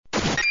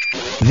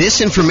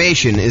This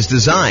information is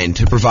designed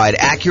to provide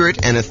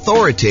accurate and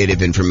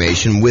authoritative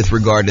information with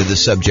regard to the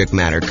subject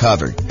matter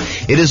covered.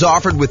 It is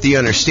offered with the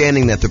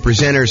understanding that the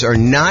presenters are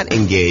not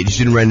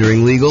engaged in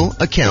rendering legal,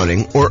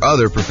 accounting, or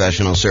other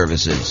professional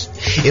services.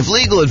 If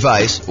legal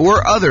advice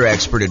or other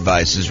expert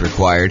advice is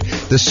required,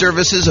 the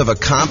services of a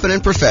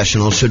competent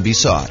professional should be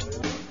sought.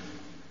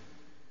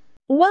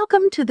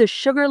 Welcome to the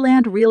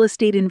Sugarland Real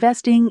Estate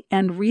Investing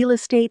and Real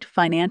Estate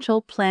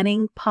Financial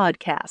Planning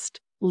Podcast.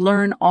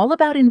 Learn all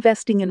about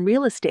investing in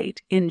real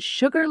estate in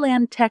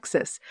Sugarland,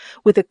 Texas,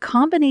 with a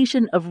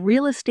combination of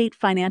real estate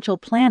financial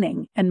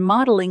planning and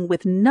modeling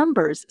with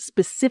numbers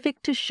specific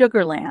to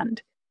Sugarland.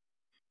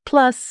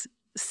 Plus,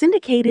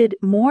 syndicated,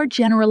 more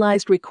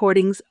generalized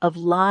recordings of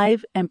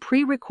live and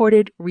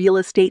pre-recorded real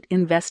estate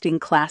investing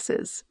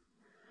classes.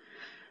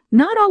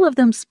 Not all of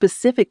them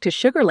specific to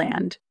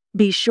Sugarland.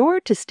 Be sure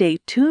to stay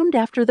tuned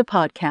after the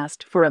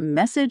podcast for a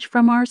message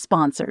from our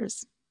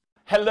sponsors.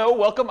 Hello,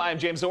 welcome. I'm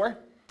James Orr.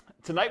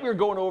 Tonight we're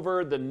going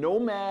over the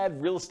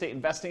Nomad real estate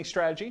investing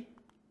strategy.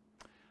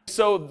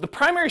 So the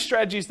primary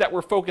strategies that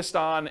we're focused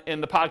on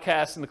in the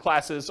podcast and the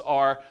classes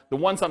are the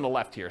ones on the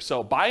left here.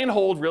 So buy and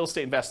hold real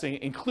estate investing,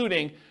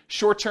 including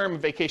short-term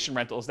vacation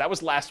rentals. That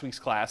was last week's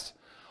class.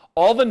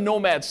 All the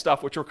Nomad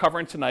stuff, which we're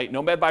covering tonight,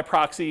 Nomad by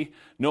proxy,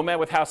 Nomad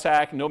with house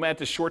hack, Nomad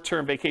to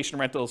short-term vacation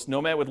rentals,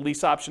 Nomad with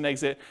lease option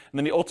exit, and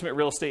then the ultimate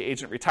real estate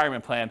agent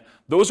retirement plan.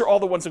 Those are all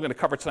the ones I'm going to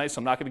cover tonight, so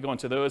I'm not going to go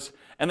into those.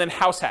 And then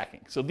house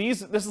hacking. So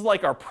this is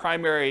like our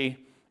primary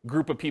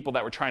group of people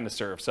that we're trying to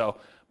serve. So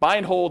buy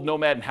and hold,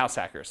 Nomad, and house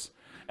hackers.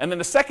 And then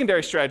the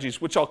secondary strategies,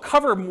 which I'll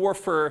cover more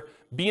for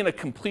being a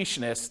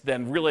completionist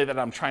than really that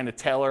I'm trying to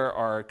tailor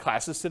our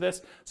classes to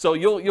this. So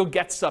you'll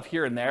get stuff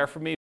here and there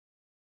from me.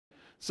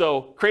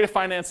 So creative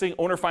financing,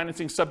 owner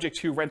financing subject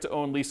to rent to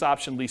own, lease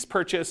option, lease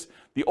purchase,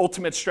 the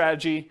ultimate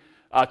strategy,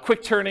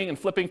 quick turning and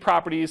flipping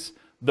properties,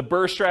 the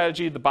BRRRR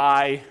strategy, the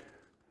buy,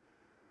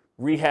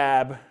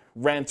 rehab,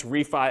 rent,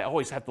 refi. I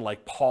always have to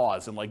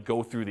pause and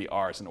go through the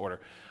R's in order.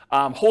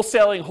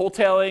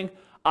 Wholetailing,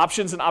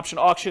 options and option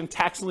auction,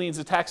 tax liens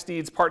and tax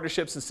deeds,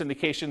 partnerships and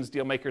syndications,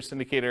 deal maker,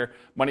 syndicator,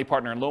 money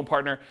partner, and loan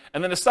partner.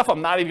 And then the stuff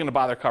I'm not even going to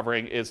bother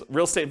covering is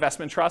real estate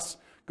investment trusts.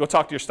 Go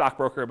talk to your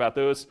stockbroker about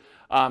those,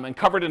 and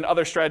covered in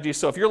other strategies.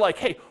 So if you're like,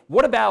 hey,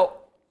 what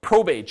about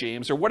probate,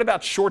 James? Or what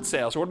about short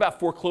sales? Or what about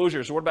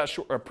foreclosures? Or what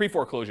about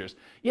pre-foreclosures?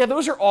 Yeah,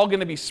 those are all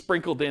going to be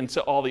sprinkled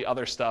into all the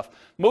other stuff.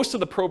 Most of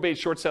the probate,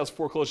 short sales,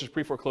 foreclosures,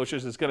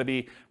 pre-foreclosures is going to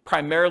be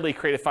primarily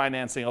creative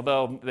financing,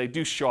 although they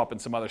do show up in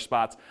some other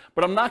spots.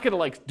 But I'm not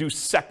going to do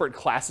separate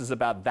classes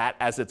about that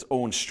as its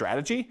own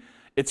strategy.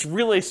 It's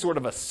really sort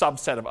of a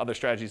subset of other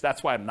strategies.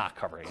 That's why I'm not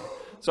covering it.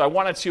 So I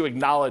wanted to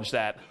acknowledge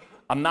that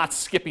I'm not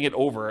skipping it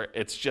over.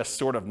 It's just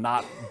sort of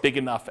not big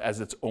enough as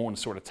its own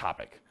sort of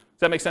topic. Does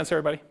that make sense,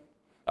 everybody?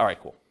 All right,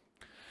 cool.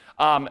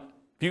 If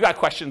you got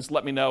questions,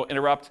 let me know.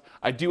 Interrupt.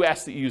 I do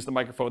ask that you use the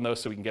microphone, though,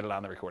 so we can get it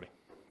on the recording.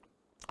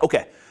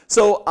 Okay,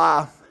 so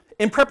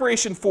in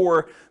preparation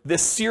for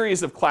this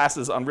series of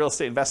classes on real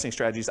estate investing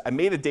strategies, I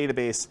made a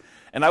database,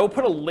 and I will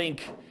put a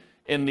link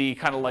in the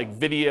kind of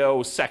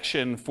video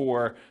section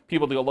for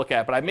people to go look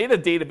at. But I made a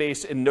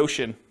database in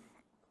Notion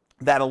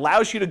that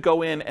allows you to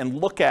go in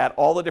and look at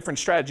all the different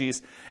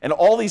strategies and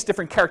all these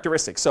different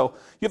characteristics. So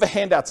you have a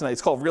handout tonight.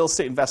 It's called Real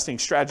Estate Investing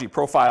Strategy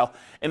Profile,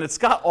 and it's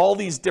got all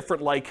these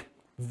different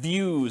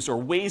views or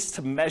ways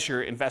to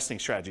measure investing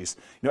strategies.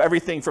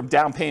 Everything from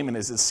down payment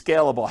is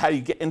scalable, how you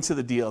get into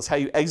the deals, how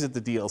you exit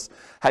the deals,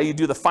 how you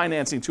do the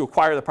financing to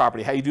acquire the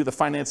property, how you do the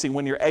financing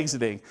when you're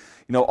exiting.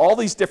 All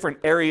these different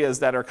areas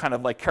that are kind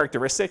of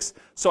characteristics.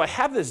 So I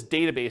have this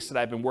database that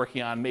I've been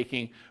working on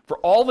making for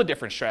all the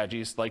different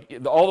strategies,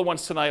 all the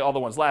ones tonight, all the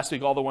ones last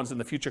week, all the ones in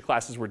the future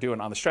classes we're doing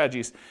on the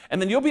strategies.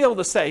 And then you'll be able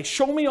to say,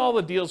 show me all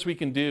the deals we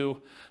can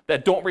do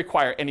that don't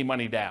require any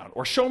money down,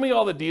 or show me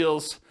all the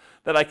deals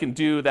that I can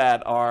do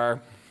that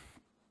are,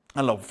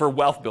 for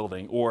wealth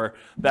building, or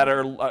that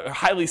are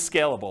highly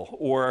scalable,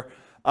 or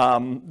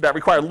that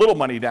require little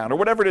money down, or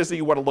whatever it is that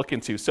you want to look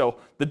into. So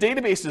the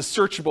database is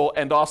searchable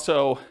and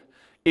also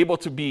able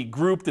to be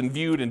grouped and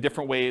viewed in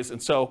different ways.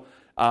 And so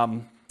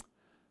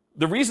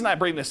the reason I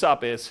bring this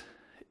up is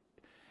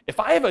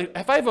if I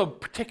have a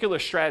particular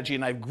strategy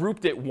and I've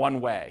grouped it one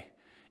way,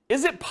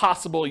 is it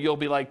possible you'll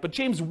be like, but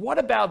James, what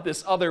about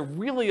this other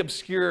really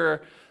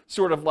obscure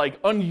sort of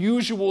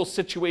unusual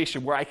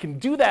situation where I can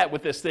do that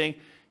with this thing?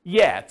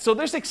 Yeah, so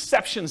there's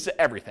exceptions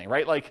to everything,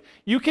 right?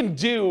 You can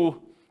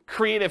do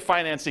creative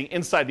financing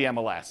inside the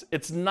MLS.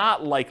 It's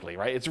not likely,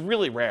 right? It's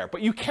really rare,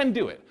 but you can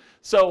do it.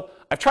 So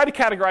I've tried to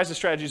categorize the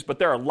strategies, but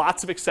there are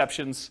lots of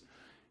exceptions.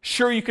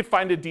 Sure, you could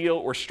find a deal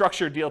or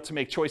structure a deal to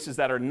make choices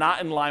that are not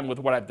in line with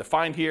what I've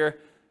defined here.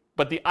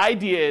 But the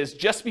idea is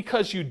just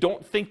because you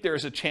don't think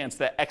there's a chance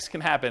that X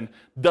can happen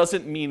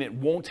doesn't mean it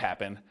won't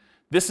happen.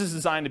 This is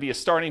designed to be a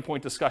starting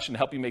point discussion to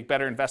help you make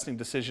better investing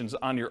decisions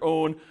on your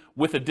own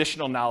with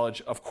additional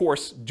knowledge. Of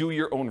course, do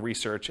your own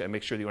research and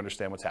make sure that you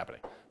understand what's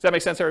happening. Does that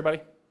make sense,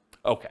 everybody?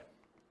 Okay.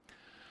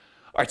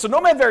 All right, so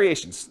Nomad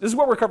variations. This is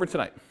what we're covering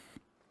tonight.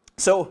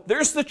 So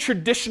there's the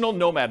traditional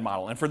Nomad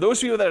model. And for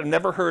those of you that have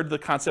never heard the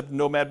concept of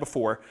Nomad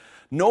before,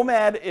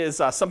 Nomad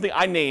is something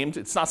I named.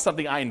 It's not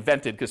something I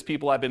invented because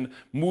people have been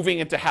moving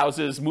into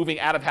houses, moving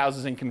out of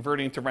houses and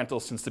converting to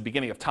rentals since the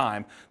beginning of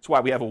time. That's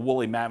why we have a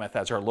woolly mammoth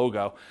as our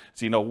logo.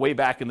 So, way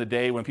back in the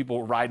day when people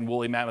were riding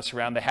woolly mammoths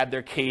around, they had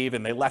their cave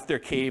and they left their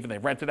cave and they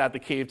rented out the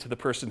cave to the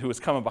person who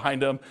was coming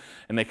behind them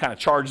and they kind of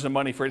charged them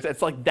money for it.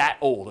 It's like that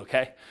old,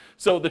 okay?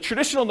 So the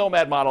traditional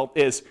Nomad model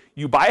is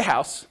you buy a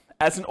house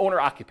as an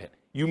owner-occupant.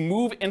 You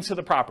move into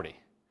the property.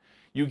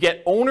 You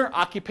get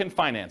owner-occupant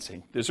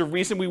financing. There's a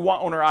reason we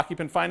want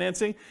owner-occupant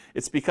financing.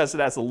 It's because it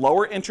has a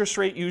lower interest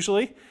rate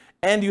usually,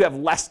 and you have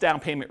less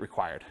down payment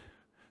required.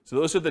 So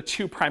those are the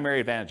two primary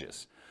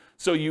advantages.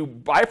 So you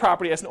buy a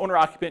property as an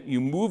owner-occupant, you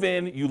move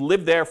in, you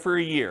live there for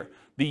a year.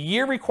 The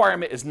year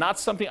requirement is not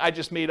something I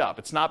just made up.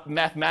 It's not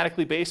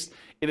mathematically based.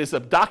 It is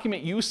a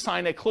document you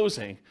sign at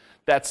closing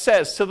that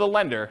says to the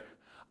lender,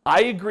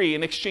 I agree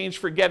in exchange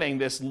for getting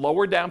this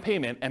lower down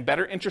payment and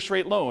better interest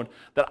rate loan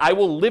that I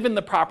will live in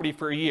the property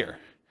for a year.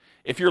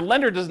 If your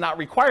lender does not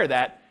require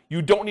that,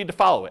 you don't need to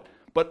follow it.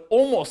 But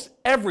almost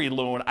every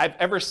loan I've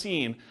ever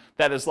seen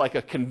that is like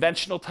a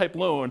conventional type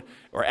loan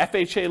or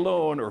FHA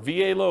loan or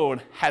VA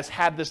loan has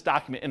had this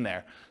document in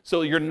there.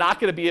 So you're not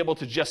going to be able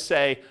to just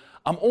say,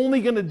 I'm only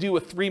going to do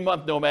a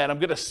 3-month Nomad. I'm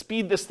going to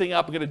speed this thing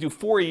up. I'm going to do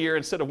 4 a year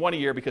instead of 1 a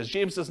year because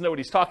James doesn't know what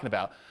he's talking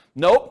about.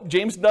 Nope,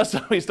 James does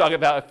know what he's talking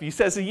about. If he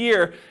says a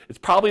year, it's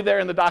probably there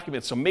in the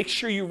document. So make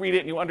sure you read it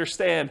and you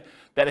understand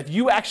that if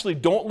you actually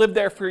don't live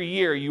there for a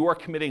year, you are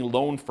committing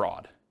loan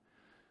fraud.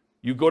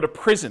 You go to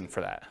prison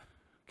for that,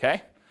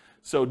 okay?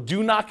 So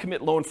do not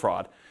commit loan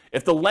fraud.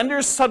 If the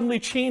lenders suddenly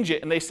change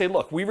it and they say,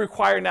 look, we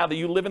require now that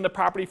you live in the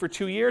property for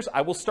 2 years,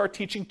 I will start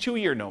teaching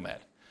 2-year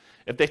Nomad.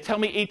 If they tell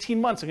me 18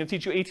 months, I'm going to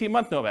teach you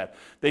 18-month Nomad.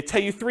 They tell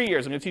you 3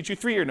 years, I'm going to teach you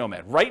 3-year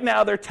Nomad. Right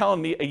now, they're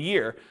telling me a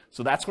year,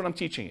 so that's what I'm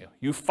teaching you.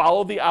 You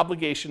follow the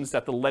obligations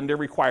that the lender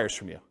requires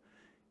from you.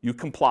 You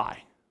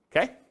comply,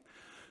 okay?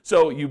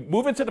 So you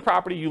move into the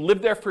property, you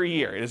live there for a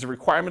year. It is a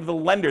requirement of the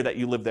lender that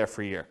you live there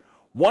for a year.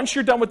 Once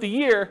you're done with the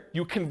year,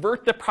 you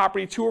convert the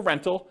property to a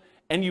rental,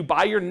 and you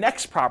buy your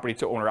next property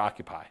to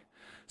owner-occupy.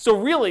 So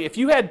really, if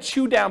you had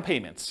 2 down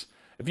payments,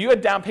 if you had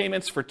down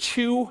payments for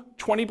 2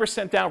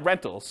 20% down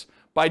rentals,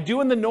 by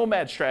doing the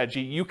Nomad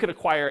strategy, you could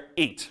acquire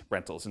 8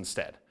 rentals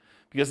instead.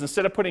 Because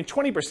instead of putting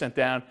 20%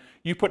 down,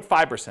 you put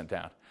 5%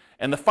 down.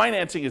 And the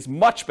financing is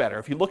much better.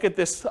 If you look at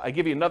this, I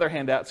give you another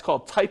handout. It's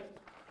called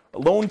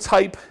loan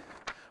type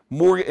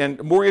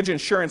mortgage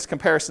insurance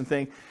comparison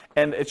thing.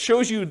 And it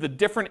shows you the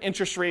different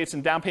interest rates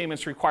and down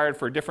payments required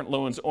for different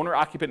loans,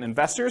 owner-occupant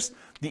investors.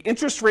 The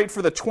interest rate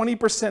for the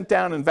 20%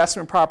 down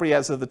investment property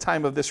as of the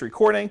time of this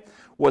recording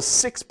was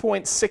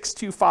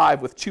 6.625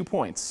 with 2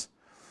 points.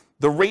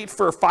 The rate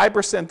for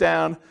 5%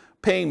 down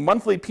paying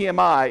monthly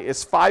PMI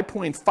is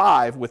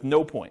 5.5 with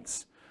no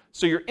points.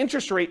 So your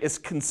interest rate is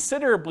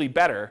considerably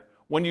better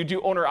when you do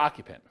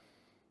owner-occupant,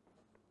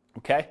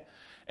 okay?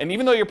 And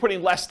even though you're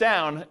putting less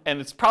down,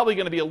 and it's probably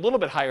going to be a little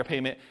bit higher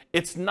payment,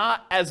 it's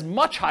not as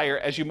much higher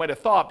as you might have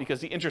thought because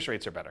the interest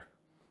rates are better,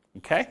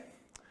 okay?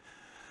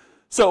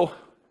 So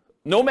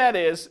Nomad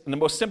is, in the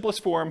most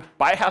simplest form,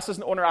 buy a house as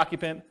an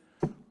owner-occupant,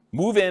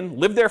 move in,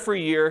 live there for a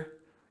year,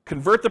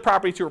 convert the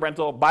property to a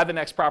rental, buy the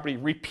next property,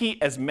 repeat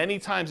as many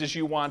times as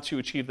you want to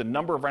achieve the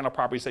number of rental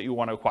properties that you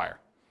want to acquire.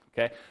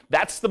 Okay?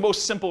 That's the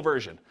most simple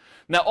version.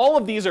 Now, all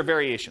of these are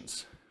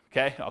variations.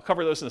 Okay? I'll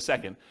cover those in a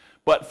second.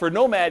 But for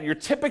Nomad, you're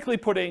typically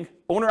putting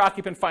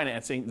owner-occupant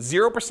financing,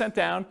 0%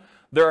 down.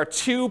 There are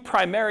 2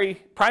 primary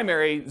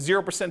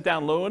 0%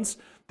 down loans.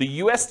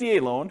 The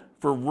USDA loan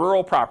for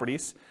rural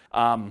properties.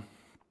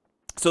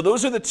 So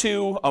those are the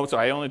 2, oh,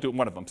 sorry, I only do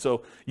one of them.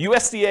 So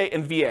USDA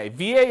and VA.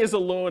 VA is a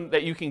loan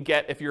that you can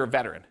get if you're a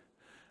veteran.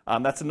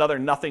 That's another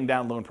nothing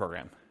down loan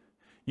program.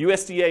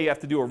 USDA, you have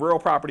to do a rural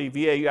property.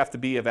 VA, you have to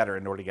be a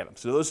veteran in order to get them.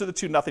 So those are the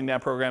 2 nothing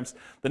down programs.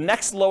 The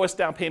next lowest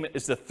down payment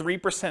is the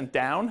 3%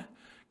 down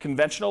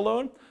conventional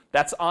loan.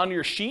 That's on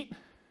your sheet.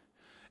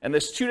 And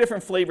there's 2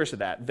 different flavors of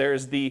that.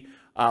 There's the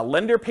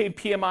lender paid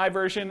PMI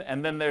version,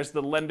 and then there's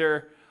the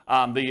lender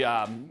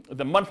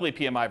the monthly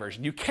PMI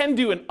version. You can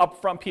do an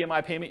upfront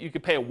PMI payment. You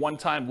could pay a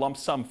one-time lump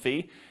sum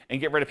fee and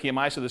get rid of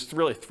PMI. So there's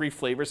really 3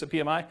 flavors of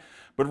PMI.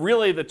 But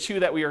really the 2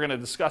 that we are going to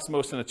discuss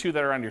most and the 2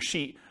 that are on your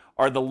sheet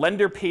are the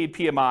lender paid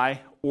PMI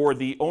or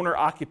the owner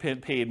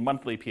occupant paid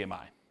monthly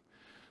PMI.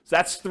 So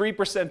that's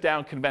 3%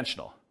 down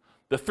conventional.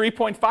 The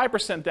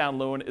 3.5% down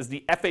loan is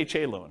the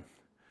FHA loan.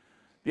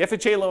 The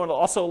FHA loan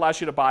also allows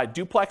you to buy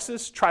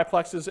duplexes,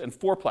 triplexes, and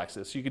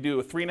fourplexes. So you could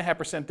do a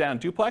 3.5% down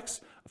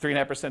duplex, a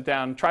 3.5%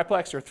 down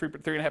triplex, or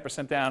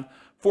 3.5% down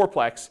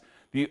fourplex.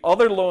 The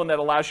other loan that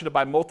allows you to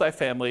buy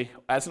multifamily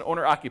as an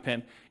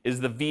owner-occupant is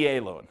the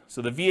VA loan.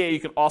 So the VA, you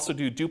can also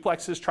do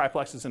duplexes,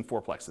 triplexes, and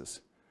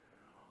fourplexes.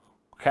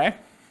 Okay?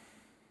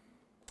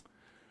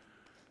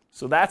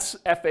 So that's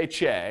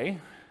FHA.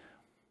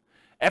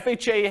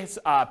 FHA's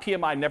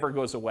PMI never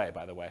goes away,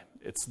 by the way.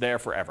 It's there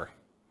forever.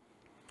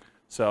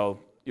 So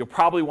you'll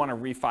probably want to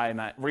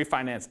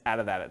refinance out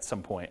of that at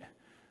some point.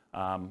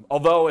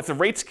 Although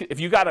if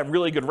you got a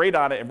really good rate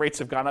on it and rates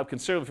have gone up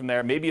considerably from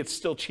there, maybe it's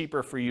still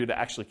cheaper for you to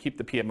actually keep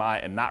the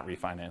PMI and not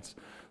refinance.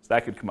 So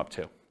that could come up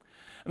too.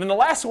 And then the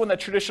last one that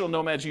traditional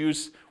nomads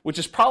use, which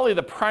is probably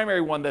the primary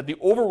one that the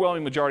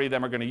overwhelming majority of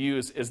them are going to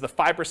use, is the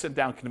 5%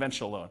 down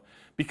conventional loan.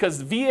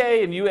 Because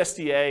VA and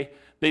USDA,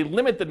 they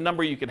limit the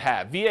number you can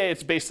have. VA,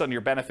 it's based on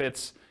your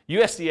benefits.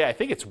 USDA, I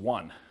think it's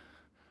 1.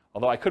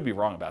 Although I could be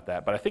wrong about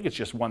that, but I think it's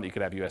just 1 that you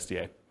could have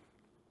USDA.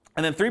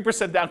 And then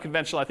 3% down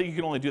conventional, I think you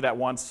can only do that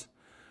once.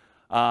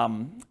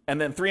 And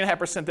then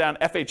 3.5% down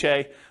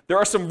FHA. There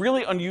are some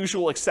really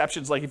unusual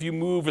exceptions, like if you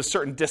move a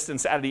certain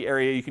distance out of the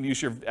area, you can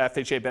use your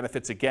FHA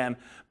benefits again.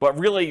 But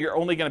really, you're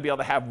only going to be able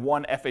to have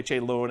 1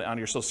 FHA loan on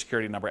your Social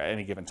Security number at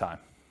any given time.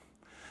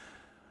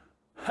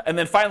 And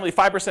then finally,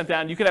 5%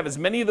 down, you can have as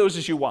many of those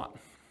as you want,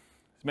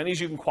 as many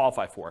as you can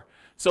qualify for.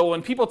 So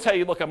when people tell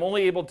you, look, I'm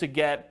only able to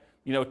get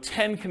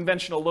 10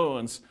 conventional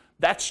loans,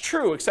 that's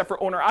true, except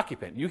for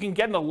owner-occupant. You can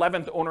get an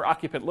 11th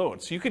owner-occupant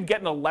loan. So you could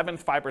get an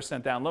 11th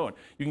 5% down loan.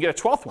 You can get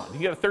a 12th one. You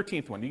can get a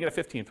 13th one. You can get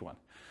a 15th one.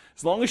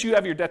 As long as you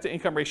have your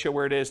debt-to-income ratio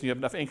where it is and you have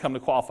enough income to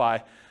qualify,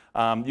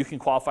 you can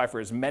qualify for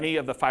as many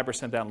of the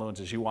 5% down loans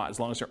as you want, as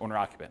long as they're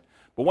owner-occupant.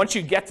 But once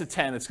you get to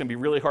 10, it's going to be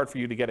really hard for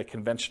you to get a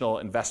conventional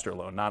investor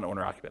loan,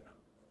 non-owner-occupant.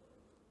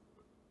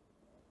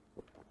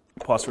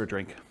 Pause for a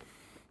drink.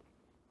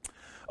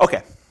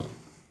 Okay.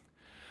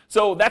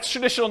 So that's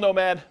traditional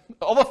nomad.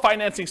 All the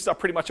financing stuff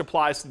pretty much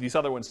applies to these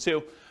other ones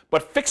too.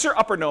 But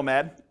fixer-upper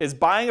nomad is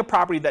buying a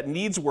property that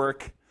needs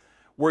work,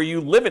 where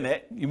you live in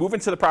it, you move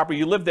into the property,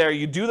 you live there,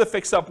 you do the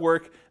fix-up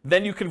work,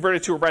 then you convert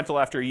it to a rental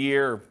after a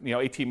year,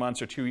 18 months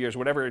or 2 years,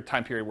 whatever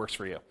time period works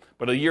for you,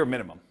 but a year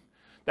minimum.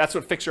 That's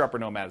what fixer-upper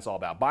nomad is all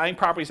about. Buying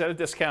properties at a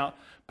discount,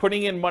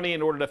 putting in money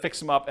in order to fix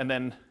them up, and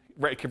then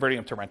converting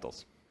them to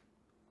rentals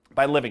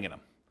by living in them.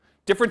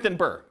 Different than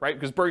BRRRR, right?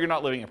 Because BRRRR, you're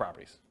not living in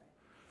properties.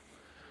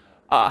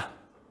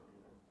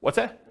 What's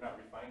that? You're not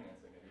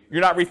refinancing it.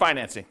 You're not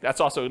refinancing.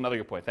 That's also another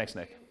good point. Thanks,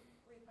 Nick.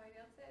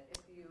 Refinance it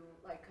if you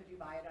could you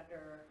buy it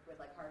with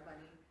hard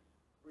money,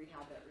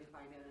 rehab it,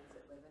 refinance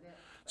it, live in it?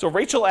 So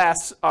Rachel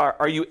asks,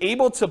 are you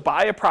able to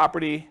buy a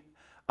property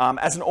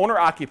as an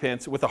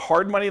owner-occupant with a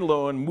hard money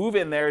loan, move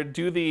in there,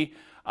 do the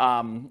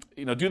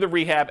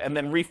rehab, and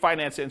then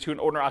refinance it into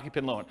an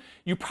owner-occupant loan?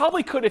 You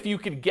probably could if you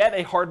could get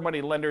a hard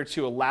money lender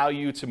to allow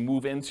you to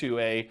move into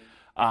a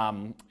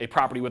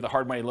property with a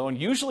hard money loan.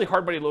 Usually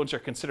hard money loans are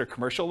considered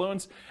commercial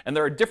loans, and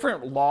there are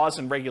different laws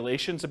and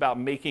regulations about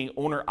making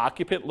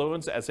owner-occupant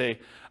loans as a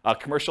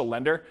commercial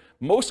lender.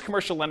 Most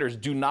commercial lenders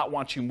do not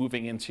want you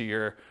moving into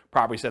your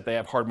properties that they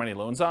have hard money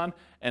loans on,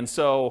 and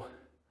so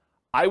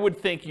I would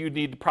think you'd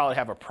need to probably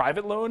have a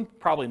private loan,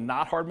 probably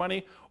not hard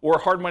money, or a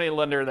hard money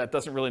lender that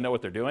doesn't really know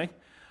what they're doing,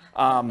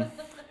 and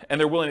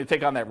they're willing to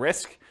take on that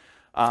risk.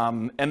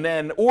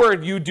 Or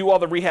you do all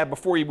the rehab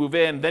before you move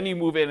in, then you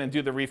move in and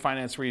do the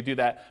refinance where you do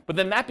that. But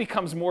then that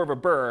becomes more of a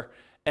BRRRR.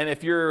 And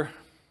if you're,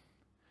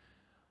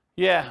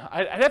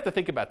 I'd have to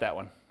think about that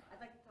one. I'd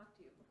like to talk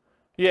to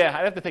you. Yeah,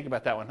 I'd have to think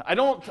about that one. I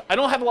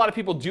don't have a lot of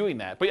people doing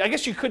that, but I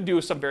guess you could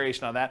do some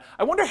variation on that.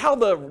 I wonder how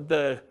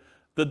the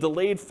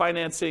delayed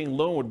financing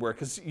loan would work,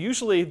 because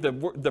usually the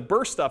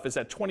BRRRR stuff is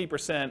at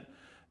 20%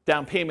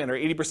 down payment or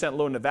 80%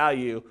 loan to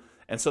value.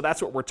 And so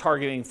that's what we're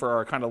targeting for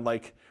our kind of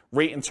like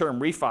rate and term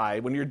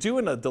refi. When you're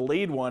doing a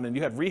delayed one and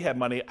you have rehab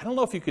money, I don't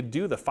know if you could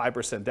do the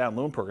 5% down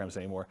loan programs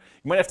anymore.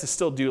 You might have to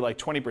still do like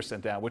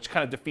 20% down, which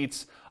kind of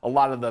defeats a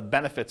lot of the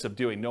benefits of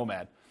doing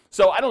Nomad.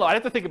 So I don't know, I'd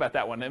have to think about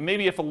that one. And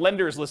maybe if a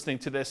lender is listening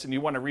to this and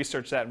you want to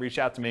research that and reach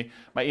out to me,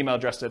 my email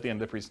address is at the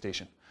end of the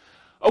presentation.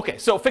 Okay,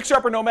 so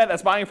fixer-upper Nomad,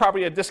 that's buying a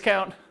property at a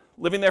discount,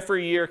 living there for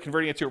a year,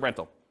 converting it to a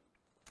rental.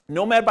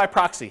 Nomad by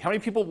proxy, how many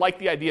people like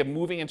the idea of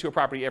moving into a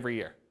property every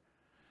year?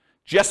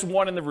 Just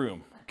one in the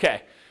room.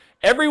 Okay.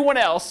 Everyone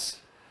else,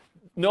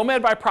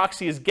 Nomad by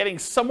proxy is getting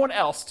someone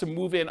else to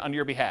move in on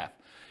your behalf.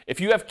 If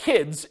you have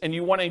kids and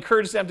you want to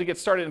encourage them to get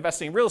started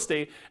investing in real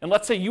estate, and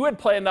let's say you had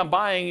planned on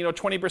buying,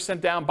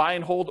 20% down, buy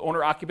and hold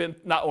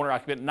non-owner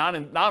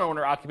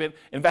occupant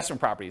investment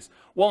properties.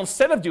 Well,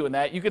 instead of doing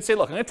that, you could say,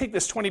 look, I'm going to take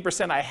this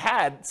 20% I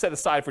had set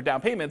aside for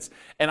down payments,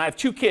 and I have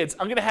 2 kids.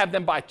 I'm going to have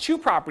them buy 2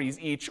 properties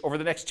each over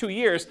the next 2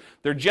 years.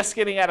 They're just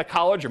getting out of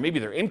college, or maybe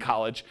they're in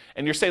college,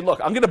 and you're saying, look,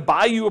 I'm going to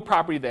buy you a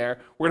property there.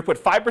 We're going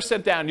to put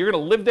 5% down. You're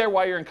going to live there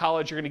while you're in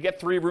college. You're going to get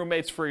 3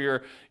 roommates for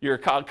your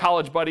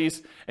college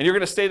buddies, and you're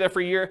going to stay there for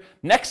a year.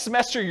 Next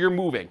semester, you're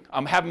moving.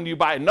 I'm having you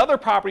buy another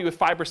property with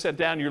 5%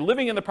 down. You're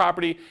living in the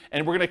property,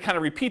 and we're going to kind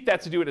of repeat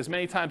that to do it as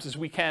many times as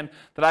we can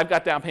that I've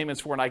got down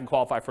payments for and I can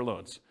qualify for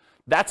loans.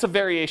 That's a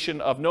variation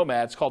of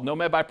Nomad. It's called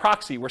Nomad by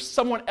proxy, where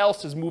someone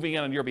else is moving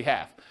in on your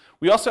behalf.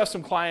 We also have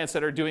some clients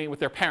that are doing it with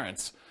their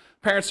parents.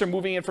 Parents are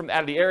moving in from out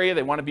of the area.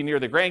 They want to be near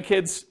their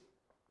grandkids.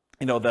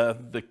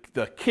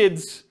 The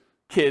kids,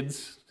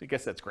 I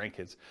guess that's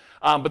grandkids.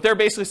 But they're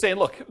basically saying,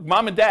 look,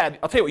 mom and dad,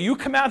 I'll tell you what, you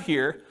come out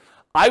here.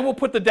 I will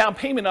put the down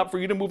payment up for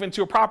you to move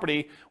into a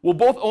property. We'll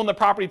both own the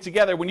property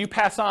together. When you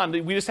pass on,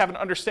 we just have an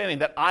understanding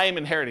that I am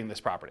inheriting this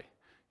property.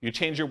 You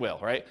change your will,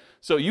 right?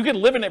 So you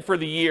can live in it for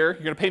the year.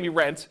 You're going to pay me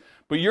rent,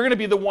 but you're going to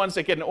be the ones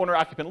that get an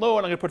owner-occupant loan.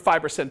 I'm going to put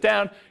 5%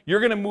 down. You're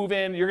going to move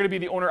in. You're going to be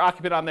the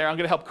owner-occupant on there. I'm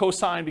going to help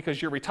co-sign because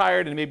you're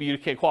retired and maybe you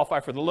can't qualify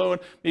for the loan.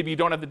 Maybe you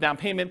don't have the down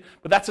payment,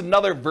 but that's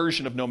another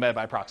version of Nomad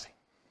by proxy.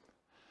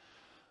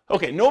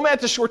 Okay,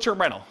 Nomad's a short-term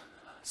rental.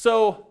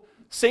 So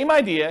same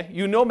idea.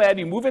 You Nomad,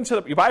 you move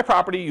into you buy a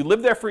property, you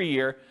live there for a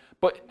year.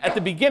 But at the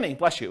beginning,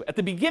 bless you, at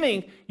the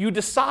beginning, you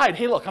decide,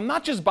 hey, look, I'm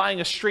not just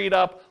buying a straight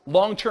up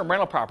long-term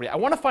rental property. I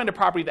want to find a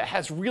property that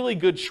has really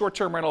good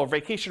short-term rental or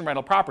vacation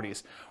rental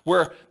properties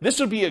where this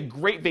would be a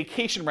great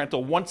vacation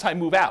rental once I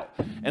move out.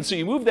 And so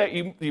you move there,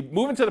 you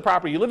move into the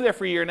property, you live there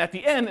for a year, and at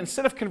the end,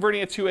 instead of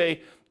converting it to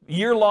a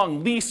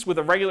year-long lease with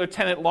a regular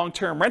tenant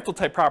long-term rental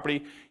type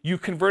property, you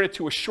convert it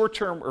to a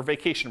short-term or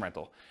vacation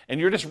rental. And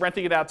you're just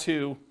renting it out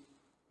to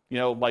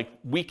like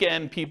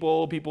weekend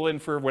people in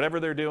for whatever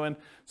they're doing.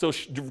 So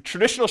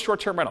traditional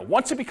short-term rental.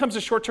 Once it becomes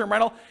a short-term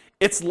rental,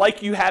 it's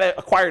like you had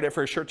acquired it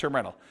for a short-term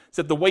rental.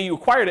 Except the way you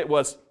acquired it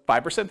was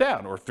 5%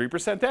 down, or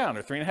 3% down,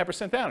 or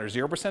 3.5% down, or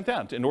 0%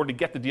 down in order to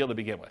get the deal to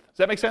begin with. Does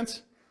that make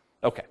sense?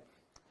 Okay.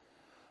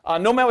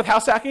 Nomad with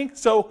house hacking.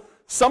 So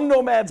some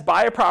nomads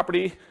buy a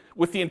property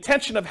with the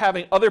intention of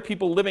having other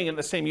people living in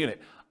the same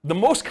unit. The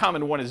most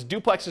common one is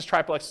duplexes,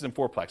 triplexes, and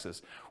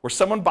fourplexes, where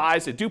someone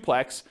buys a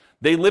duplex,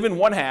 they live in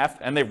one half,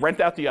 and they rent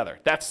out the other.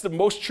 That's the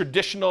most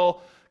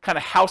traditional kind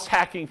of house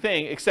hacking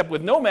thing, except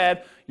with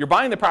Nomad, you're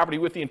buying the property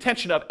with the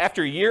intention of,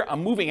 after a year,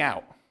 I'm moving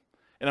out,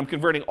 and I'm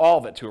converting all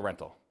of it to a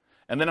rental.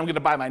 And then I'm going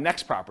to buy my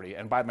next property,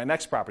 and buy my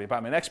next property,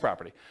 buy my next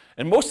property.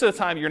 And most of the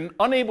time, you're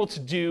unable to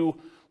do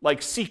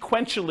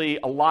sequentially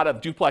a lot of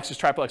duplexes,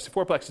 triplexes,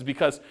 fourplexes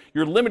because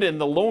you're limited in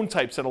the loan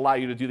types that allow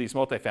you to do these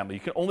multifamily. You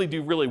can only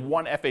do really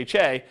one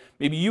FHA.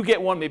 Maybe you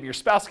get one, maybe your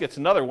spouse gets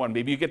another one.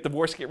 Maybe you get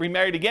divorced, get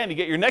remarried again, you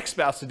get your next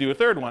spouse to do a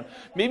third one.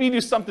 Maybe you do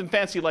something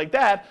fancy like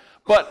that,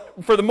 but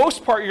for the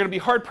most part, you're going to be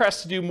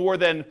hard-pressed to do more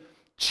than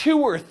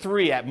 2 or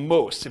 3 at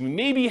most. I mean,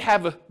 maybe you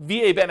have a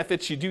VA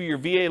benefits, you do your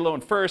VA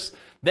loan first,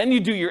 then you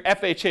do your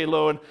FHA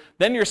loan,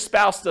 then your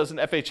spouse does an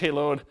FHA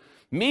loan.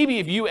 Maybe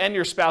if you and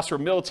your spouse were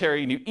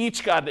military and you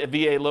each got a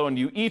VA loan,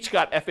 you each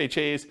got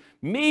FHAs,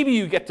 maybe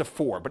you get to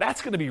 4, but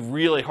that's going to be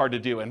really hard to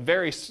do and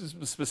very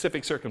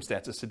specific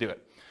circumstances to do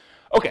it.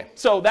 Okay,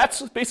 so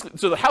that's basically,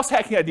 so the house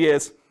hacking idea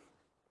is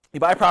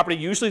you buy a property,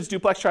 usually it's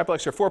duplex,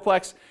 triplex, or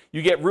fourplex,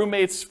 you get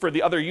roommates for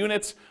the other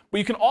units, but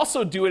you can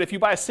also do it if you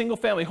buy a single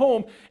family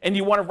home and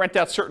you want to rent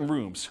out certain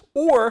rooms.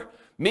 Or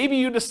maybe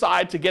you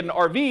decide to get an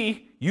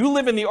RV, you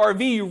live in the RV,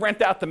 you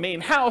rent out the main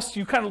house,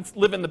 you kind of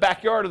live in the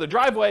backyard or the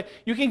driveway,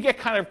 you can get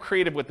kind of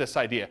creative with this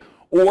idea.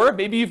 Or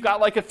maybe you've got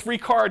like a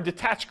 3-car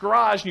detached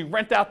garage and you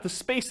rent out the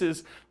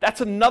spaces.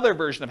 That's another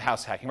version of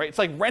house hacking, right? It's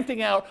like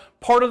renting out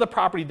part of the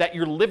property that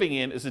you're living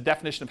in is the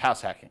definition of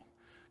house hacking.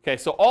 Okay,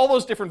 so all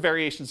those different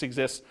variations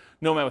exist,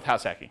 Nomad with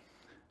house hacking.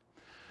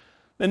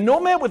 The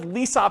Nomad with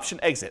lease option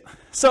exit.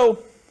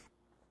 So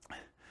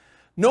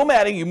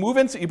nomading, you move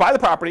in, you buy the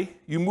property,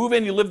 you move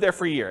in, you live there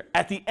for a year.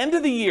 At the end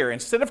of the year,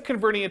 instead of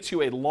converting it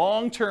to a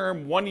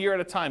long-term, 1 year at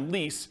a time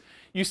lease,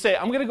 you say,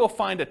 I'm going to go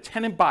find a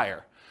tenant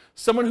buyer,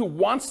 someone who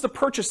wants to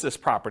purchase this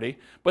property,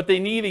 but they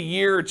need a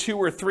year or 2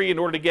 or 3 in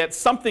order to get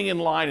something in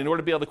line in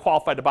order to be able to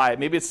qualify to buy it.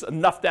 Maybe it's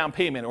enough down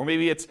payment, or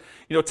maybe it's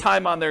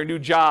time on their new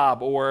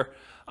job, or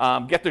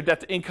get their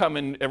debt to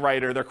income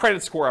right, or their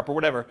credit score up, or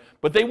whatever.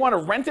 But they want to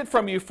rent it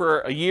from you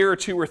for a year or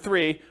 2 or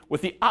 3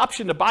 with the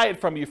option to buy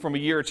it from you from a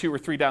year or 2 or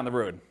 3 down the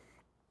road.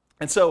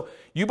 And so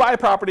you buy a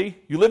property,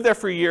 you live there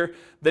for a year,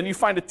 then you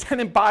find a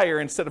tenant buyer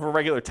instead of a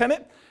regular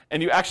tenant,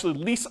 and you actually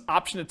lease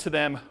option it to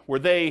them where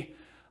they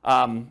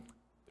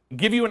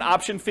give you an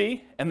option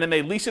fee, and then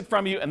they lease it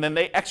from you, and then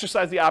they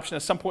exercise the option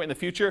at some point in the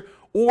future.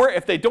 Or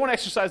if they don't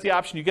exercise the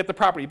option, you get the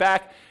property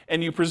back,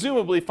 and you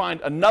presumably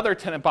find another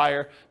tenant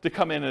buyer to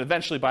come in and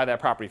eventually buy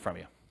that property from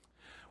you.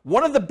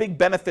 One of the big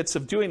benefits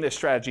of doing this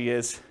strategy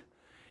is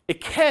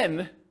it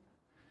can,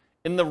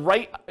 in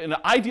an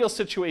ideal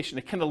situation,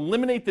 it can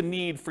eliminate the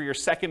need for your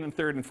second and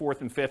third and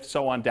fourth and fifth,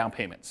 so on, down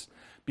payments.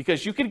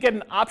 Because you can get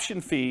an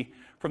option fee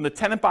from the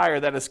tenant buyer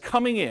that is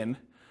coming in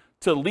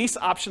to lease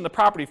option the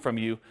property from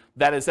you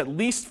that is at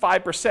least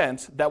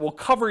 5% that will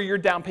cover your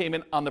down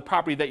payment on the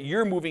property that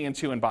you're moving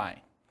into and buying.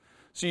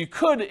 So you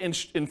could, in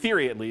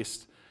theory at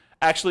least,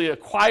 actually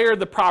acquire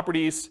the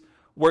properties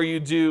where you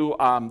do,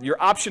 your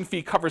option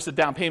fee covers the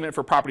down payment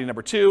for property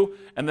number 2,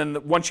 and then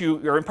once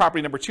you're in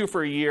property number 2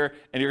 for a year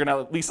and you're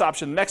going to lease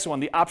option the next one,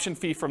 the option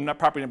fee from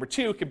property number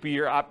 2 could be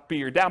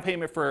your down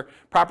payment for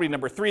property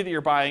number 3 that you're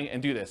buying,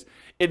 and do this.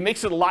 It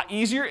makes it a lot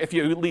easier if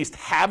you at least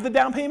have the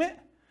down payment,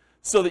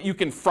 so that you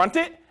can front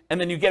it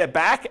and then you get it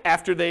back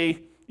after a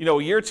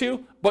year or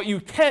 2. But you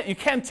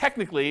can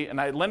technically, and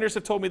lenders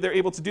have told me they're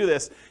able to do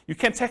this, you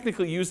can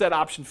technically use that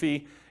option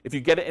fee if you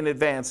get it in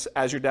advance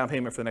as your down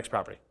payment for the next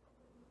property.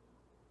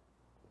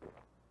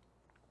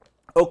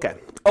 Okay.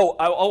 Oh,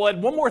 I'll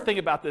add one more thing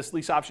about this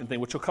lease option thing,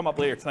 which will come up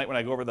later tonight when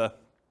I go over the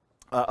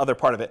other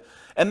part of it.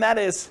 And that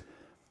is,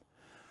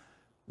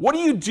 What do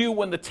you do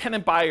when the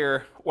tenant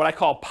buyer, what I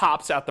call,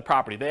 pops out the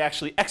property? They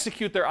actually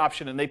execute their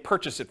option and they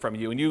purchase it from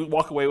you, and you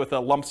walk away with a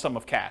lump sum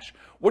of cash.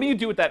 What do you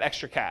do with that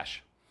extra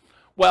cash?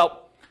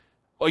 Well,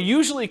 I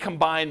usually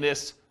combine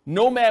this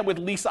Nomad with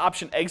lease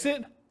option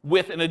exit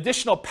with an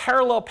additional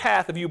parallel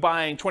path of you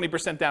buying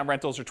 20% down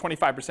rentals or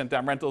 25%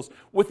 down rentals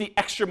with the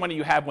extra money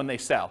you have when they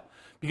sell.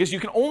 Because you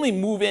can only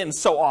move in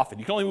so often.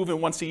 You can only move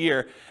in once a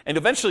year, and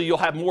eventually you'll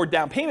have more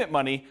down payment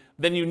money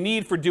than you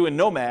need for doing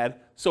Nomad.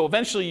 So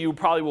eventually you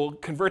probably will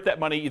convert that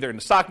money either in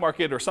the stock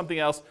market or something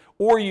else,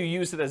 or you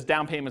use it as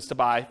down payments to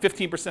buy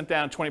 15%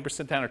 down,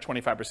 20% down, or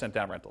 25%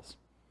 down rentals.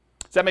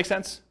 Does that make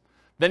sense?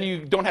 Then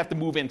you don't have to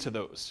move into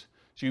those.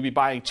 So you'd be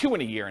buying 2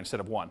 in a year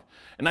instead of 1.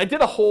 And I did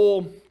a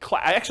whole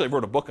class, I actually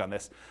wrote a book on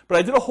this, but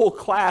I did a whole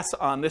class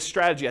on this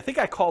strategy. I think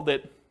I called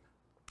it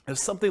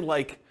as something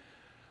like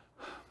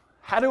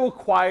how to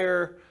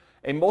acquire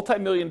a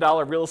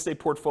multi-million-dollar real estate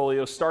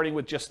portfolio starting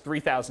with just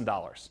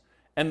 $3,000.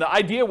 And the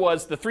idea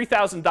was the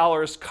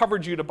 $3,000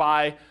 covered you to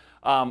buy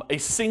a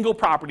single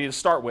property to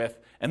start with,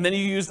 and then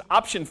you used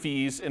option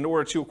fees in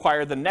order to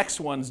acquire the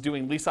next ones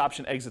doing lease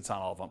option exits on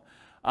all of them.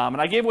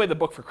 And I gave away the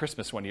book for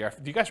Christmas one year.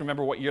 Do you guys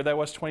remember what year that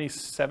was?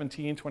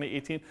 2017,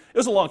 2018? It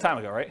was a long time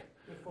ago, right?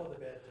 Before the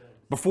bad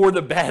times. Before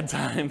the bad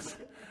times.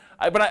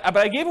 But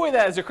I gave away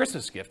that as a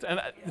Christmas gift. And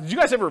did you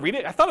guys ever read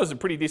it? I thought it was a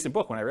pretty decent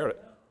book when I wrote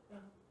it.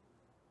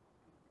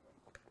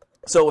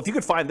 So if you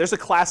could find, there's a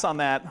class on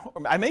that.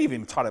 I may have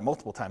even taught it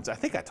multiple times. I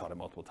think I taught it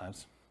multiple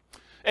times.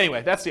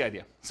 Anyway, that's the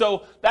idea.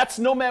 So that's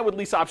Nomad with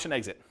lease option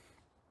exit.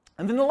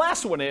 And then the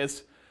last one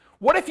is,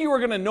 what if you were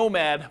going to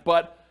Nomad,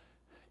 but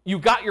you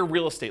got your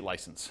real estate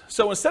license?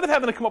 So instead of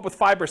having to come up with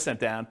 5%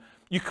 down,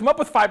 you come up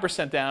with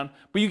 5% down,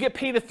 but you get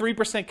paid a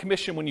 3%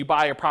 commission when you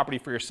buy a property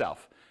for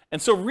yourself.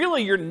 And so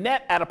really you're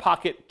net out of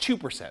pocket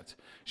 2%. So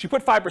you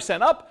put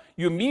 5% up,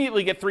 you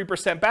immediately get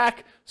 3%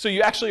 back, so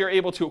you actually are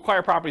able to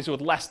acquire properties with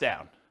less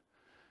down.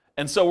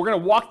 And so we're going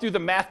to walk through the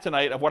math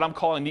tonight of what I'm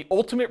calling the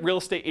ultimate real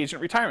estate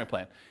agent retirement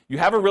plan. You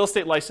have a real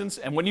estate license,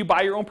 and when you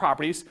buy your own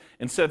properties,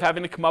 instead of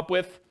having to come up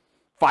with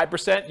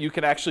 5%, you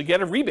can actually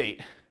get a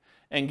rebate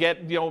and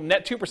get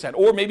net 2%.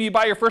 Or maybe you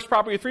buy your first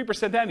property with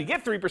 3% down, you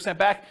get 3%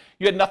 back,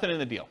 you had nothing in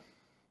the deal.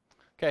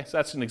 Okay, so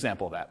that's an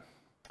example of that.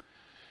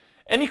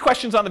 Any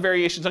questions on the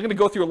variations? I'm going to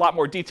go through a lot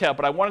more detail,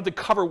 but I wanted to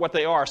cover what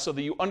they are so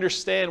that you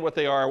understand what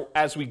they are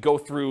as we go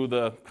through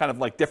the kind of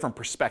like different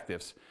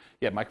perspectives.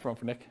 Yeah, microphone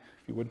for Nick,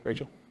 if you would,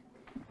 Rachel.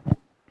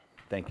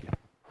 Thank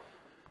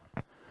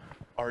you.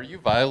 Are you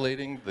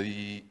violating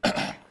the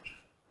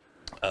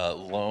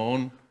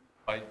loan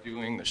by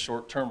doing the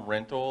short-term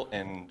rental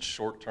and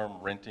short-term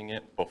renting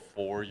it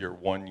before your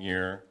 1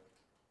 year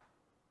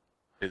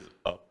is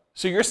up?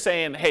 So you're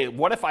saying, hey,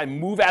 what if I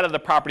move out of the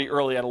property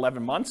early at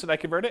 11 months and I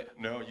convert it?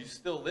 No, you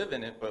still live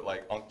in it, but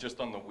like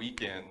just on the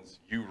weekends,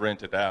 you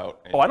rent it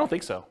out. Oh, I don't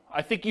think so.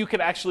 I think you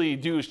could actually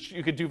do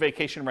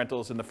vacation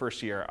rentals in the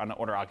first year on an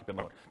owner-occupant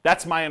loan.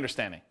 That's my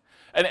understanding.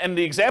 And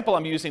the example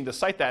I'm using to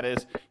cite that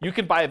is you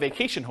can buy a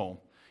vacation home.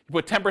 You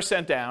put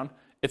 10% down.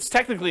 It's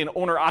technically an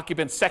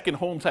owner-occupant second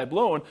home type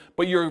loan,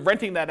 but you're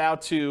renting that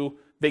out to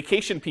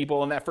vacation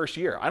people in that first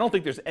year. I don't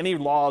think there's any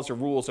laws or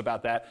rules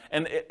about that.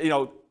 And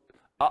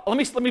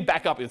let me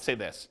back up and say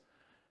this.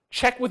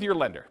 Check with your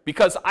lender,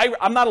 because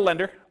I'm not a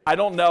lender. I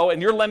don't know,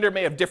 and your lender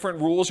may have different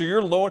rules, or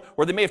your loan,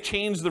 or they may have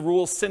changed the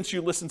rules since you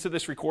listened to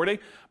this recording.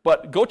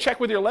 But go check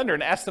with your lender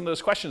and ask them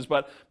those questions.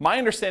 But my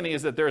understanding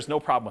is that there is no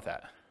problem with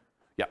that.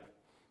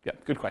 Yeah,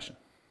 good question.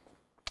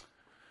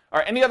 All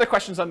right, any other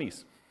questions on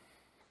these?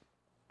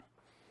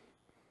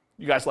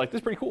 You guys like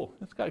this? Pretty cool.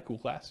 It's got a cool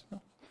class.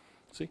 No?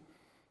 See?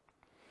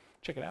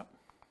 Check it out.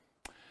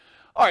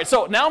 All right,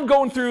 so now I'm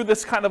going through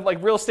this kind of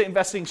like real estate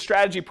investing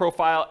strategy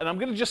profile, and I'm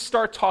going to just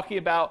start talking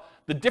about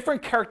the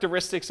different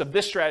characteristics of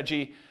this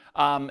strategy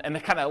and the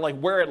kind of like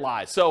where it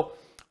lies. So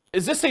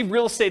is this a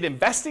real estate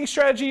investing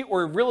strategy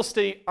or a real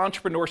estate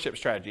entrepreneurship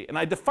strategy? And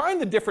I define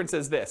the difference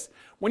as this.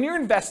 When you're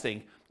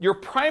investing, your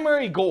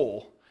primary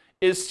goal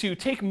is to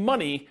take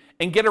money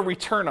and get a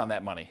return on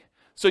that money.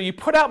 So you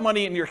put out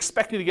money and you're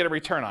expecting to get a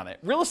return on it.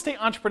 Real estate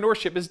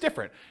entrepreneurship is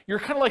different. You're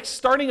kind of like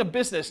starting a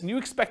business and you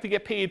expect to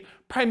get paid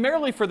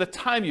primarily for the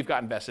time you've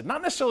got invested,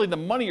 not necessarily the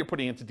money you're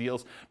putting into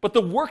deals, but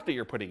the work that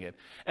you're putting in.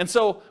 And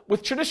so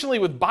traditionally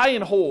with buy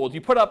and hold,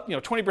 you put up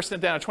 20%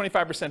 down or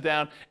 25%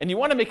 down, and you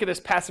want to make it as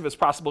passive as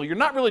possible. You're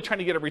not really trying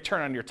to get a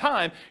return on your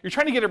time. You're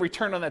trying to get a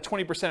return on that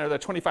 20% or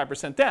that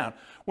 25% down.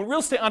 When real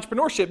estate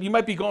entrepreneurship, you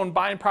might be going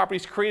buying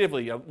properties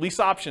creatively, lease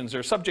options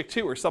or subject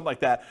to or something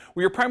like that,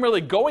 where you're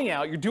primarily going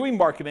out, you're doing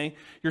marketing,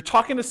 you're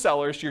talking to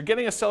sellers, you're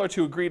getting a seller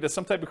to agree to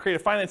some type of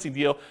creative financing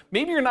deal.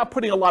 Maybe you're not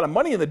putting a lot of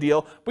money in the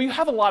deal, but you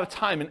have a lot of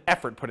time and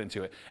effort put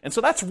into it. And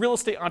so that's real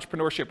estate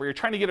entrepreneurship, where you're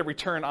trying to get a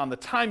return on the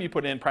time you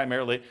put in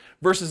primarily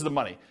versus the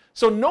money.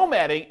 So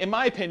nomading, in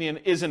my opinion,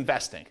 is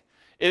investing.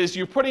 Is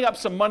you're putting up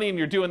some money and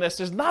you're doing this.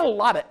 There's not a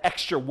lot of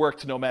extra work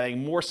to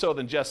nomading, more so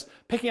than just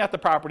picking out the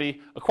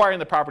property, acquiring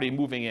the property, and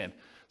moving in.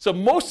 So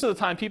most of the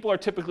time, people are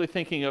typically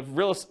thinking of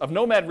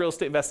nomad real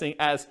estate investing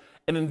as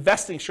an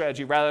investing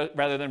strategy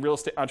rather than real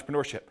estate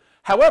entrepreneurship.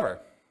 However,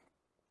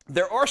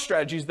 there are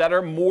strategies that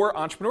are more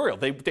entrepreneurial.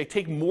 They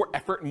take more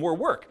effort and more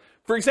work.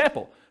 For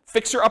example,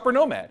 fixer-upper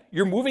nomad.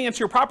 You're moving into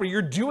your property.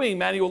 You're doing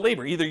manual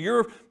labor. Either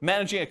you're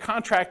managing a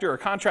contractor or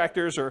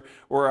contractors or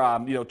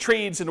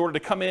trades in order to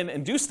come in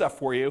and do stuff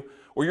for you,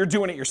 or you're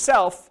doing it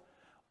yourself,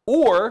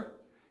 or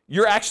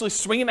you're actually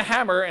swinging a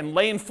hammer and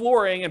laying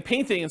flooring and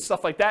painting and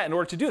stuff like that in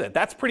order to do that.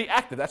 That's pretty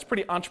active. That's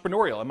pretty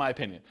entrepreneurial, in my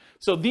opinion.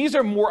 So these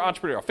are more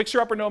entrepreneurial.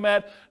 Fixer-upper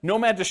nomad,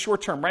 nomad to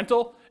short-term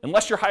rental.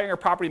 Unless you're hiring a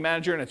property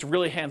manager and it's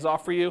really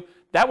hands-off for you,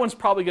 that one's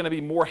probably going to be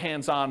more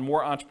hands-on,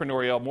 more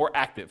entrepreneurial, more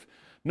active.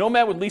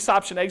 Nomad with lease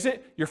option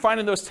exit, you're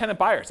finding those tenant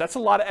buyers. That's a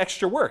lot of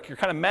extra work. You're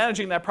kind of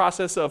managing that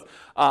process of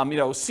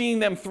seeing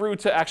them through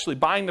to actually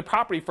buying the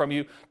property from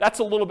you. That's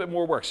a little bit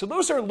more work. So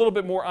those are a little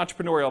bit more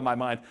entrepreneurial in my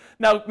mind.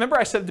 Now, remember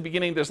I said at the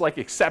beginning there's like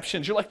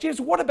exceptions. You're like,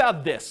 James, what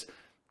about this?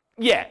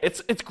 Yeah,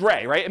 it's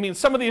gray, right? I mean,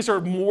 some of these are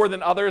more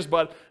than others,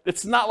 but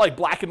it's not like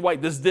black and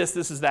white. This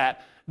is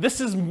that. This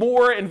is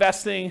more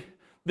investing.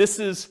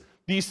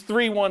 These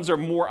three ones are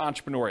more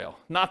entrepreneurial.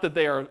 Not that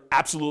they are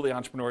absolutely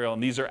entrepreneurial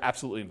and these are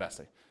absolutely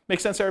investing. Make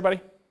sense to everybody?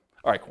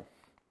 All right, cool.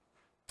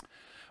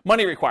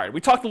 Money required.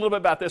 We talked a little bit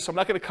about this, so I'm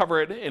not going to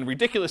cover it in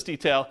ridiculous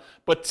detail,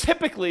 but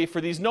typically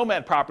for these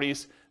nomad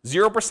properties,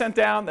 0%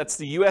 down, that's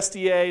the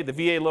USDA, the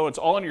VA loan, it's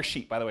all on your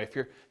sheet, by the way, if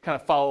you're kind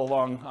of follow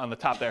along on the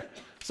top there.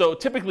 So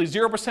typically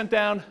 0%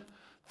 down,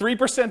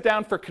 3%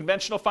 down for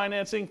conventional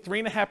financing,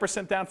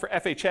 3.5% down for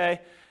FHA,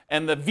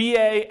 and the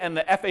VA and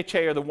the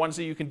FHA are the ones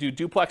that you can do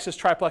duplexes,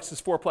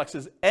 triplexes,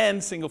 fourplexes,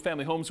 and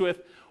single-family homes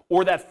with,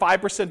 or that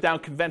 5% down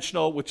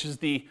conventional, which is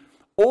the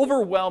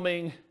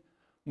overwhelming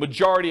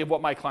majority of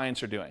what my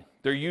clients are doing.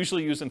 They're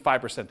usually using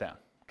 5% down,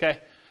 okay?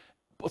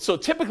 So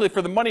typically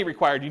for the money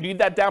required, you need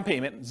that down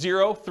payment,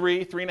 0,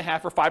 3,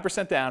 3.5, or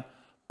 5% down,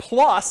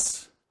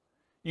 plus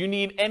you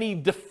need any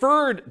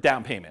deferred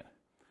down payment.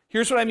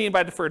 Here's what I mean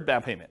by deferred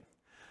down payment.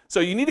 So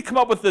you need to come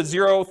up with the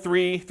 0,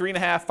 3,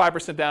 3.5,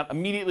 5% down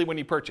immediately when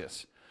you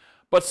purchase.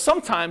 But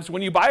sometimes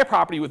when you buy a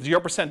property with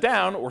 0%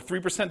 down, or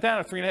 3% down,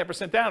 or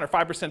 3.5% down, or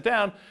 5%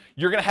 down,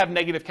 you're gonna have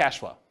negative cash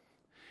flow.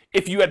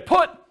 If you had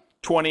put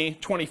 20,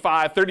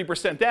 25,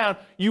 30% down,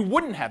 you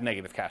wouldn't have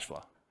negative cash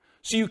flow.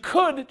 So you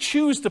could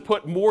choose to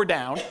put more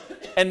down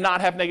and not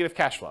have negative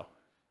cash flow.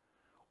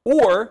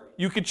 Or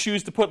you could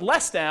choose to put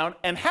less down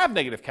and have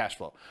negative cash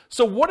flow.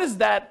 So what is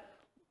that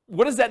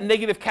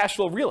negative cash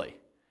flow really?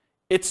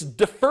 It's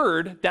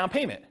deferred down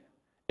payment.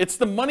 It's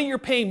the money you're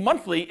paying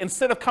monthly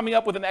instead of coming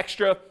up with an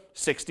extra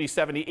 $60,000,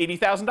 $70,000,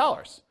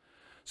 $80,000.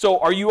 So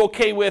are you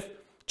okay with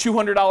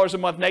 $200 a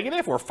month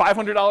negative or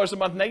 $500 a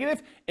month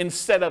negative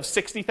instead of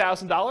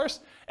 $60,000?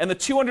 And the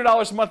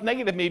 $200 a month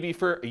negative may be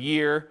for a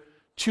year,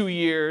 2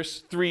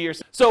 years, 3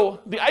 years. So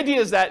the idea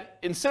is that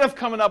instead of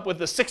coming up with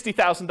the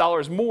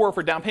 $60,000 more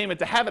for down payment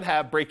to have it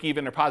have break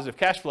even or positive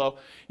cash flow,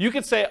 you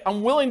could say,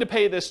 I'm willing to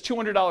pay this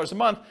 $200 a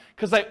month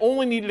because I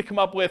only needed to come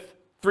up with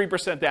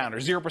 3% down or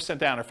 0%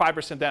 down or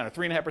 5% down or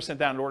 3.5%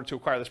 down in order to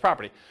acquire this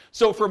property.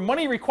 So for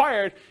money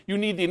required, you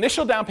need the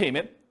initial down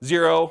payment,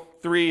 0,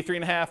 3,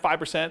 3.5,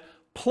 5%,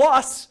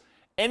 plus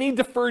any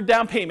deferred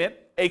down payment,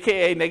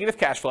 aka negative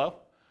cash flow,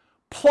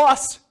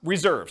 plus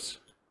reserves.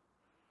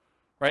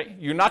 Right?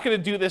 You're not going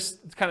to do this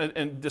kind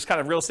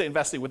of real estate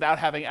investing without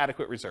having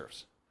adequate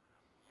reserves.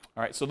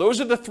 All right, so those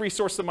are the three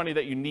sources of money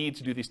that you need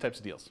to do these types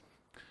of deals.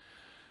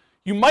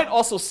 You might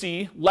also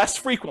see less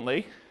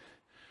frequently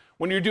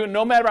when you're doing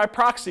nomad by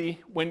proxy,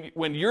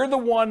 when you're the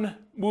one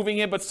moving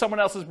in but someone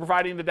else is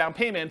providing the down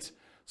payment.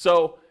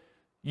 So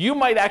you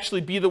might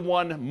actually be the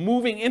one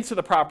moving into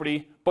the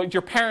property, but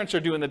your parents are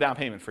doing the down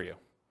payment for you.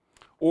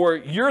 Or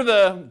you're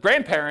the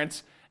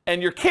grandparents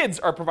and your kids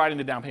are providing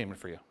the down payment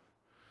for you.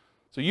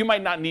 So you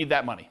might not need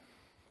that money.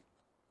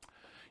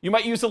 You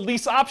might use a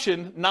lease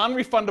option,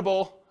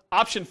 non-refundable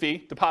option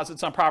fee,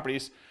 deposits on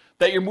properties,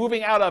 that you're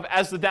moving out of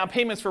as the down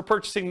payments for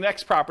purchasing the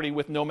next property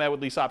with Nomad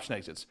with lease option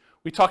exits.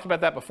 We talked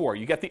about that before.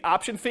 You get the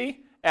option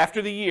fee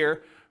after the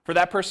year for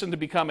that person to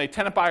become a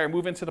tenant buyer,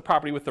 move into the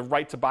property with the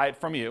right to buy it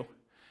from you.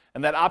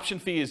 And that option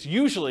fee is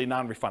usually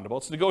non-refundable.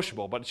 It's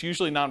negotiable, but it's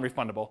usually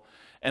non-refundable.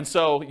 And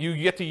so you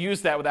get to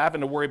use that without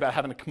having to worry about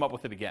having to come up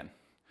with it again.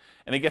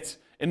 And it gets,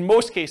 in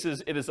most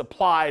cases, it is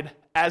applied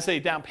as a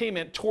down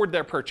payment toward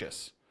their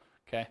purchase.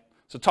 Okay?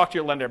 So talk to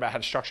your lender about how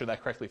to structure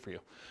that correctly for you.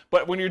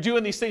 But when you're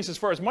doing these things as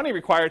far as money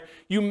required,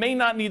 you may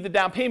not need the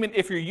down payment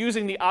if you're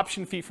using the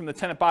option fee from the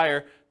tenant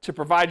buyer to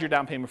provide your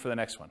down payment for the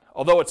next one.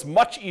 Although it's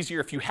much easier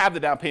if you have the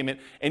down payment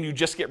and you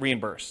just get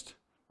reimbursed,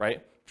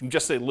 right? From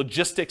just a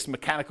logistics,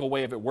 mechanical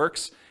way of it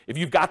works. If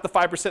you've got the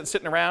 5%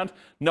 sitting around,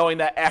 knowing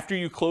that after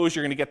you close,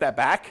 you're going to get that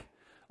back,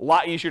 a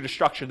lot easier to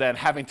structure than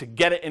having to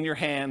get it in your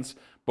hands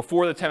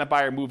before the tenant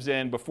buyer moves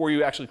in, before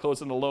you actually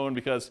close on the loan,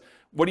 because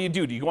what do?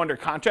 Do you go under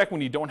contract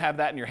when you don't have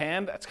that in your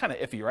hand? That's kind of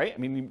iffy, right? I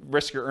mean, you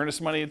risk your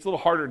earnest money. It's a little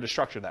harder to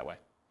structure that way.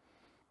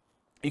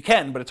 You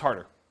can, but it's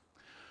harder.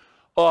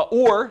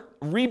 Or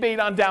rebate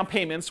on down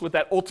payments with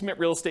that ultimate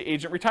real estate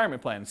agent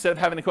retirement plan. Instead of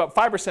having to come up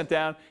 5%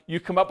 down, you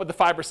come up with the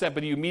 5%,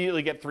 but you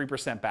immediately get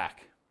 3%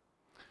 back.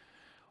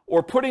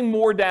 Or putting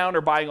more down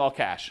or buying all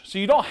cash. So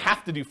you don't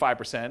have to do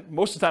 5%.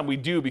 Most of the time we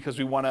do because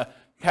we want to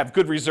have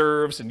good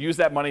reserves and use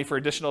that money for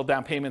additional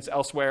down payments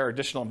elsewhere or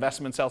additional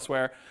investments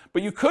elsewhere.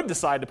 But you could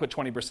decide to put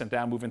 20%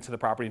 down, move into the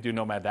property, and do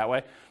Nomad that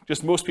way.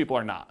 Just most people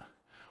are not.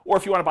 Or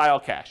if you want to buy all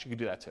cash, you could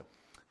do that too.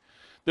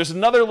 There's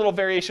another little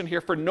variation here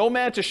for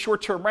Nomad to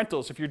short-term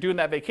rentals. If you're doing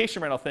that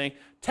vacation rental thing,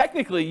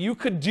 technically you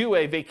could do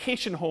a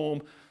vacation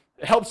home.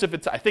 It helps if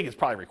it's, I think it's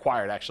probably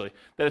required actually,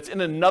 that it's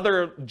in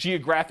another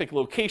geographic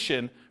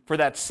location for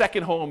that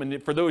second home,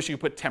 and for those you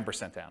put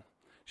 10% down.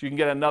 So you can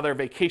get another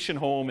vacation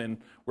home in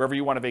wherever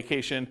you want to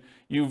vacation.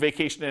 You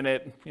vacation in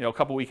it, a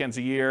couple weekends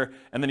a year,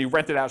 and then you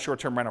rent it out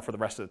short-term rental for the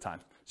rest of the time.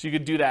 So you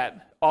could do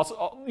that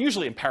also,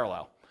 usually in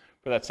parallel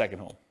for that second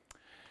home.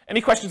 Any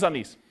questions on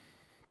these?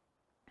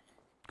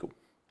 Cool.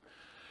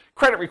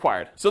 Credit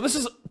required. So this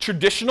is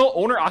traditional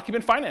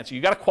owner-occupant financing.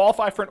 You got to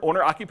qualify for an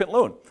owner-occupant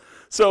loan.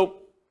 So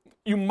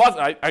you must,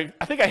 I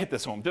think I hit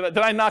this home. Did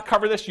I not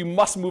cover this? You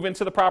must move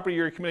into the property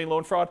or you're committing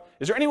loan fraud.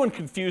 Is there anyone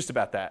confused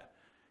about that?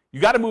 You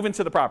got to move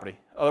into the property,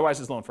 otherwise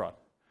it's loan fraud.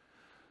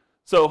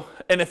 So,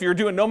 and if you're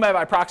doing Nomad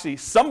by proxy,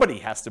 somebody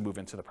has to move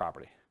into the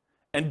property.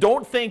 And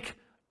don't think,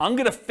 I'm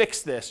going to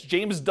fix this.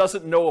 James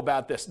doesn't know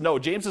about this. No,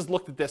 James has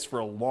looked at this for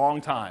a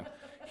long time.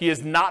 He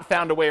has not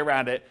found a way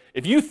around it.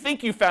 If you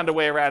think you found a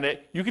way around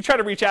it, you can try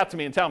to reach out to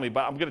me and tell me,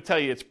 but I'm going to tell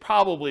you it's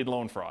probably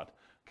loan fraud,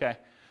 okay?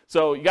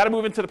 So you got to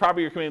move into the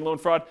property you're committing loan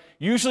fraud.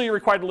 Usually you're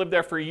required to live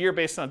there for a year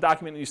based on a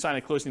document that you sign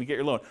at closing to get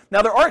your loan.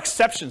 Now there are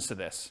exceptions to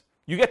this.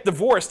 You get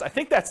divorced, I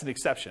think that's an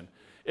exception.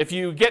 If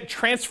you get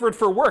transferred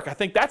for work, I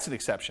think that's an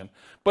exception.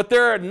 But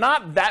there are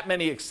not that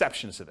many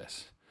exceptions to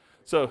this.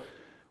 So,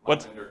 my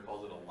lender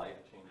calls it a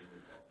life-changing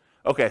event.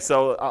 Okay,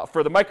 so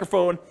for the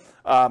microphone,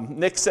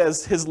 Nick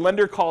says his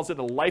lender calls it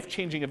a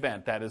life-changing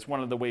event. That is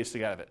one of the ways to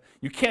get out of it.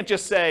 You can't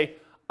just say,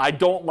 I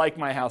don't like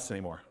my house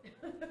anymore.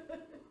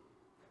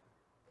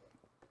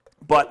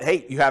 But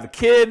hey, you have a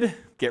kid,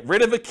 get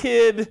rid of a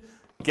kid,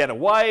 get a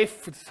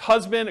wife,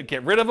 husband, or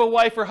get rid of a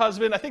wife or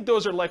husband. I think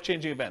those are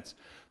life-changing events.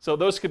 So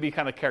those could be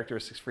kind of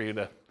characteristics for you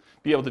to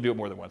be able to do it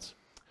more than once.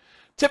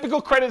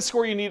 Typical credit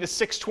score you need is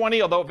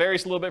 620, although it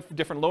varies a little bit for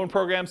different loan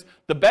programs.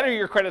 The better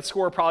your credit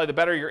score, probably the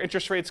better your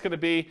interest rate's going to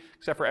be,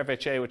 except for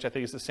FHA, which I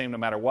think is the same no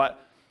matter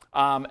what.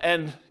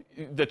 And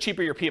the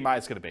cheaper your PMI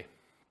is going to be.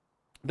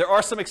 There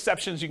are some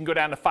exceptions. You can go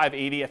down to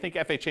 580. I think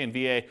FHA and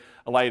VA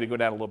allow you to go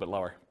down a little bit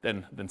lower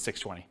than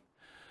 620.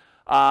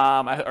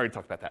 I already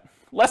talked about that.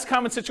 Less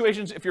common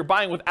situations, if you're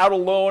buying without a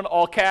loan,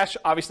 all cash,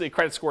 obviously a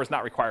credit score is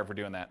not required for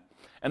doing that.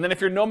 And then if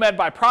you're Nomad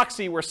by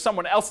proxy, where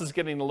someone else is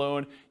getting the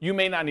loan, you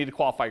may not need to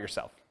qualify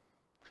yourself.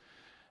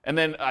 And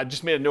then I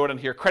just made a note on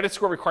here, credit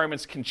score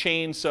requirements can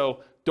change, so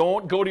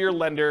don't go to your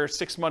lender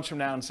 6 months from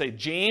now and say,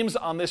 James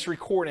on this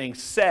recording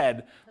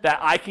said that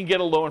I can get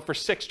a loan for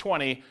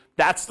 620,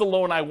 that's the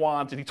loan I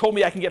want, and he told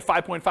me I can get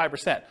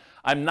 5.5%.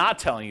 I'm not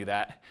telling you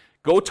that.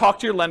 Go talk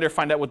to your lender,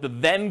 find out what the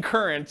then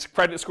current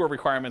credit score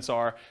requirements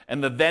are,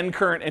 and the then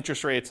current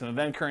interest rates, and the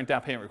then current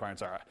down payment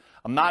requirements are.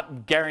 I'm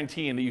not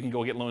guaranteeing that you can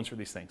go get loans for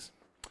these things.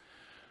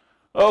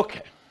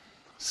 Okay,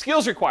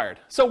 skills required.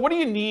 So what do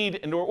you need,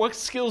 what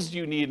skills do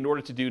you need in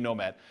order to do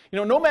Nomad?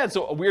 Nomad's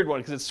a weird one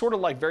because it's sort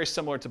of like very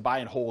similar to buy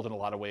and hold in a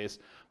lot of ways.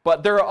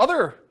 But there are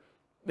other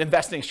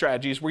investing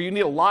strategies where you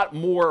need a lot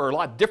more or a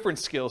lot different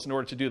skills in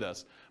order to do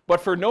this. But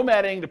for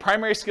nomading, the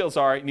primary skills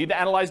are you need to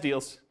analyze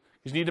deals.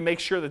 You need to make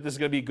sure that this is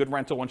going to be a good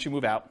rental once you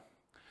move out.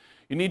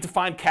 You need to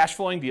find cash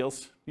flowing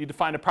deals. You need to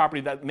find a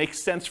property that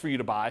makes sense for you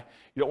to buy.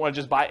 You don't want to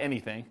just buy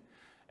anything.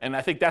 And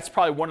I think that's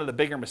probably one of the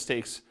bigger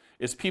mistakes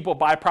is people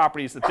buy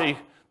properties that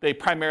they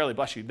primarily,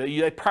 bless you,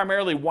 they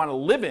primarily want to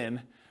live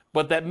in,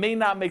 but that may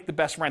not make the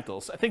best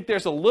rentals. I think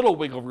there's a little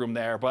wiggle room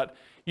there, but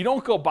you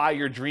don't go buy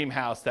your dream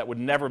house that would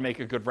never make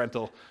a good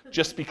rental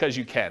just because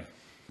you can.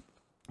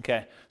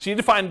 Okay, so you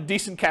need to find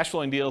decent cash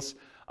flowing deals.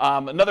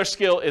 Another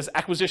skill is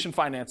acquisition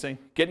financing,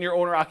 getting your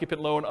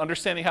owner-occupant loan,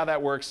 understanding how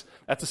that works.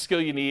 That's a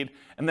skill you need.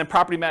 And then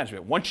property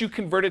management. Once you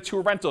convert it to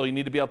a rental, you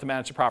need to be able to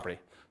manage the property.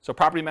 So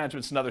property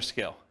management is another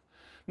skill.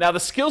 Now, the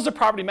skills of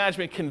property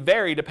management can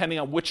vary depending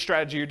on which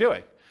strategy you're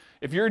doing.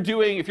 If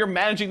you're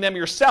managing them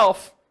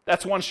yourself,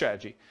 that's one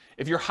strategy.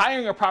 If you're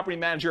hiring a property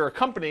manager or a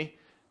company,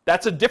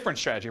 that's a different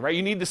strategy, right?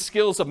 You need the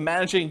skills of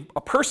managing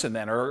a person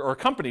then, or a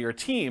company or a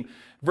team,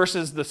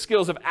 versus the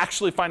skills of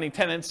actually finding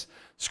tenants,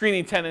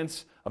 screening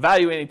tenants,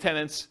 evaluating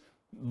tenants,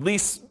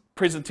 lease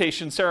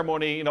presentation,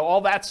 ceremony, all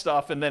that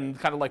stuff, and then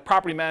kind of like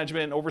property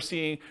management,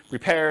 overseeing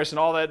repairs and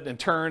all that, and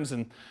turns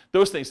and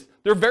those things.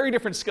 They're very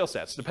different skill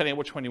sets depending on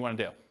which one you want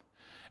to do.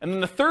 And then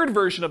the third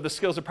version of the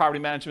skills of property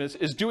management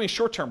is doing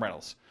short-term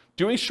rentals.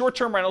 Doing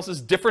short-term rentals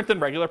is different than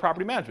regular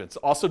property management. It's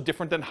also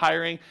different than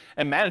hiring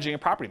and managing a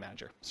property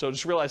manager. So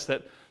just realize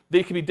that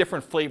they can be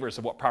different flavors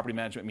of what property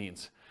management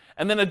means.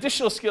 And then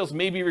additional skills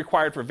may be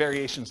required for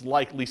variations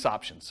like lease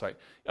options. Right?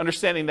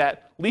 Understanding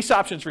that lease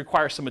options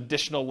require some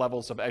additional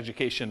levels of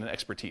education and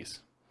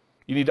expertise.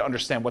 You need to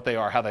understand what they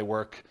are, how they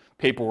work,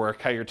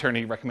 paperwork, how your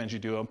attorney recommends you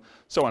do them,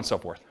 so on and so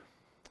forth.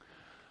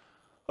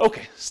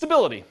 Okay,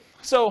 stability.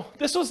 So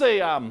this was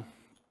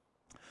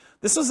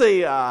This was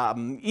a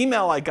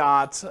email I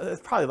got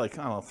probably like,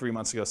 I don't know, 3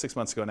 months ago, 6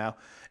 months ago now.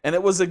 And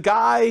it was a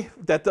guy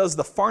that does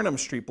the Farnham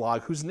Street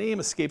blog, whose name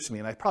escapes me,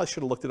 and I probably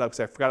should have looked it up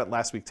because I forgot it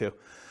last week too.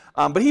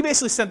 But he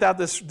basically sent out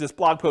this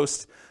blog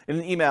post in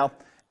an email,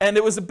 and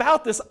it was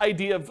about this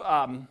idea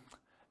of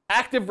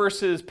active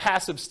versus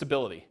passive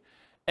stability.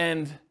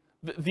 And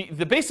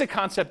the basic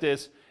concept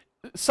is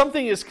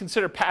something is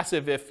considered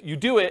passive if you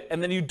do it,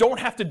 and then you don't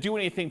have to do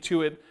anything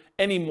to it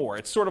anymore.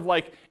 It's sort of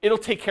like it'll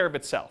take care of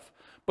itself.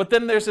 But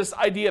then there's this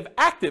idea of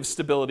active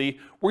stability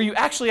where you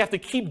actually have to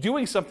keep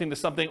doing something to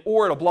something,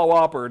 or it'll blow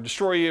up or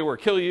destroy you or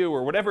kill you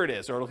or whatever it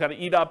is, or it'll kind of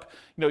eat up,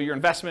 your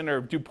investment or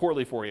do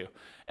poorly for you.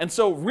 And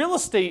so real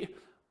estate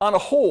on a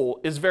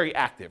whole is very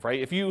active, right?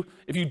 If you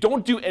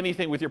don't do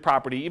anything with your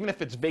property, even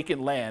if it's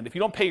vacant land, if you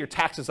don't pay your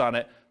taxes on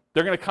it,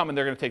 they're going to come and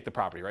they're going to take the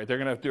property, right? They're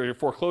going to do your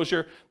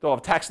foreclosure, they'll have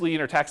a tax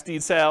lien or tax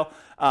deed sale,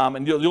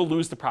 and you'll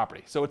lose the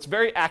property. So it's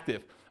very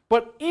active.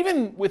 But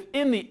even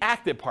within the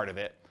active part of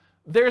it,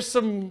 there's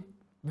some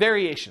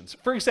variations.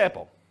 For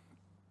example,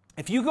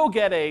 if you go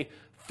get a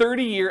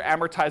 30-year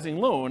amortizing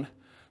loan,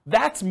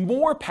 that's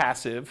more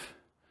passive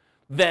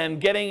than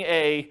getting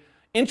a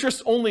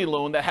interest-only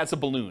loan that has a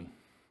balloon,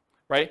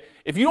 right?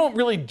 If you don't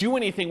really do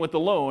anything with the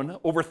loan,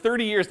 over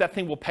 30 years, that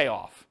thing will pay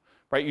off,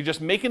 right? You're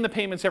just making the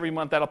payments every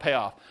month, that'll pay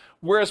off.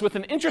 Whereas with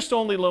an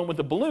interest-only loan with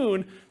a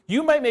balloon,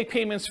 you might make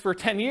payments for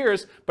 10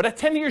 years, but at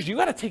 10 years, you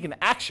got to take an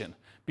action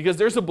because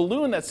there's a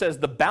balloon that says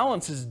the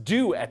balance is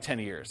due at 10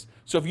 years.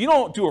 So if you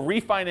don't do a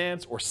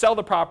refinance or sell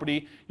the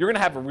property, you're going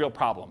to have a real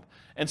problem.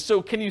 And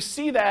so can you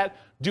see that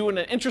doing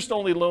an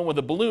interest-only loan with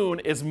a balloon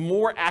is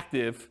more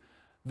active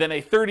than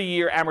a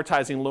 30-year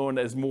amortizing loan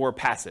that is more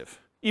passive?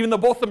 Even though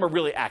both of them are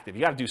really active,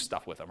 you got to do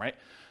stuff with them, right?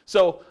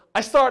 So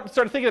I started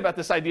thinking about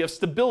this idea of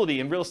stability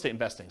in real estate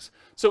investings.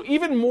 So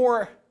even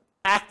more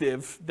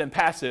active than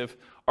passive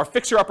are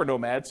fixer-upper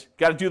nomads.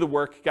 Got to do the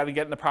work, got to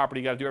get in the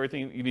property, got to do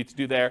everything you need to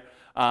do there.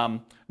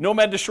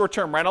 Nomad to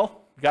short-term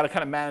rental. You got to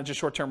kind of manage the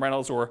short-term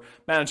rentals or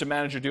manage a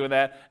manager doing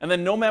that. And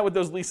then nomad with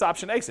those lease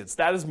option exits.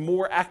 That is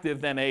more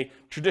active than a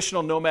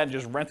traditional nomad and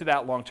just rent it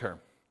out long-term.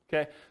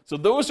 Okay, so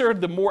those are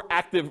the more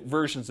active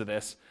versions of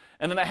this.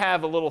 And then I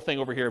have a little thing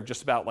over here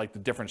just about like the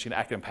difference between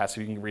active and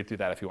passive. You can read through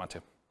that if you want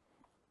to.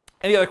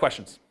 Any other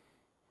questions?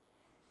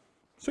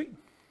 Sweet.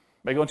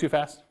 Am I going too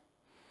fast?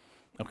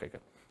 Okay,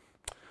 good.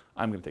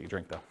 I'm going to take a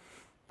drink though.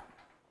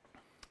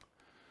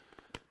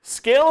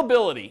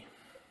 Scalability.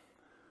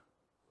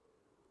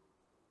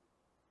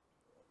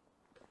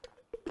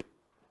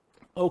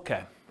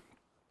 Okay.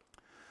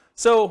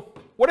 So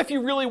what if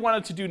you really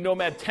wanted to do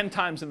Nomad 10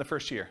 times in the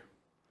first year?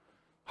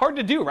 Hard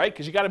to do, right?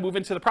 Because you got to move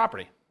into the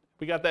property.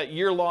 We got that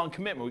year-long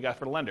commitment we got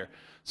for the lender.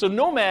 So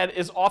Nomad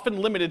is often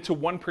limited to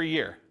 1 per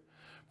year.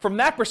 From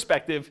that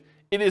perspective,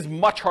 it is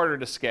much harder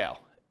to scale.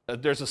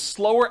 There's a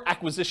slower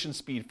acquisition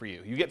speed for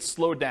you. You get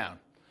slowed down.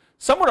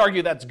 Some would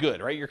argue that's good,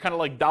 right? You're kind of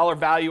like dollar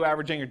value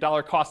averaging or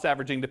dollar cost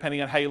averaging,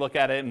 depending on how you look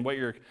at it and what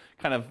you're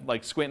kind of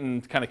like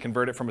squinting to kind of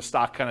convert it from a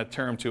stock kind of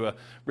term to a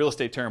real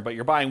estate term. But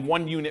you're buying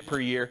 1 unit per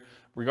year,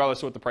 regardless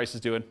of what the price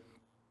is doing.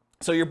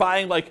 So you're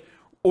buying like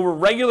over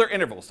regular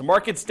intervals. The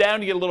market's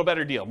down, you get a little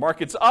better deal.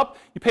 Market's up,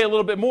 you pay a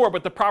little bit more,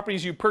 but the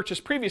properties you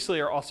purchased previously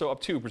are also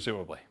up too,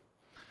 presumably.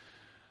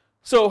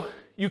 So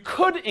you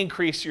could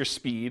increase your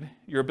speed,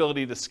 your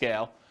ability to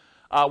scale,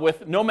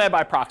 with Nomad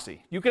by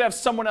proxy. You could have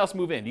someone else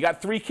move in. You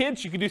got 3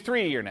 kids, you can do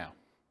 3 a year now,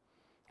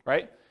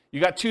 right?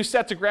 You got 2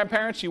 sets of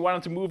grandparents, you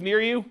want them to move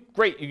near you,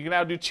 great, you can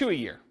now do 2 a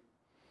year.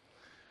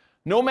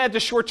 Nomad to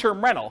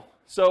short-term rental.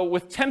 So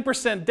with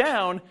 10%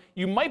 down,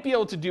 you might be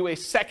able to do a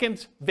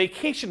second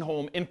vacation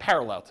home in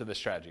parallel to this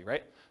strategy,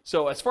 right?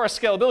 So as far as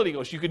scalability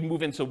goes, you could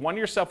move into one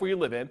yourself where you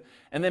live in,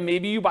 and then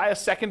maybe you buy a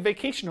second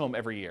vacation home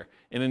every year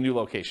in a new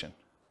location.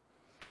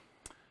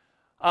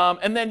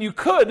 And then you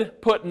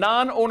could put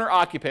non-owner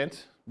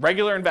occupant,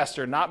 regular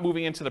investor, not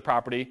moving into the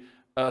property,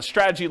 a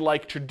strategy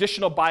like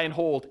traditional buy and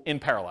hold in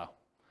parallel.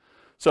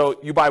 So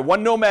you buy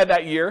 1 Nomad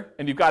that year,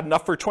 and you've got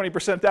enough for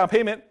 20% down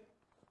payment.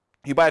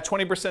 You buy a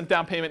 20%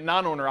 down payment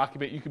non-owner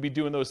occupant, you could be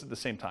doing those at the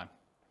same time.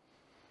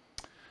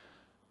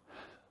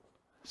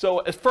 So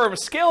as from a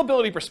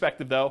scalability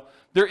perspective, though,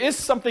 there is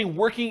something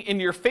working in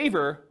your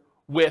favor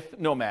with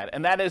Nomad,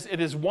 and that is it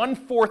is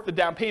 1/4 the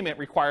down payment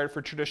required for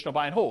traditional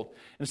buy and hold.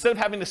 Instead of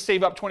having to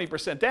save up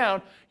 20%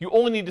 down, you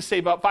only need to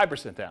save up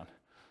 5% down.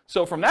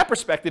 So from that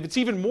perspective, it's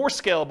even more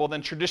scalable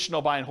than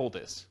traditional buy and hold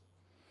is.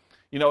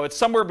 You know, it's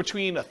somewhere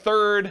between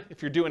 1/3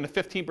 if you're doing the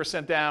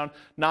 15% down,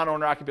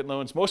 non-owner occupant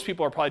loans. Most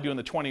people are probably doing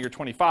the 20 or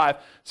 25.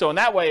 So in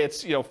that way,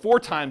 it's 4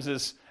 times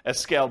as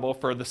scalable.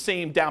 For the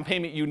same down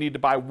payment you need to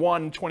buy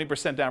 1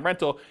 20% down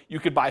rental, you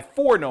could buy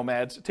 4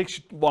 Nomads. It takes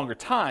you longer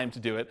time to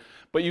do it,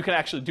 but you can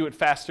actually do it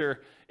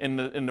faster in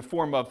the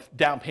form of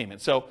down payment.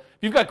 So if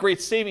you've got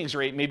great savings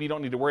rate, maybe you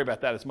don't need to worry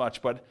about that as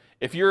much. But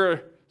if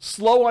you're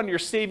slow on your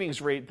savings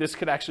rate, this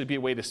could actually be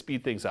a way to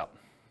speed things up.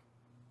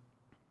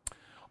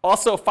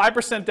 Also,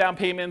 5% down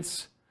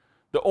payments,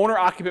 the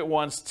owner-occupant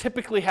ones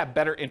typically have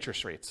better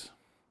interest rates.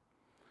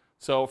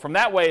 So from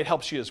that way, it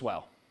helps you as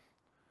well.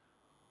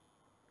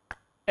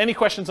 Any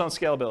questions on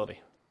scalability?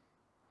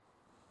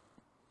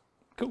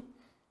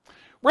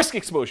 risk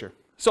exposure.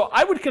 So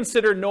I would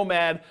consider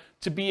Nomad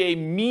to be a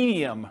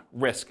medium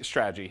risk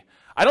strategy.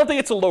 I don't think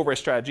it's a low risk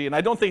strategy, and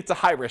I don't think it's a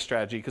high risk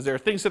strategy, because there are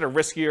things that are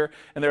riskier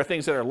and there are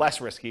things that are less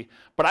risky.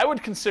 But I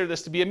would consider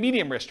this to be a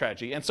medium risk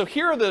strategy. And so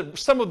here are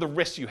some of the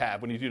risks you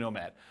have when you do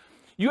Nomad.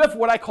 You have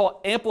what I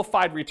call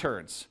amplified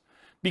returns.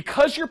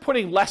 Because you're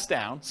putting less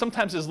down,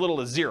 sometimes as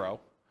little as 0,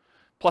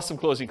 plus some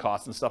closing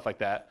costs and stuff like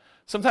that,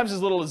 sometimes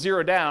as little as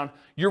 0 down,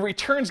 your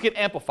returns get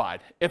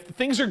amplified. If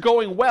things are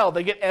going well,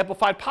 they get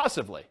amplified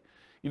positively.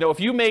 You know, if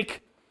you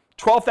make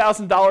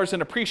 $12,000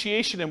 in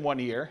appreciation in 1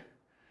 year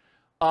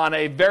on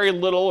a very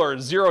little or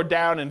 0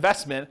 down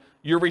investment,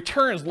 your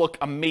returns look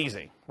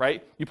amazing,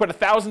 right? You put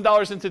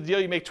 $1,000 into the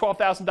deal, you make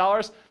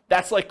 $12,000,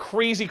 that's like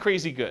crazy,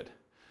 crazy good.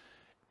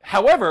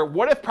 However,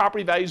 what if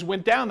property values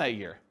went down that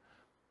year?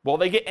 Well,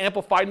 they get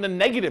amplified in the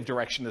negative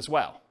direction as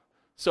well.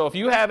 So if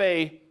you have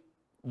a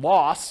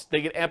loss,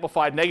 they get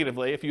amplified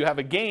negatively. If you have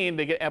a gain,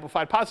 they get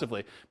amplified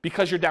positively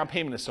because your down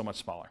payment is so much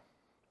smaller.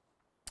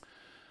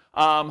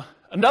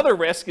 Another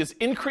risk is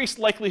increased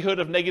likelihood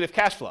of negative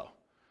cash flow,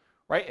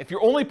 right? If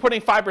you're only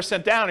putting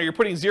 5% down or you're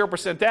putting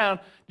 0% down,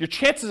 your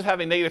chances of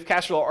having negative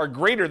cash flow are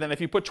greater than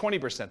if you put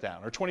 20%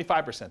 down or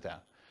 25% down.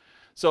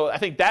 So I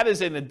think that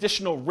is an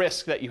additional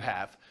risk that you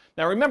have.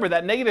 Now remember,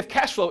 that negative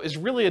cash flow is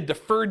really a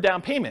deferred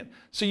down payment.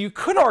 So you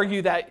could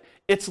argue that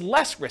it's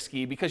less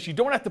risky because you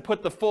don't have to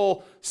put the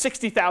full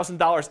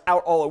 $60,000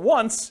 out all at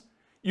once.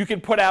 You can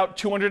put out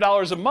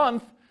 $200 a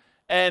month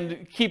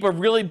and keep a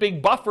really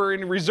big buffer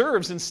in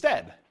reserves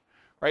instead,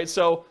 right?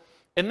 So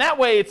in that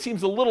way, it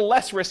seems a little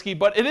less risky,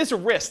 but it is a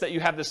risk that you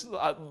have this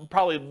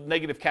probably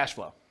negative cash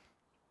flow.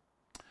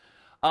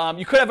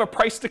 You could have a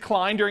price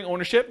decline during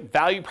ownership.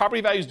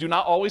 Property values do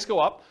not always go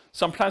up.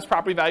 Sometimes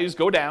property values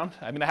go down.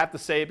 I mean, I have to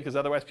say it because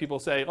otherwise people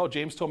say, oh,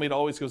 James told me it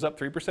always goes up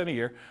 3% a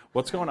year.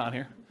 What's going on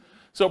here?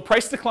 So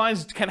price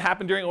declines can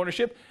happen during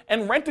ownership,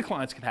 and rent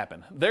declines can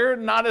happen. They're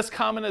not as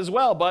common as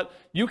well, but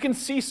you can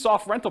see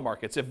soft rental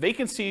markets. If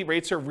vacancy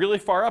rates are really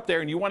far up there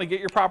and you want to get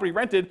your property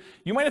rented,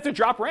 you might have to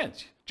drop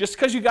rent. Just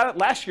because you got it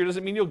last year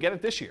doesn't mean you'll get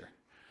it this year.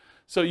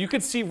 So you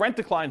could see rent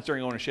declines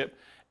during ownership,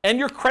 and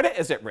your credit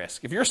is at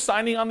risk. If you're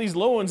signing on these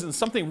loans and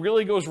something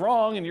really goes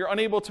wrong and you're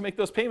unable to make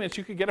those payments,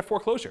 you could get a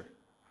foreclosure.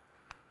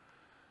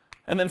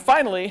 And then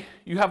finally,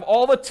 you have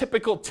all the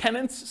typical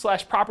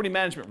tenants/property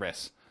management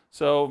risks.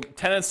 So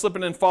tenants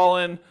slipping and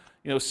falling,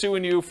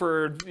 suing you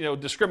for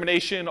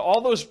discrimination, all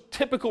those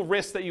typical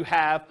risks that you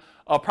have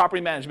of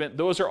property management,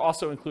 those are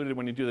also included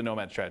when you do the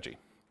Nomad strategy.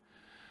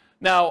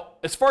 Now,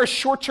 as far as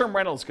short-term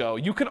rentals go,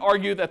 you can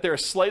argue that there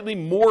is slightly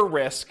more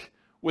risk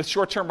with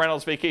short-term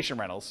rentals, vacation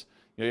rentals.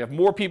 You have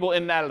more people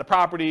in and out of the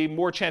property,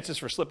 more chances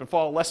for slip and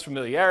fall, less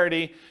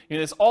familiarity.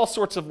 There's all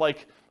sorts of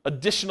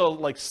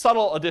additional,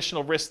 subtle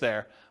additional risks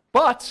there.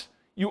 But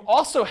you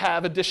also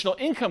have additional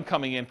income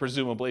coming in,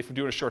 presumably, from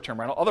doing a short-term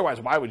rental.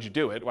 Otherwise, why would you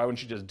do it? Why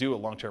wouldn't you just do a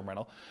long-term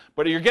rental?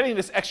 But you're getting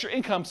this extra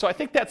income, so I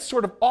think that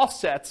sort of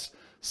offsets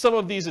some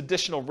of these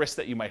additional risks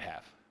that you might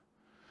have.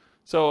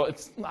 So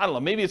I don't know,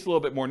 maybe it's a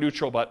little bit more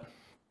neutral, but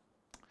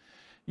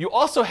you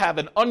also have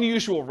an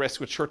unusual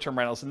risk with short-term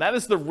rentals, and that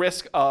is the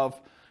risk of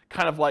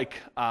kind of like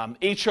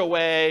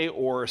HOA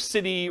or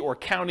city or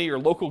county or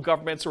local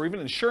governments or even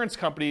insurance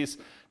companies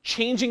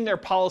changing their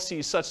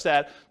policies such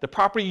that the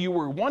property you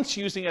were once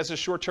using as a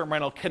short-term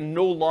rental can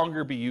no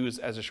longer be used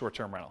as a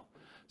short-term rental.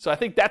 So I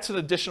think that's an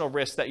additional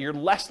risk that you're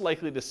less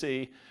likely to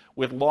see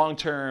with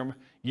long-term,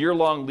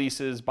 year-long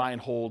leases, buy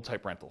and hold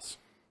type rentals.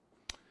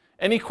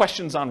 Any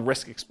questions on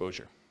risk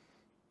exposure?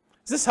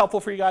 Is this helpful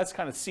for you guys,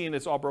 kind of seeing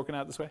it's all broken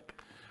out this way?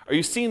 Are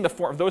you seeing the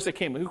form, those that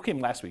came, who came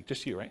last week?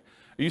 Just you, right?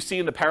 Are you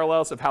seeing the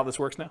parallels of how this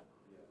works now?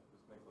 Yeah,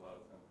 this makes a lot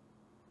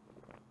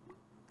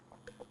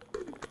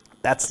of sense.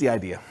 That's the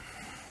idea.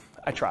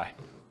 I try.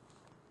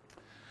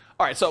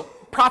 All right, so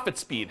profit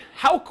speed.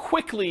 How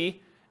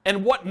quickly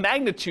and what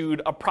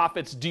magnitude of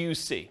profits do you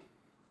see?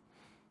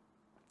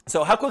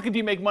 So how quickly do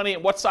you make money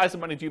and what size of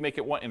money do you make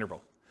at what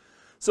interval?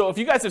 So if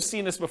you guys have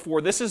seen this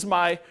before, this is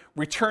my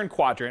return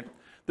quadrant.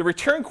 The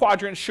return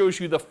quadrant shows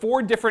you the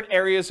 4 different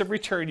areas of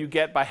return you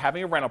get by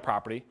having a rental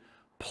property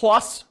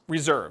plus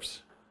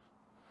reserves.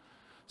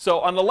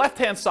 So on the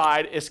left-hand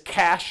side is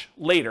cash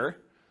later,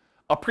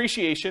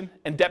 appreciation,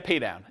 and debt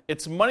paydown.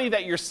 It's money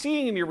that you're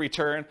seeing in your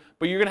return,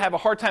 but you're going to have a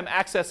hard time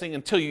accessing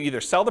until you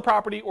either sell the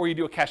property or you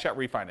do a cash out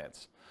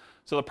refinance.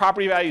 So the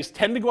property values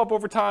tend to go up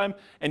over time,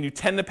 and you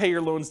tend to pay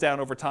your loans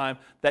down over time.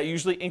 That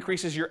usually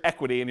increases your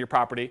equity in your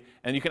property,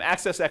 and you can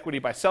access equity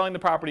by selling the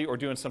property or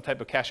doing some type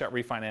of cash out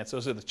refinance.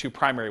 Those are the 2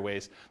 primary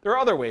ways. There are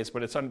other ways,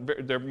 but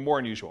they're more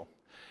unusual.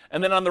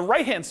 And then on the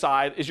right-hand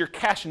side is your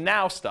cash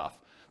now stuff.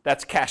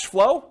 That's cash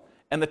flow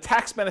and the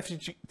tax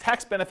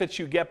benefits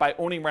you get by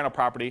owning rental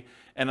property,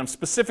 and I'm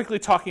specifically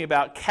talking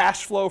about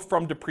cash flow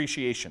from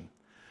depreciation.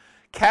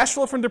 Cash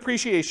flow from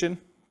depreciation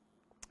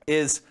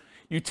is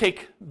you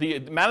take the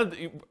amount of,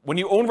 when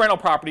you own rental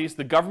properties,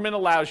 the government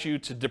allows you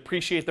to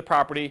depreciate the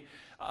property,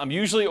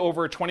 usually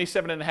over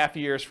 27 and a half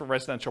years for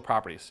residential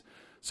properties.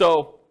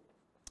 So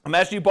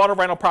imagine you bought a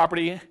rental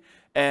property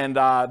And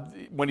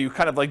when you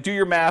kind of like do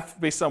your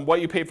math based on what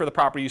you paid for the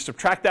property, you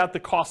subtract out the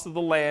cost of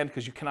the land,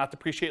 because you cannot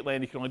depreciate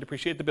land, you can only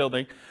depreciate the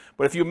building.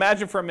 But if you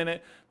imagine for a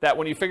minute that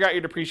when you figure out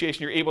your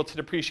depreciation, you're able to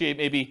depreciate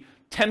maybe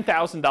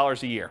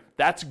 $10,000 a year.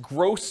 That's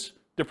gross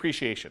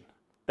depreciation.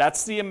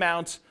 That's the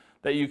amount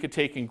that you could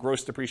take in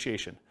gross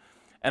depreciation.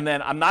 And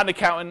then I'm not an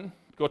accountant,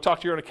 go talk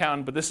to your own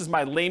accountant, but this is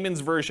my layman's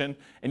version,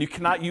 and you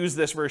cannot use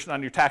this version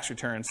on your tax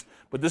returns,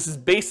 but this is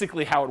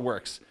basically how it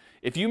works.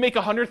 If you make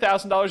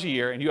 $100,000 a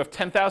year and you have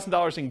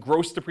 $10,000 in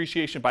gross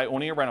depreciation by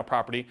owning a rental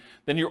property,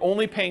 then you're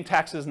only paying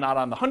taxes not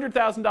on the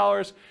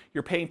 $100,000,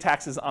 you're paying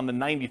taxes on the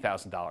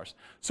 $90,000.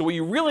 So what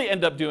you really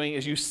end up doing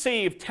is you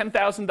save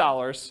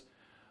 $10,000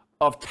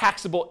 of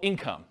taxable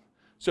income.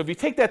 So if you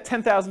take that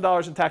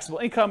 $10,000 in taxable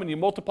income and you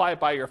multiply it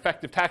by your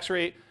effective tax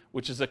rate,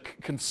 which is a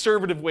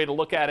conservative way to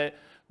look at it,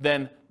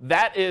 then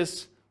that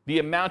is the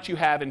amount you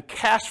have in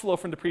cash flow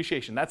from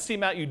depreciation. That's the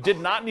amount you did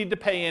not need to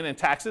pay in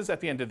taxes at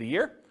the end of the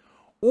year,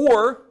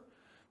 or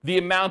the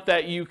amount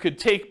that you could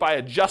take by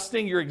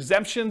adjusting your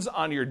exemptions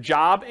on your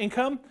job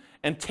income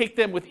and take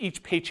them with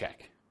each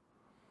paycheck.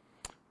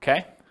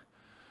 Okay?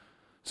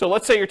 So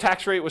let's say your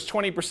tax rate was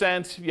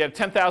 20%, you have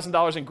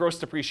 $10,000 in gross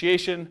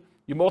depreciation,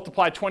 you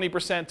multiply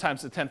 20%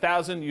 times the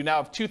 $10,000, you now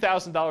have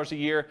 $2,000 a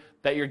year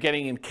that you're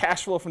getting in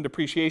cash flow from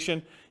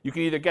depreciation. You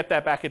can either get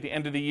that back at the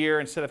end of the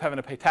year instead of having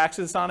to pay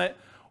taxes on it,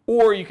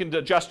 or you can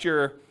adjust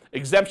your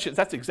exemptions.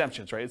 That's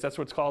exemptions, right? That's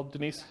what it's called,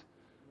 Denise?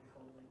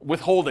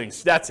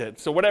 Withholdings, that's it.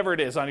 So whatever it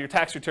is on your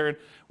tax return,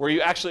 where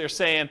you actually are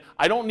saying,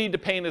 I don't need to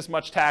pay in as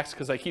much tax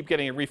because I keep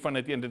getting a refund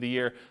at the end of the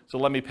year, so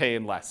let me pay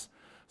in less.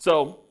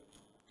 So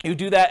you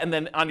do that, and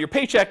then on your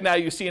paycheck now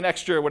you see an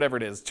extra, whatever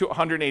it is,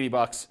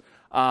 $180,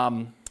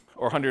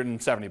 or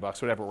 $170,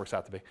 whatever it works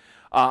out to be,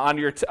 on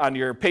your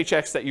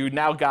paychecks that you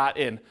now got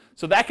in.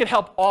 So that could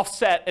help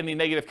offset any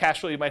negative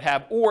cash flow you might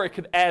have, or it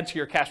could add to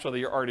your cash flow that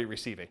you're already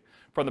receiving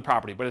from the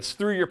property. But it's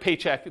through your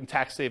paycheck and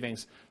tax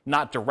savings,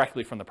 not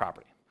directly from the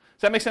property.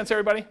 Does that make sense,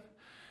 everybody?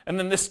 And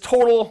then this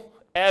total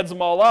adds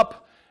them all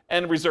up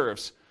and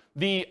reserves.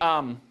 The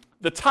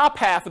top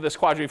half of this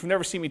quadrant, if you've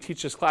never seen me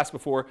teach this class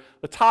before,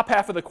 the top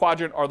half of the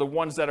quadrant are the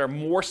ones that are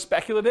more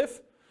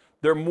speculative.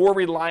 They're more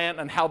reliant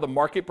on how the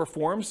market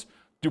performs.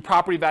 Do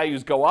property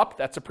values go up?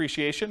 That's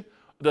appreciation.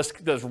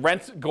 Does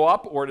rent go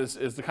up, or is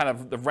the kind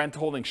of the rent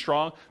holding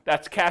strong?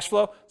 That's cash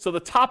flow. So the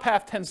top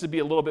half tends to be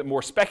a little bit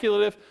more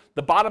speculative.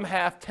 The bottom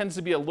half tends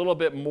to be a little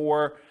bit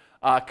more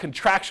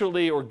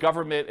contractually or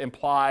government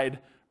implied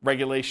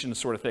regulation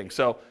sort of thing.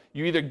 So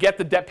you either get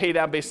the debt pay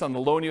down based on the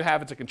loan you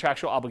have, it's a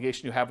contractual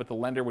obligation you have with the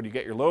lender when you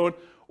get your loan,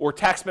 or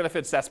tax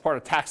benefits, that's part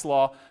of tax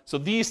law. So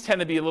these tend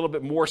to be a little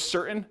bit more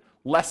certain,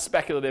 less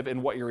speculative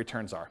in what your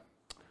returns are.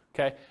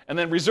 Okay? And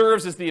then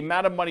reserves is the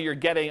amount of money you're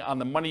getting on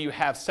the money you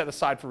have set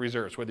aside for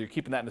reserves, whether you're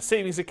keeping that in a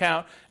savings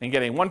account and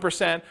getting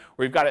 1%,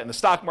 or you've got it in the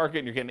stock market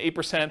and you're getting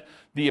 8%.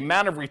 The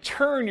amount of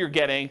return you're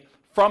getting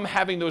from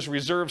having those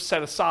reserves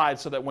set aside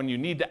so that when you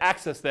need to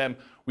access them,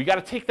 we got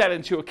to take that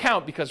into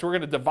account, because we're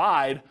going to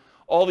divide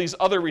all these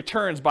other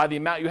returns by the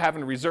amount you have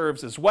in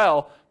reserves as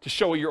well to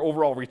show what your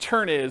overall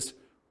return is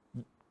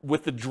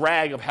with the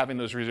drag of having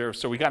those reserves.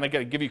 So we got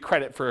to give you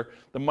credit for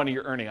the money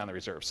you're earning on the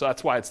reserves. So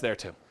that's why it's there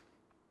too.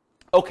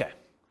 Okay,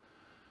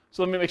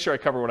 so let me make sure I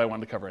cover what I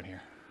wanted to cover in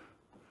here.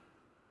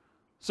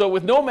 So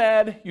with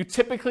Nomad, you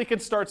typically can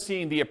start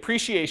seeing the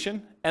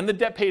appreciation and the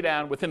debt pay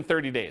down within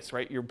 30 days,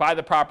 right? You buy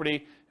the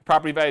property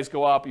values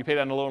go up, you pay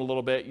down the loan a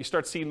little bit, you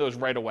start seeing those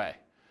right away.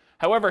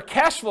 However,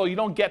 cash flow you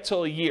don't get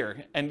till a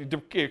year, and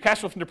your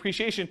cash flow from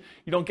depreciation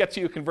you don't get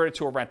till you convert it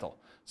to a rental.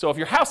 So if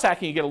you're house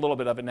hacking, you get a little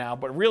bit of it now,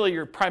 but really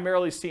you're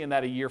primarily seeing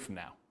that a year from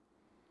now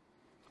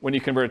when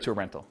you convert it to a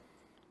rental.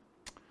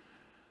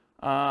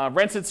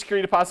 Rents and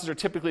security deposits are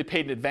typically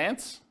paid in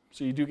advance,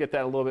 so you do get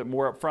that a little bit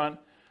more up front.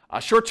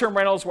 Short-term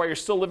rentals, while you're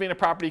still living in a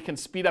property, can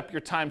speed up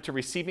your time to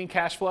receiving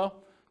cash flow.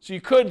 So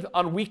you could,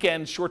 on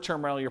weekends,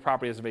 short-term rental your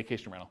property as a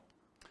vacation rental.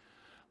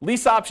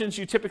 Lease options,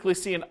 you typically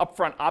see an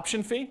upfront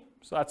option fee.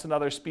 So that's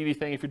another speedy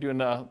thing if you're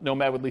doing a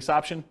Nomad with lease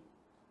option.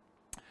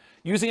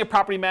 Using a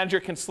property manager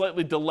can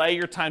slightly delay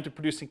your time to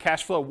producing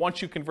cash flow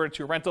once you convert it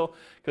to a rental,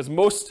 because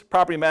most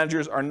property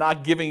managers are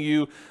not giving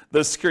you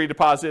the security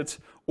deposits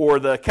or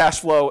the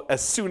cash flow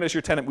as soon as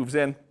your tenant moves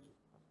in.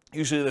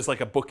 Usually there's like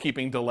a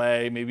bookkeeping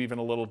delay, maybe even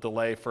a little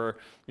delay for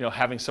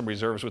having some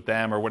reserves with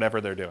them or whatever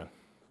they're doing.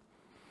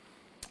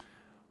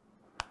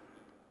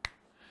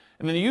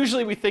 And then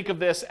usually we think of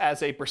this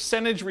as a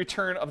percentage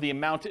return of the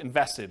amount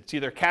invested. It's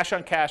either cash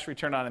on cash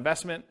return on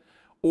investment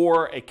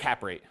or a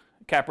cap rate.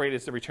 Cap rate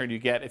is the return you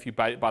get if you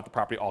bought the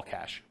property all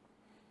cash.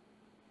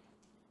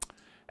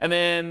 And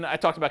then I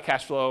talked about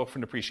cash flow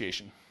from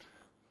depreciation.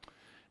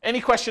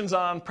 Any questions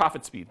on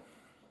profit speed?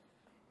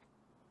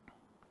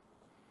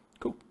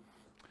 Cool.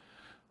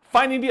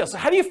 Finding deals. So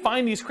how do you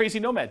find these crazy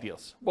Nomad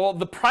deals? Well,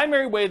 the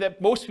primary way that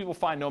most people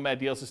find Nomad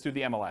deals is through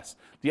the MLS.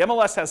 The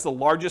MLS has the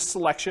largest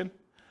selection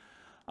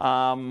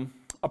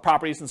of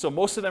properties, and so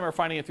most of them are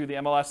finding it through the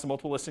MLS, the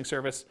multiple listing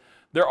service.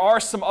 There are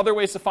some other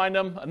ways to find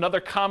them. Another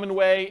common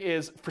way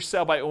is for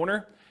sale by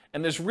owner,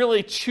 And there's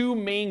really two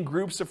main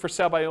groups of for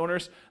sale by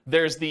owners.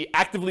 There's the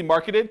actively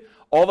marketed,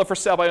 all the for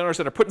sale by owners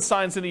that are putting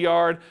signs in the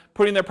yard,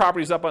 putting their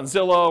properties up on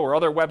Zillow or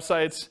other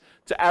websites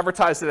to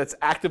advertise that it's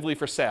actively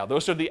for sale.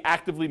 Those are the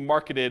actively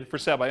marketed for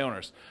sale by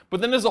owners. But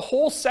then there's a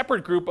whole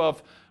separate group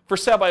of for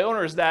sale by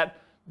owners that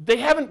they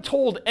haven't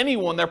told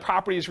anyone their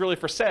property is really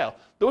for sale.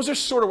 Those are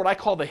sort of what I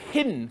call the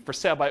hidden for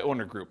sale by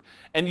owner group.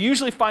 And you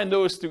usually find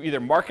those through either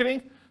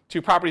marketing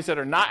to properties that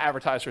are not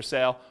advertised for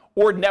sale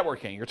or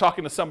networking. You're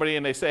talking to somebody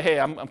and they say, hey,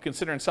 I'm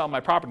considering selling my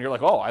property. And you're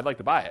like, oh, I'd like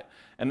to buy it.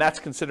 And that's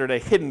considered a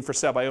hidden for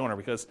sale by owner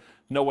because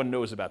no one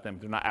knows about them.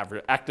 They're not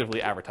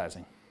actively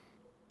advertising.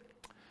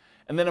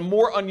 And then a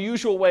more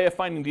unusual way of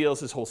finding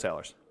deals is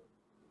wholesalers.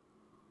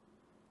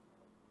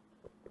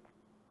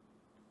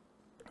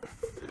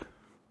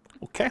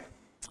 Okay.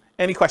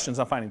 Any questions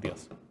on finding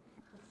deals?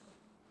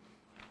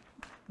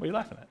 What are you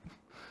laughing at?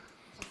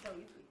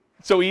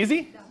 So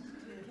easy.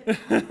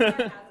 So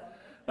easy?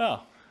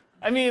 Oh.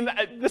 I mean,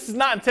 this is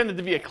not intended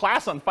to be a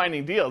class on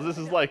finding deals. This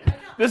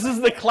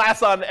is the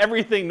class on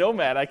everything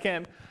Nomad. I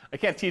can't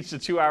teach the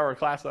 2-hour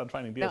class on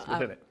finding deals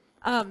within it.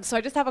 So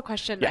I just have a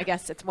question. Yeah. I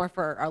guess it's more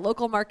for our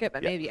local market,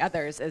 but maybe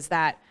others, is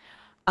that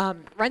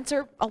rents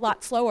are a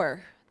lot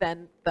slower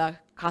than the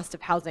cost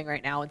of housing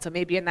right now. And so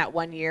maybe in that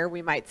 1 year,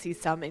 we might see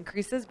some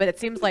increases, but it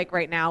seems like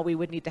right now we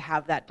would need to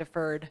have that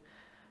deferred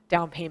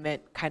down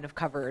payment kind of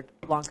covered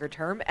longer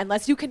term,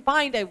 unless you can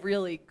find a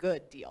really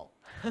good deal.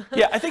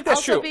 Yeah, I think that's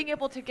also, true. Also being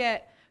able to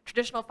get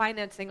traditional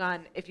financing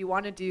on, if you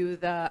want to do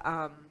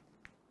the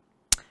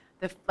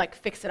like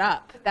fix it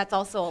up, that's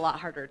also a lot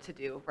harder to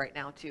do right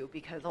now too,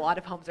 because a lot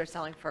of homes are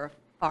selling for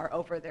far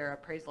over their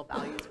appraisal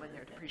values when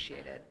they're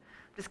depreciated.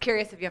 Just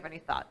curious if you have any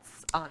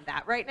thoughts on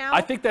that right now.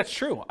 I think that's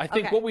true. I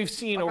think what we've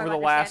seen over the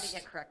last,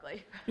 it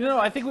correctly.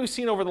 I think we've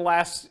seen over the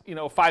last,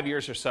 5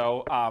 years or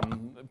so,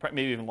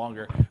 maybe even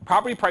longer,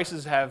 property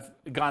prices have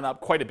gone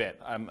up quite a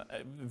bit,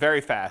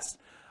 very fast.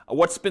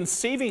 What's been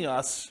saving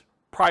us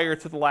prior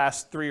to the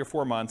last 3 or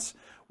 4 months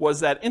was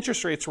that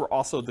interest rates were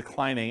also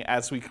declining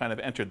as we kind of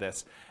entered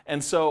this.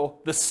 And so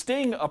the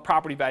sting of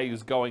property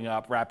values going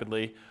up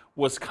rapidly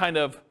was kind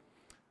of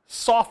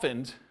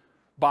softened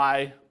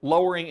by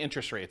lowering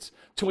interest rates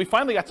till we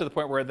finally got to the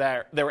point where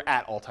they were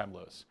at all-time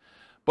lows.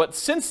 But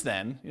since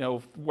then,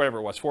 whatever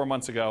it was, 4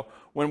 months ago,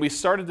 when we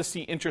started to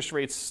see interest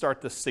rates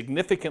start to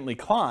significantly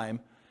climb,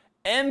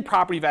 and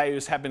property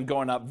values have been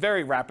going up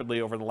very rapidly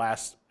over the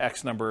last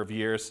X number of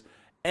years,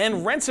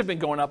 and rents have been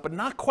going up, but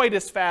not quite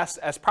as fast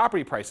as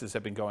property prices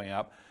have been going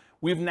up,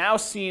 we've now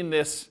seen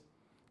this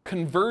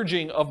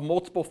converging of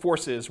multiple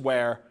forces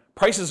where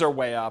prices are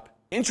way up,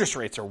 interest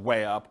rates are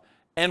way up,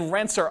 and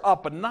rents are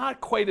up, but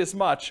not quite as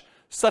much,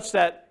 such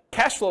that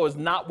cash flow is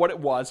not what it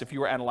was if you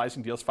were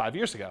analyzing deals 5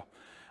 years ago.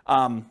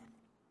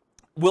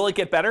 Will it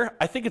get better?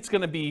 I think it's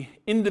going to be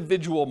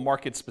individual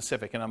market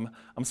specific, and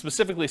I'm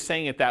specifically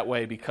saying it that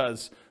way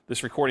because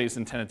this recording is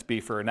intended to be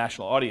for a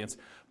national audience.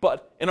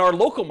 But in our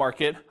local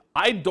market,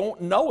 I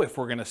don't know if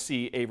we're going to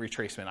see a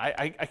retracement.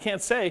 I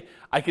can't say.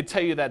 I could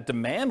tell you that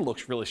demand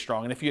looks really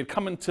strong, and if you had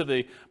come into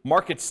the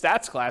market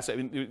stats class, I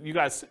mean,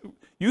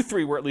 you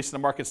three were at least in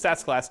the market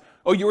stats class.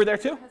 Oh, you were there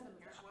too?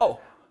 Oh,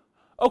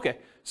 okay.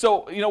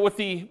 So with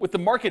the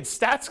market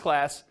stats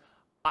class,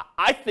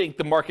 I think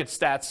the market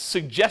stats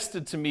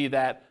suggested to me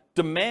that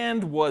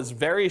demand was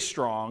very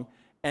strong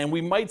and we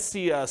might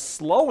see a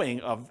slowing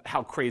of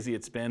how crazy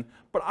it's been,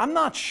 but I'm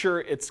not sure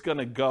it's going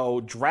to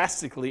go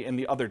drastically in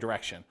the other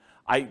direction.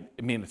 I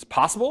mean, it's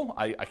possible.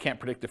 I can't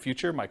predict the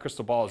future. My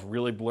crystal ball is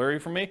really blurry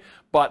for me,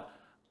 but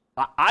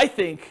I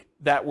think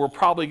that we're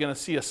probably going to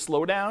see a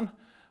slowdown,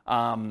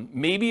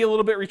 maybe a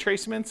little bit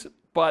retracements,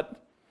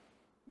 but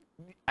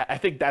I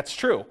think that's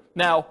true.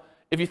 Now,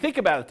 if you think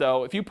about it,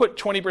 though, if you put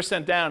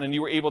 20% down and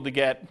you were able to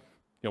get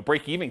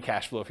break-even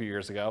cash flow a few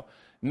years ago,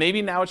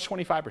 maybe now it's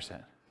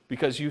 25%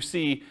 because you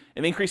see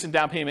an increase in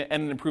down payment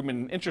and an improvement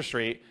in interest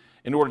rate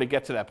in order to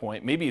get to that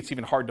point. Maybe it's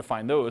even hard to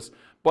find those.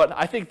 But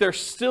I think there's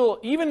still,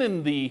 even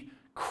in the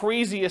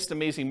craziest,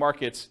 amazing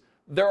markets,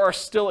 there are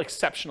still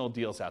exceptional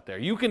deals out there.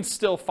 You can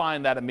still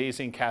find that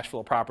amazing cash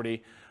flow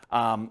property.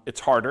 It's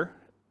harder.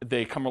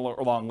 They come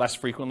along less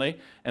frequently,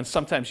 and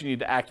sometimes you need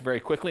to act very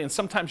quickly, and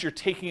sometimes you're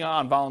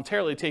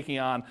voluntarily taking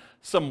on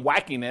some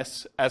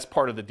wackiness as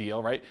part of the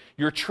deal, right?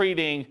 You're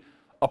trading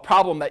a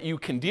problem that you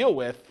can deal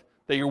with,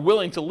 that you're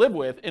willing to live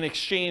with, in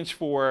exchange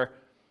for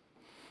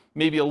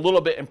maybe a little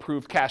bit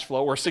improved cash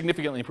flow or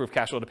significantly improved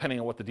cash flow, depending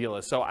on what the deal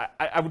is. So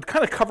I would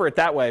kind of cover it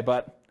that way,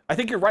 but I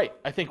think you're right.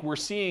 I think we're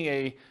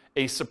seeing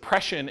a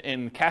suppression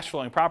in cash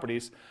flowing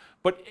properties,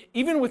 but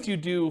even with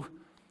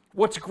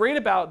what's great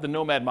about the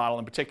Nomad model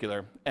in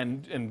particular,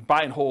 and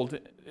buy and hold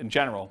in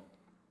general,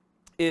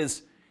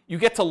 is you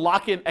get to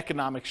lock in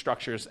economic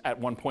structures at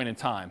one point in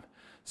time.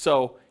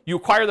 So you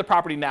acquire the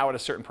property now at a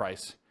certain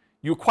price.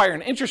 You acquire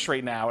an interest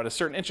rate now at a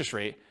certain interest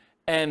rate.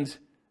 And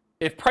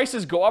if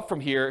prices go up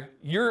from here,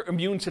 you're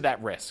immune to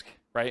that risk.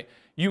 right?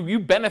 You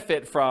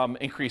benefit from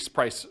increased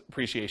price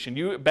appreciation.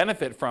 You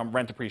benefit from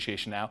rent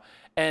appreciation now.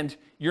 And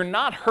you're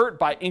not hurt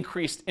by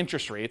increased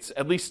interest rates,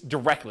 at least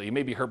directly. You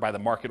may be hurt by the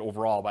market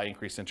overall by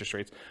increased interest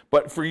rates.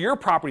 But for your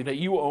property that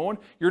you own,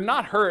 you're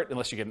not hurt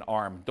unless you get an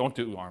ARM. Don't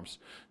do ARMs.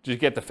 Just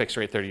get the fixed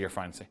rate 30-year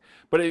financing.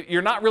 But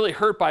you're not really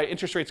hurt by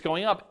interest rates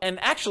going up. And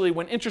actually,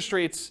 when interest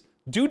rates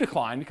do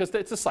decline, because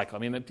it's a cycle. I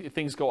mean,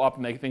 things go up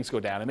and things go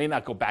down. It may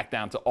not go back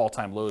down to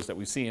all-time lows that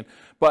we've seen,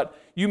 but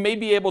you may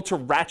be able to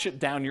ratchet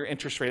down your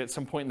interest rate at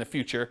some point in the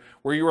future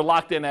where you were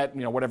locked in at,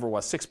 whatever it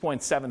was,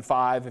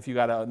 6.75 if you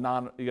got a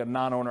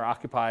non-owner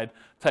occupied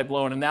type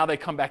loan, and now they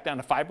come back down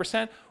to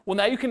 5%. Well,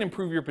 now you can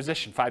improve your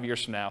position 5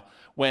 years from now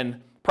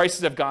when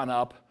prices have gone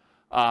up,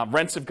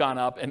 rents have gone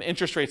up, and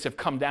interest rates have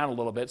come down a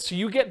little bit. So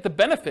you get the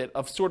benefit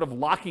of sort of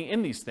locking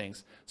in these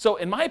things. So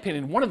in my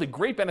opinion, one of the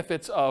great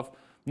benefits of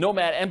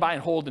Nomad and buy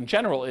and hold in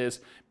general is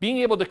being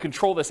able to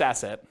control this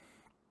asset,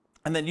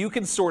 and then you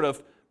can sort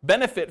of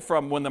benefit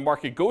from when the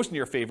market goes in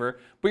your favor,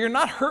 but you're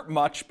not hurt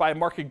much by a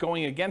market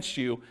going against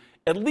you,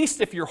 at least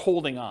if you're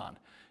holding on.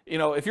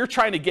 If you're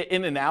trying to get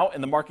in and out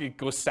and the market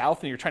goes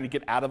south and you're trying to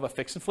get out of a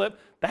fix and flip,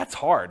 that's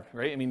hard,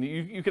 right? I mean,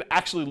 you could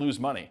actually lose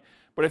money.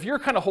 But if you're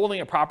kind of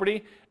holding a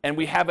property and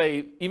we have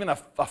even a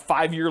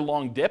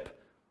 5-year-long dip,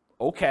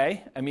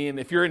 okay. I mean,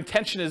 if your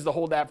intention is to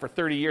hold that for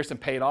 30 years and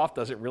pay it off,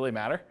 does it really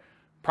matter?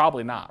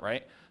 Probably not,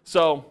 right?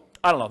 So,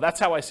 I don't know. That's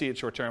how I see it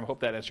short term. I hope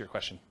that answers your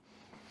question.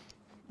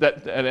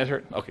 That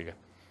answered? Okay, good.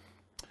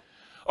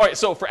 All right,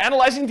 so for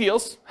analyzing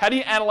deals, how do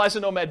you analyze a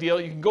Nomad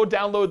deal? You can go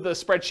download the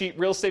spreadsheet,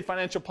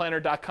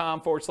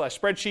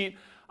 realestatefinancialplanner.com/spreadsheet.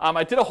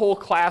 I did a whole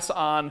class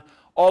on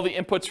all the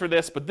inputs for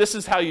this, but this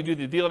is how you do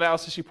the deal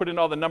analysis. You put in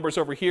all the numbers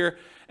over here.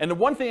 And the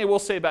one thing I will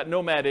say about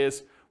Nomad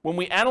is when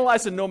we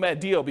analyze a Nomad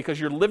deal,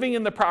 because you're living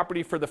in the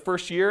property for the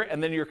first year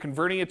and then you're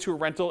converting it to a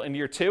rental in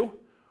year 2,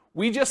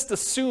 we just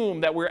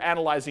assume that we're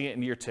analyzing it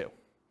in year 2.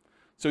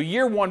 So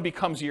year 1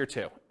 becomes year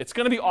 2. It's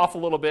going to be off a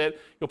little bit.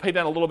 You'll pay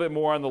down a little bit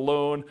more on the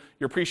loan.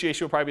 Your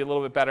appreciation will probably be a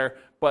little bit better,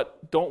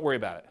 but don't worry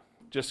about it.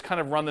 Just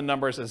kind of run the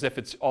numbers as if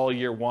it's all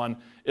year 1.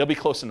 It'll be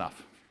close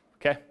enough,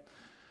 okay?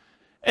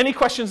 Any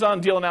questions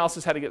on deal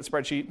analysis, how to get the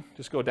spreadsheet?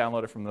 Just go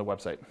download it from the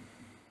website.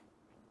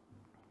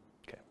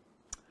 Okay.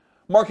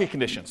 Market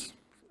conditions.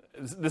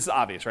 This is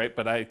obvious, right?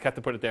 But I have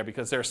to put it there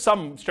because there are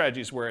some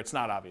strategies where it's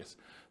not obvious.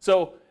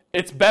 So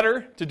it's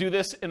better to do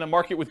this in a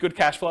market with good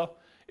cash flow.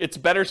 It's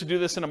better to do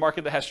this in a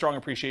market that has strong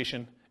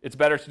appreciation. It's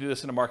better to do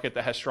this in a market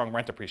that has strong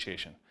rent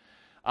appreciation.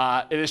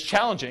 It is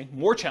challenging,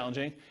 more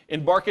challenging,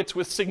 in markets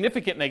with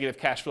significant negative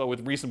cash flow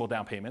with reasonable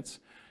down payments.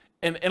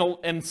 And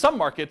in some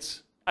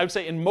markets, I would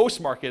say in most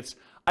markets,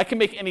 I can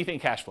make anything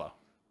cash flow,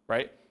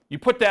 right? You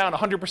put down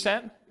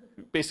 100%,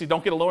 basically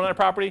don't get a loan on a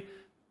property,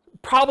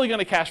 probably going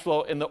to cash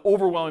flow in the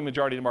overwhelming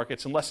majority of the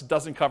markets unless it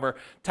doesn't cover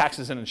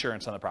taxes and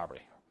insurance on the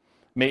property.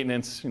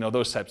 Maintenance,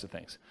 those types of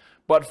things.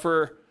 But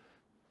for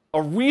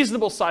a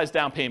reasonable size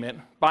down payment,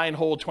 buy and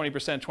hold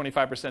 20%,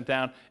 25%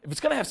 down, if it's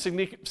going to have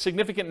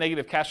significant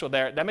negative cash flow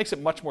there, that makes it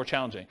much more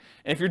challenging.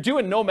 And if you're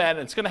doing Nomad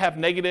and it's going to have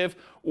negative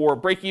or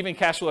break-even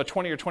cash flow at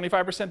 20 or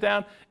 25%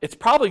 down, it's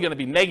probably going to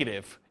be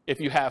negative if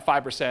you have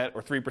 5%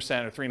 or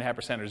 3% or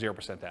 3.5% or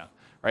 0% down,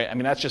 right? I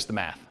mean, that's just the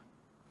math.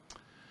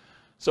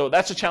 So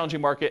that's a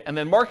challenging market. And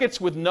then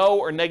markets with no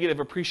or negative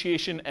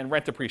appreciation and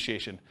rent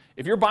appreciation.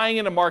 If you're buying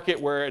in a market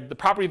where the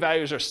property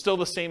values are still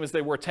the same as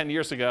they were 10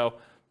 years ago,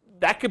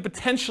 that could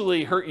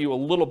potentially hurt you a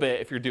little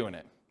bit if you're doing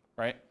it,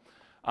 right?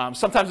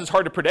 Sometimes it's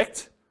hard to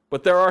predict,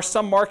 but there are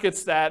some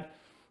markets that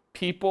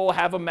people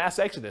have a mass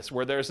exodus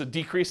where there's a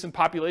decrease in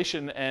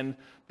population and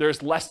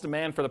there's less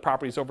demand for the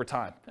properties over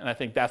time. And I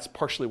think that's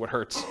partially what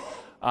hurts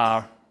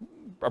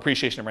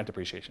appreciation and rent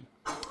appreciation.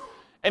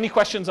 Any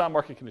questions on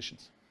market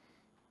conditions?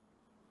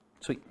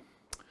 Sweet.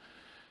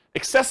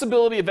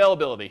 Accessibility,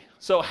 availability.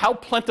 So how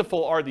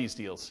plentiful are these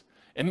deals?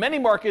 In many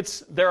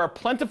markets, there are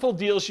plentiful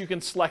deals you can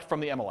select from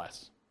the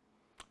MLS.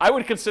 I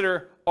would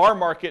consider our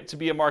market to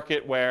be a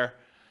market where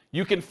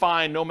you can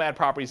find Nomad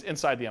properties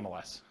inside the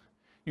MLS.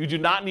 You do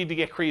not need to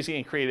get crazy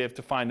and creative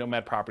to find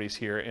Nomad properties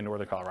here in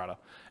Northern Colorado.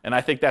 And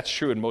I think that's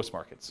true in most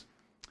markets.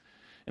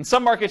 In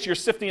some markets, you're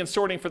sifting and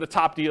sorting for the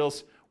top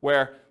deals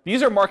where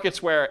these are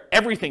markets where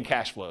everything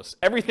cash flows.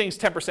 Everything's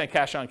 10%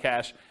 cash on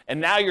cash. And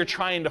now you're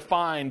trying to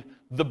find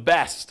the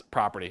best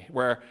property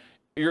where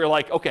you're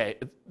like, okay,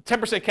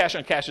 10% cash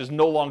on cash is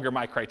no longer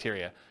my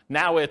criteria.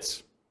 Now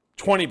it's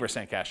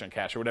 20% cash on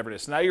cash or whatever it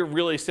is. So now you're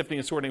really sifting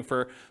and sorting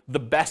for the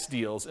best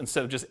deals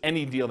instead of just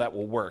any deal that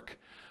will work.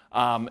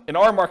 In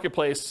our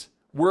marketplace,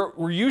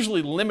 we're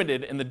usually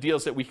limited in the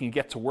deals that we can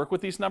get to work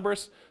with these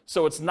numbers.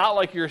 So it's not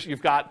like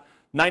you've got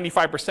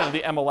 95% of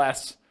the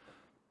MLS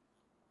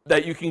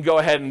that you can go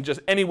ahead and just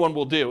anyone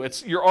will do.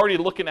 You're already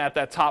looking at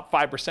that top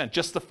 5%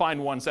 just to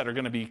find ones that are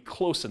going to be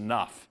close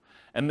enough.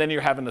 And then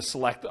you're having to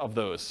select of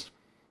those.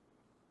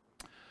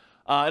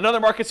 In other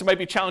markets, it might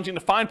be challenging to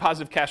find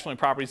positive cash flowing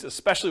properties,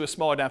 especially with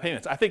smaller down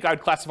payments. I think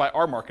I'd classify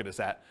our market as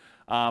that.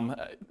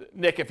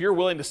 Nick, if you're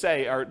willing to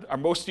say, are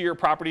most of your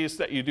properties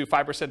that you do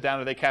 5%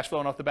 down, are they cash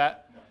flowing off the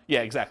bat?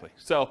 Yeah, exactly.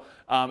 So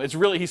it's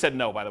really, he said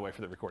no, by the way,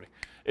 for the recording.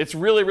 It's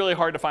really, really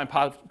hard to find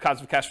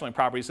positive cash flowing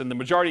properties. In the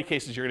majority of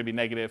cases, you're going to be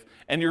negative,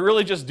 and you're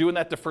really just doing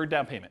that deferred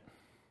down payment.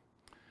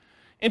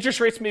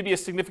 Interest rates may be a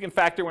significant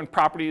factor when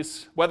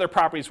whether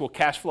properties will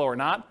cash flow or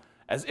not.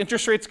 As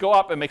interest rates go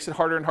up, it makes it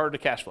harder and harder to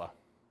cash flow.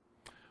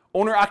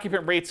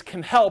 Owner-occupant rates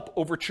can help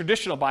over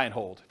traditional buy and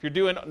hold. If you're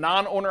doing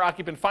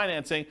non-owner-occupant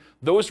financing,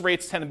 those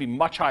rates tend to be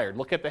much higher.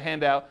 Look at the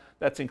handout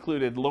that's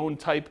included, loan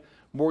type,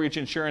 mortgage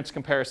insurance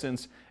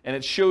comparisons, and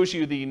it shows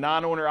you the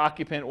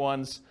non-owner-occupant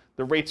ones,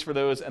 the rates for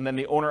those, and then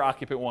the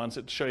owner-occupant ones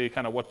that show you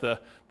kind of what the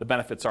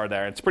benefits are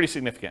there. It's pretty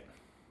significant.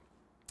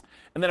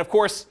 And then, of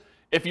course,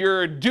 if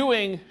you're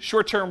doing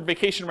short-term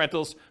vacation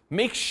rentals,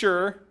 make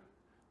sure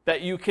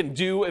that you can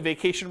do a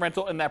vacation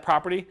rental in that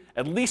property,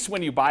 at least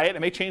when you buy it. It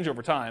may change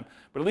over time,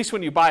 but at least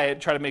when you buy it,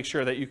 try to make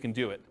sure that you can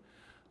do it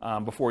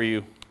before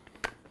you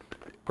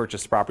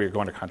purchase the property or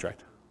go under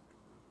contract.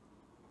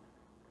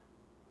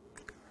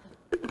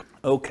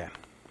 Okay.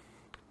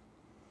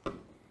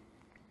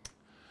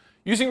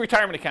 Using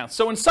retirement accounts.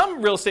 So in some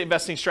real estate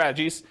investing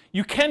strategies,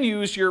 you can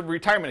use your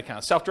retirement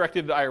account,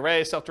 self-directed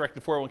IRA,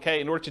 self-directed 401k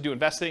in order to do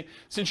investing.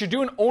 Since you're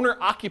doing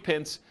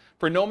owner-occupants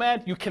for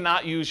Nomad, you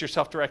cannot use your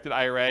self-directed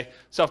IRA,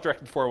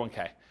 self-directed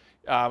 401k.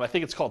 I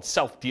think it's called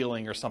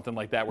self-dealing or something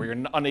like that, where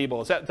you're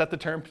unable, is that the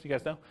term? Do you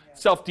guys know? Yeah.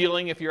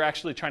 Self-dealing if you're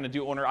actually trying to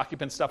do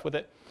owner-occupant stuff with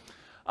it.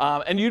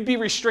 And you'd be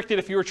restricted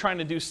if you were trying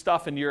to do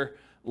stuff in your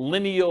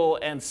lineal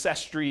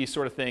ancestry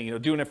sort of thing,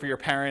 doing it for your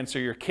parents or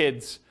your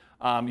kids.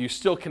 You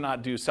still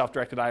cannot do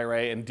self-directed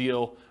IRA and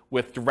deal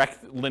with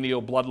direct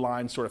lineal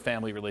bloodline sort of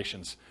family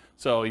relations.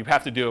 So you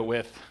have to do it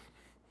with,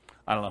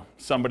 I don't know,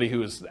 somebody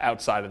who is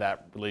outside of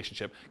that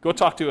relationship. Go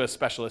talk to a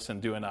specialist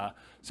in doing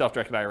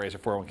self-directed IRAs or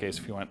 401ks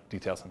if you want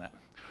details on that.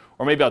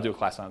 Or maybe I'll do a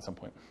class on it at some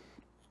point.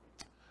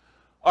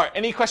 All right,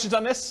 any questions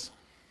on this?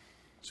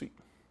 Sweet.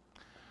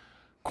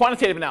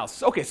 Quantitative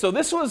analysis. Okay, so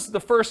this was the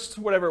first,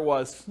 whatever it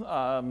was.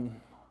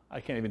 I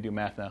can't even do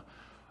math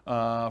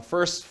now.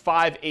 First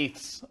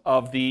 5/8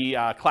 of the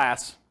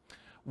class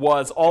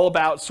was all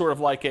about sort of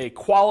like a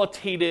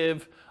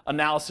qualitative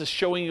analysis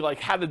showing you like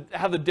how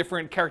the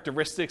different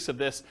characteristics of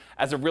this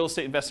as a real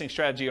estate investing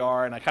strategy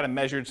are, and I kind of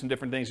measured some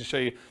different things to show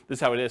you this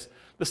is how it is.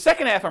 The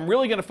second half, I'm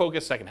really going to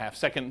focus, second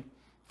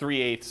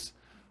 3/8,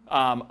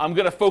 I'm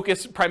going to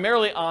focus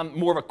primarily on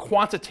more of a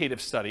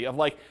quantitative study of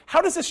like,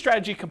 how does this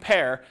strategy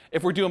compare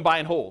if we're doing buy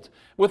and hold?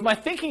 With my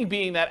thinking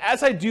being that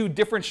as I do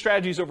different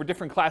strategies over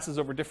different classes,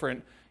 over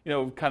different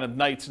kind of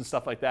nights and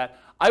stuff like that,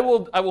 I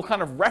will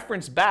kind of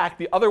reference back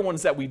the other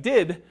ones that we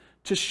did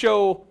to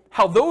show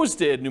how those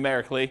did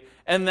numerically,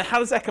 and then how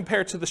does that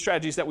compare to the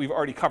strategies that we've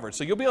already covered.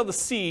 So you'll be able to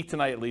see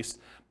tonight at least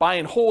buy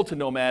and hold to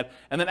Nomad,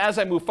 and then as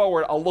I move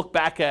forward, I'll look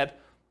back at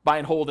buy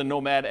and hold and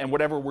Nomad and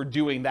whatever we're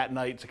doing that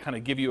night to kind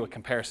of give you a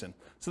comparison.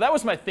 So that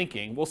was my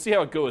thinking. We'll see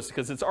how it goes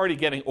because it's already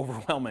getting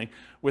overwhelming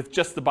with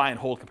just the buy and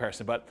hold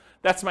comparison, but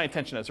that's my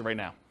intention as of right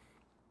now.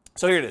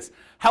 So here it is.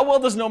 How well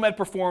does Nomad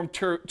perform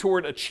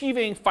toward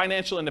achieving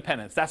financial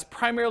independence? That's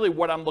primarily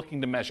what I'm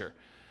looking to measure.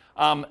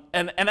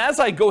 And as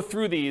I go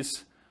through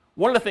these,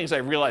 one of the things I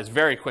realized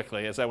very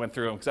quickly as I went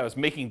through them, because I was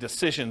making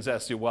decisions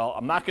as to, well,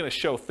 I'm not going to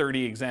show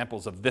 30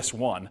 examples of this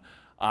one.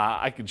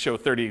 I could show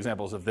 30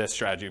 examples of this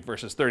strategy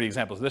versus 30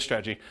 examples of this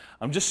strategy.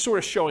 I'm just sort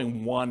of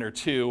showing one or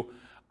two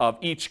of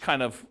each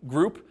kind of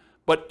group,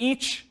 but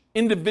each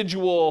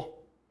individual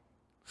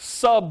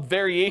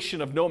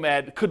sub-variation of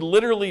Nomad could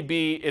literally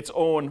be its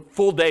own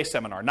full-day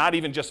seminar, not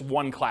even just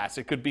one class.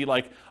 It could be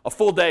like a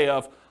full day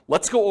of,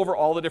 let's go over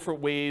all the different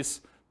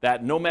ways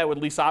that Nomad with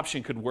lease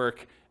option could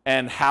work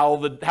and how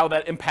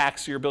that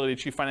impacts your ability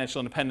to achieve financial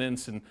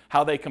independence and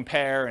how they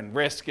compare and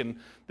risk. And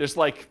there's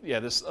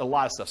there's a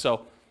lot of stuff.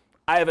 So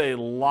I have a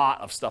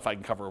lot of stuff I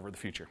can cover over the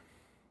future.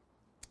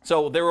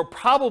 So there will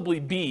probably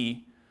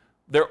be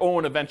their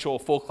own eventual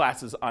full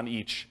classes on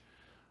each.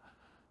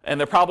 And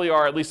there probably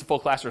are at least a full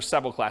class or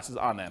several classes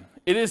on them.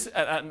 It is,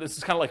 and this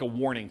is kind of like a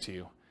warning to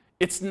you.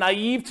 It's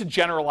naive to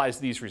generalize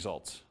these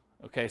results.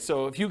 Okay,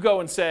 so if you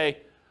go and say,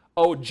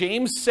 oh,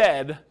 James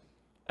said,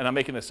 and I'm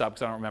making this up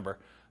because I don't remember,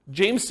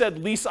 James said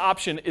lease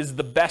option is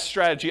the best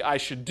strategy I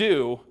should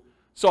do,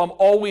 so I'm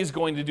always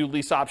going to do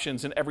lease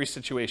options in every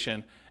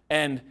situation.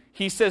 And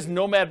he says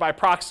Nomad by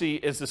proxy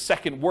is the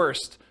second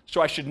worst,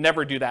 so I should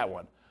never do that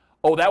one.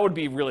 Oh, that would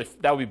be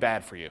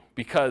bad for you,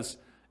 because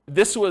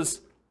this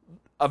was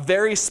a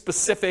very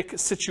specific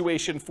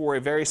situation for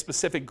a very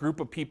specific group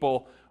of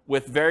people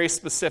with very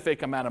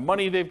specific amount of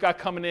money they've got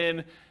coming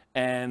in,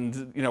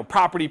 and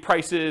property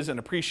prices and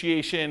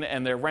appreciation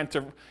and their rent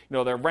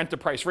to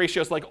price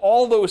ratios. Like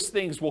all those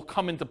things will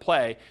come into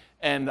play.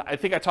 And I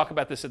think I talk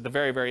about this at the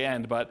very, very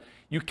end, but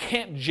you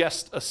can't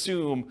just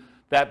assume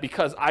that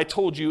because I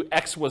told you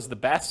X was the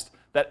best,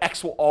 that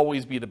X will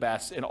always be the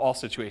best in all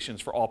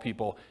situations for all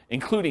people,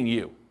 including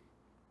you.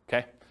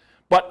 Okay?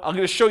 But I'm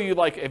going to show you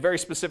like a very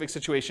specific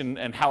situation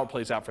and how it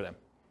plays out for them.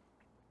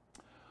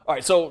 All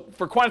right, so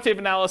for quantitative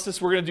analysis,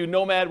 we're going to do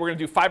Nomad. We're going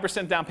to do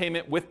 5% down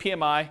payment with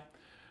PMI.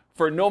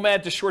 For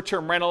Nomad to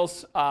short-term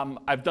rentals,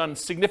 I've done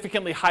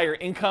significantly higher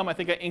income. I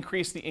think I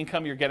increased the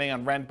income you're getting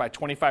on rent by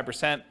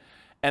 25%,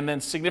 and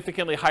then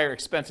significantly higher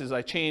expenses.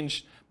 I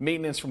changed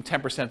maintenance from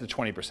 10% to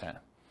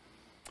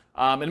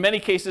 20%. In many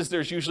cases,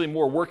 there's usually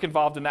more work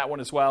involved in that one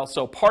as well.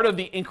 So part of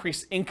the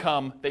increased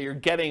income that you're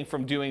getting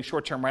from doing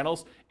short-term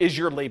rentals is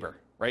your labor,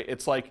 right?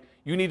 It's like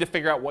you need to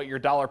figure out what your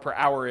dollar per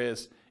hour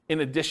is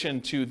in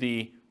addition to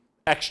the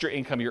extra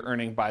income you're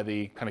earning by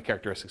the kind of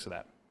characteristics of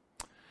that.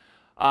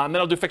 Then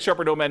I'll do fixture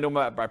upper Nomad,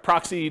 Nomad by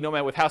proxy,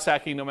 Nomad with house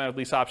hacking, Nomad with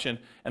lease option,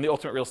 and the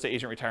ultimate real estate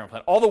agent retirement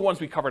plan. All the ones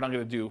we covered, I'm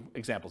going to do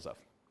examples of.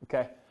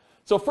 Okay.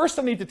 So first,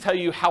 I need to tell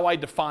you how I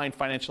define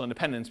financial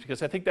independence,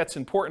 because I think that's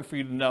important for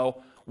you to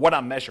know what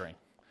I'm measuring.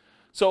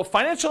 So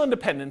financial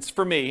independence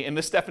for me in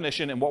this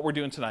definition and what we're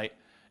doing tonight,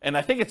 and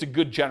I think it's a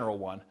good general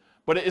one,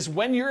 but it is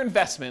when your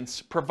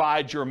investments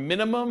provide your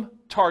minimum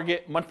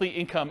target monthly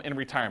income in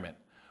retirement.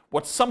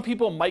 What some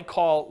people might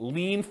call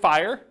lean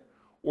fire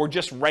or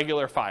just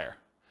regular fire.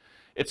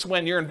 It's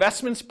when your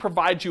investments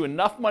provide you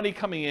enough money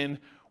coming in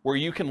where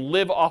you can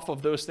live off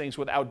of those things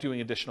without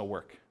doing additional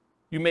work.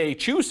 You may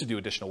choose to do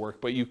additional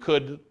work, but you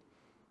could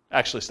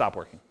actually stop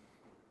working.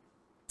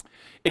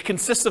 It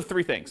consists of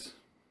three things.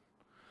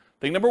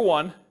 Thing number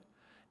one,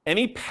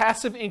 any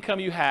passive income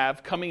you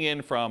have coming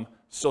in from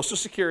Social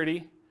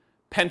Security,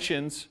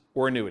 pensions,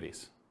 or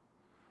annuities.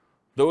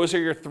 Those are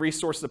your three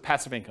sources of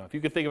passive income. If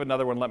you could think of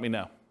another one, let me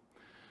know.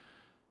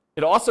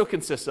 It also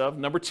consists of,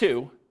 number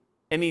two,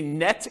 any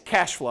net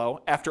cash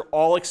flow after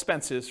all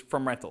expenses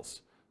from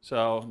rentals.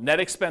 So net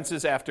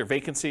expenses after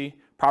vacancy,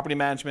 property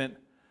management,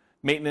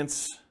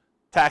 maintenance,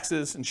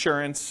 taxes,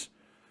 insurance,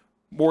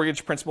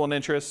 mortgage, principal, and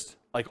interest.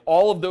 Like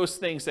all of those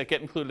things that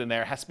get included in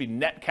there has to be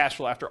net cash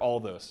flow after all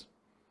of those.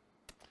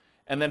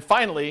 And then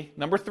finally,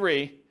 number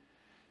three,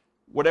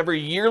 whatever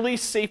yearly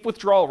safe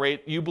withdrawal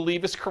rate you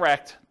believe is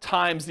correct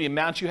times the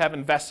amount you have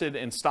invested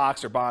in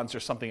stocks or bonds or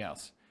something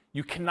else.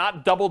 You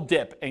cannot double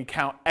dip and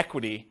count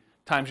equity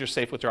times your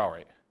safe withdrawal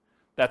rate.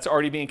 That's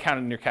already being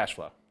counted in your cash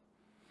flow.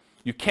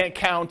 You can't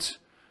count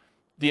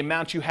the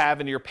amount you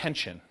have in your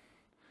pension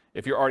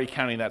if you're already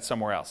counting that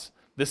somewhere else.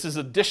 This is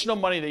additional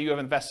money that you have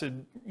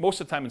invested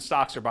most of the time in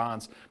stocks or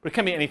bonds, but it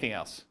can be anything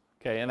else,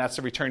 okay? And that's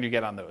the return you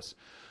get on those.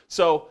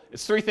 So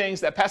it's three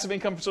things: that passive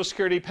income from Social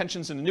Security,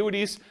 pensions, and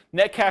annuities,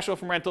 net cash flow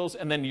from rentals,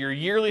 and then your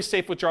yearly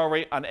safe withdrawal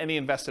rate on any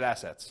invested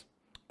assets,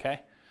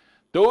 okay?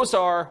 Those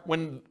are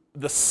when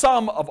the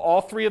sum of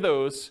all three of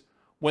those,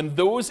 when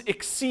those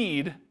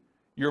exceed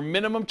your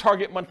minimum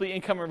target monthly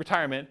income in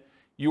retirement,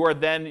 you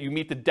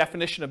meet the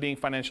definition of being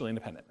financially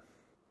independent.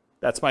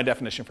 That's my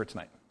definition for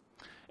tonight.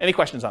 Any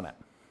questions on that?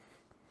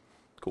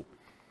 Cool.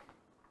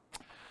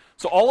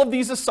 So all of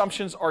these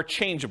assumptions are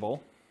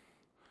changeable.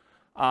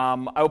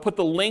 I will put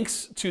the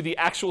links to the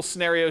actual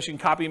scenarios. You can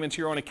copy them into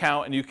your own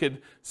account, and you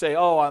could say,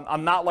 oh,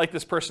 I'm not like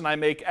this person. I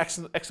make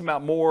X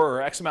amount more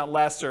or X amount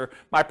less, or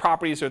my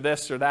properties are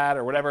this or that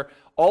or whatever.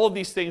 All of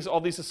these things,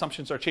 all these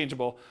assumptions are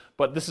changeable,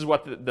 but this is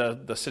what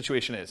the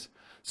situation is.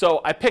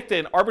 So I picked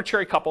an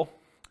arbitrary couple.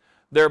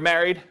 They're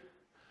married.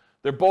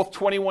 They're both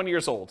 21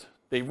 years old.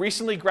 They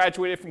recently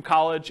graduated from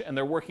college, and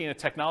they're working in a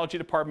technology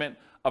department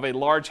of a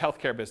large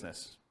healthcare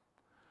business.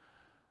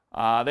 They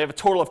have a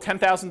total of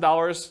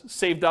 $10,000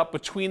 saved up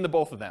between the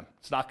both of them.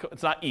 It's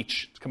not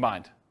each, it's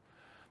combined.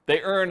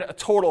 They earn a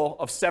total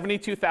of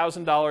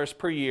 $72,000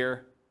 per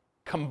year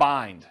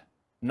combined,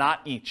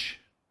 not each.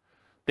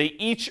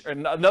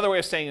 Another way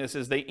of saying this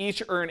is they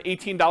each earn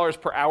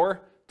 $18 per hour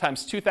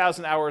times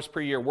 2,000 hours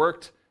per year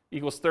worked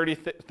equals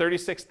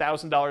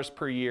 $36,000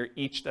 per year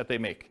each that they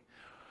make.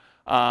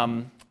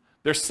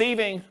 They're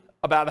saving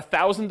about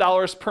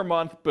 $1,000 per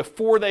month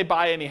before they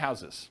buy any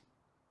houses.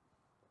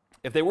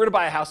 If they were to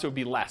buy a house, it would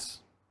be less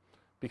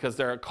because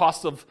their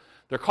cost of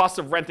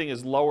renting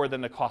is lower than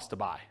the cost to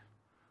buy.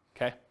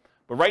 Okay?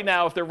 But right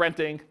now, if they're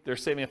renting, they're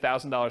saving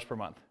 $1,000 per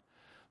month.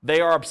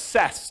 They are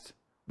obsessed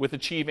with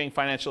achieving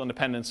financial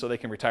independence so they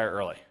can retire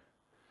early.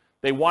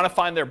 They want to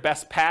find their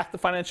best path to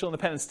financial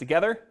independence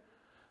together.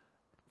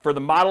 For the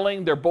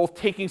modeling, they're both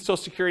taking Social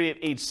Security at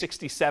age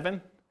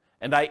 67,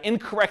 and I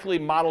incorrectly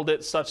modeled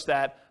it such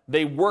that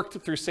they worked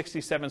through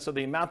 67, so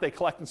the amount they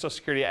collect in Social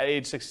Security at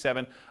age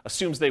 67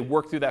 assumes they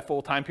work through that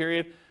full time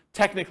period.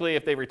 Technically,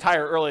 if they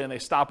retire early and they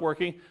stop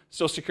working,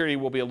 Social Security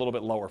will be a little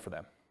bit lower for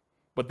them.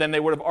 But then they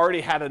would have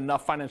already had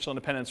enough financial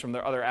independence from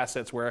their other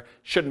assets where it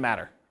shouldn't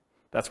matter.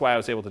 That's why I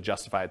was able to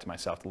justify it to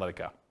myself to let it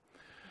go.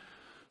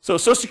 So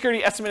Social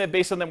Security estimated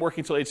based on them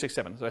working until age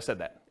 67. So I said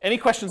that. Any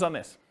questions on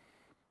this?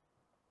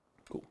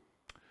 Cool.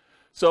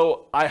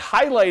 So I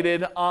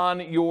highlighted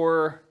on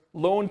your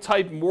loan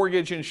type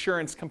mortgage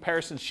insurance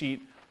comparison sheet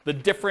the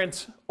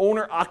different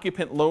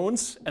owner-occupant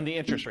loans and the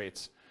interest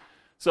rates.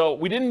 So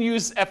we didn't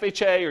use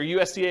FHA or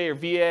USDA or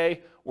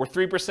VA or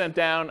 3%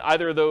 down,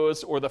 either of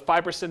those, or the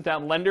 5%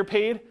 down lender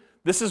paid.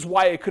 This is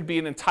why it could be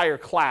an entire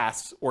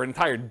class or an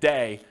entire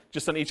day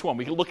just on each one.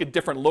 We could look at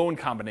different loan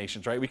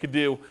combinations, right? We could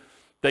do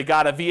They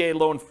got a VA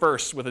loan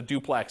first with a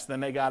duplex,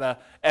 then they got a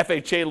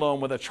FHA loan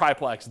with a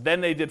triplex,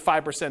 then they did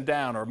 5%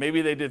 down, or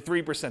maybe they did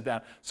 3%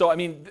 down. So, I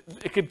mean,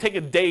 it could take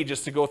a day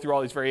just to go through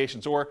all these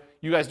variations, or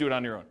you guys do it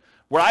on your own.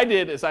 What I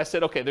did is I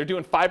said, okay, they're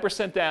doing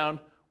 5%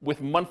 down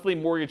with monthly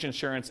mortgage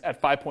insurance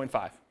at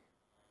 5.5.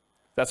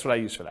 That's what I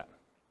use for that,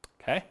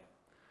 okay?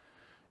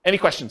 Any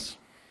questions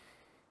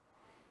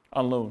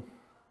on loan?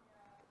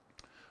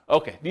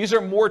 Okay, these are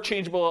more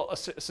changeable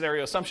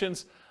scenario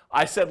assumptions.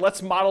 I said,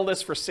 let's model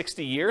this for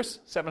 60 years,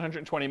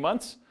 720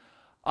 months.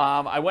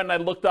 I went and I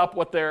looked up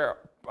what their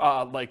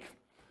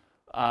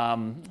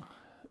kind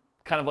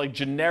of like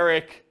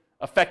generic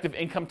effective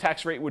income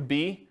tax rate would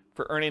be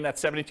for earning that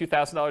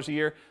 $72,000 a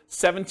year.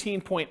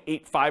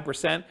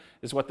 17.85%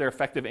 is what their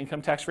effective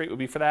income tax rate would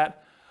be for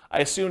that.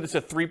 I assumed it's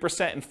a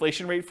 3%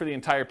 inflation rate for the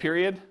entire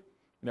period.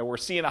 You know, we're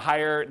seeing a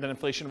higher than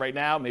inflation right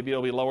now. Maybe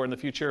it'll be lower in the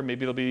future.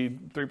 Maybe it'll be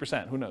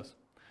 3%. Who knows?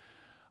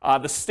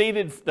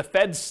 The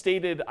Fed's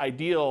stated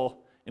ideal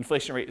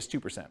inflation rate is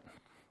 2%,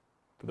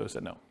 for those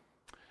that know.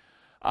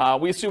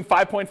 We assume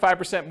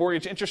 5.5%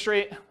 mortgage interest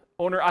rate,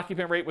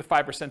 owner-occupant rate with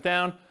 5%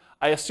 down.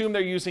 I assume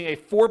they're using a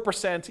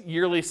 4%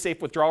 yearly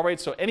safe withdrawal rate.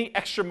 So any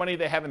extra money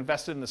they have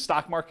invested in the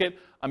stock market,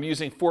 I'm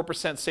using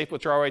 4% safe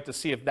withdrawal rate to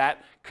see if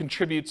that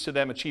contributes to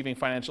them achieving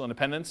financial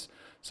independence.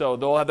 So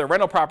they'll have their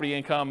rental property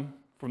income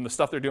from the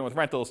stuff they're doing with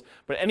rentals,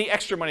 but any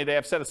extra money they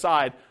have set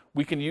aside,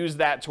 we can use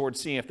that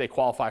towards seeing if they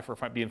qualify for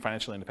being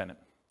financially independent.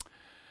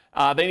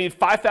 They need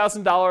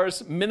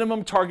 $5,000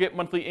 minimum target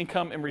monthly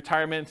income in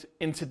retirement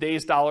in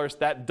today's dollars.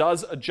 That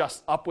does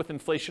adjust up with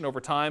inflation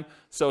over time.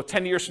 So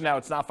 10 years from now,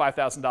 it's not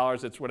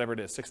 $5,000, it's whatever it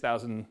is,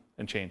 $6,000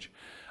 and change.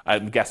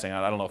 I'm guessing,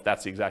 I don't know if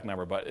that's the exact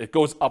number, but it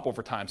goes up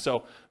over time.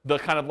 So the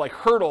kind of like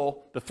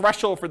hurdle, the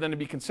threshold for them to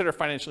be considered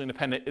financially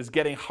independent is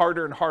getting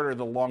harder and harder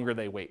the longer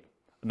they wait.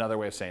 Another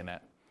way of saying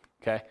that,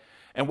 okay?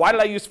 And why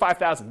did I use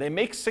 5,000? They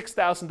make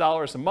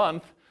 $6,000 a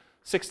month.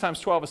 6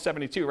 times 12 is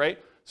 72, right?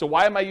 So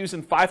why am I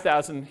using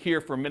 5,000 here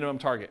for a minimum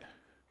target?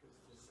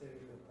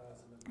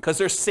 Because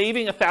they're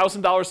saving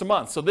 $1,000 a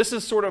month. So this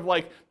is sort of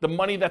like the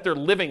money that they're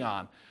living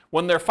on.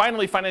 When they're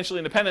finally financially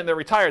independent, they're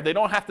retired, they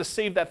don't have to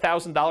save that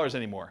 $1,000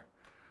 anymore.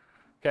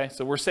 Okay,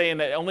 so we're saying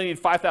that they only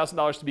need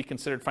 $5,000 to be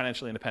considered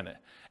financially independent.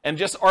 And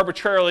just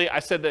arbitrarily, I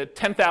said that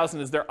 10,000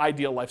 is their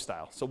ideal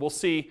lifestyle. So we'll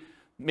see,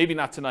 maybe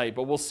not tonight,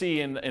 but we'll see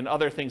in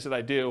other things that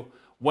I do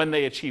when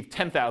they achieve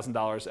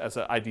 $10,000 as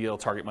an ideal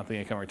target monthly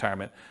income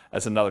retirement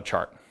as another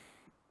chart.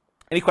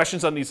 Any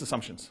questions on these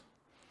assumptions?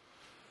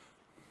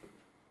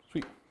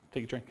 Sweet,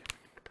 take a drink.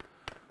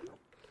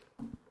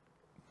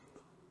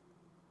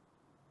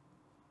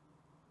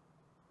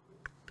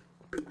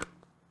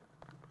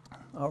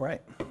 All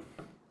right.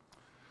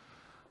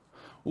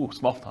 Ooh,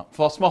 small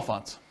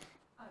fonts.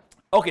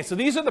 Okay, so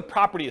these are the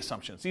property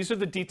assumptions. These are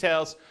the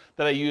details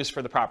that I use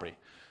for the property.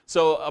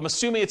 So I'm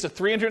assuming it's a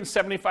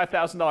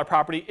 $375,000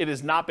 property. It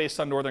is not based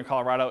on Northern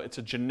Colorado. It's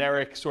a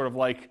generic sort of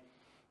like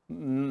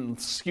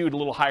skewed a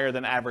little higher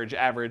than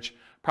average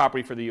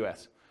property for the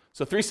U.S.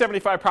 So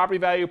 375 property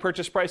value,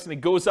 purchase price, and it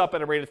goes up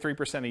at a rate of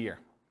 3% a year.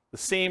 The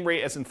same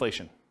rate as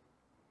inflation.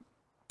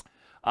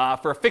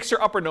 For a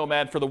fixer-upper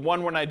Nomad, for the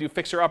one when I do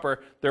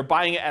fixer-upper, they're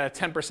buying it at a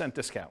 10%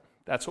 discount.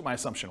 That's what my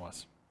assumption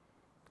was.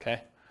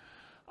 Okay.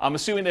 I'm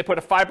assuming they put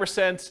a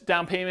 5%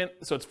 down payment,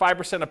 so it's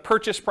 5% of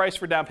purchase price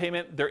for down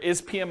payment. There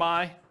is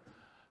PMI.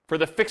 For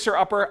the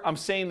fixer-upper, I'm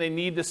saying they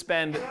need to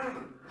spend,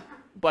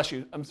 bless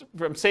you,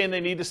 I'm saying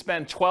they need to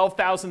spend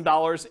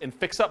 $12,000 in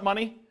fix-up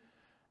money,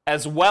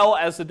 as well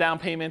as the down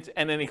payment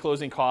and any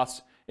closing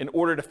costs in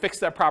order to fix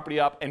that property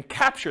up and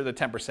capture the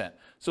 10%.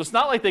 So it's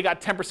not like they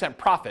got 10%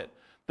 profit.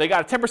 They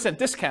got a 10%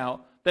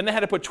 discount, then they had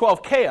to put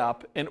 $12K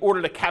up in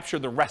order to capture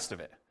the rest of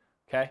it,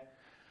 okay?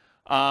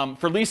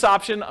 For lease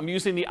option, I'm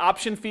using the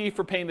option fee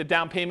for paying the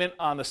down payment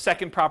on the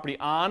second property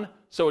on,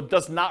 so it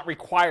does not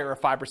require a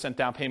 5%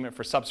 down payment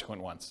for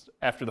subsequent ones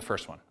after the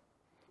first one.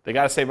 They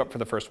got to save up for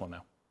the first one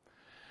now.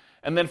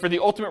 And then for the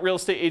ultimate real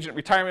estate agent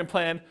retirement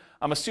plan,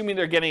 I'm assuming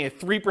they're getting a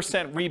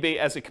 3% rebate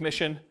as a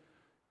commission.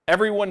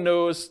 Everyone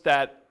knows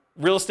that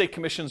real estate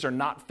commissions are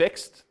not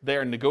fixed. They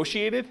are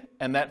negotiated,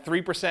 and that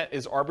 3%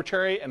 is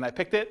arbitrary, and I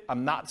picked it.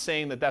 I'm not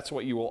saying that that's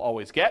what you will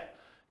always get.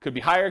 Could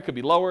be higher, could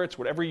be lower. It's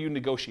whatever you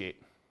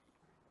negotiate.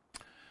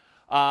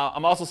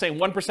 I'm also saying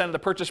 1% of the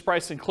purchase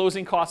price and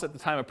closing costs at the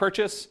time of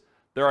purchase.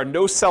 There are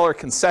no seller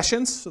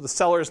concessions, so the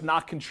seller is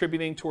not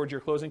contributing towards your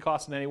closing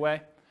costs in any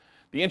way.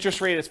 The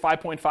interest rate is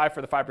 5.5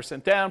 for the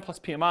 5% down plus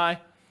PMI.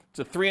 It's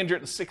a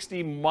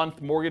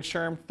 360-month mortgage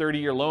term,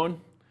 30-year loan.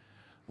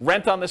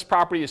 Rent on this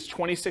property is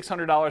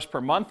 $2,600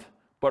 per month,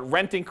 but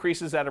rent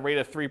increases at a rate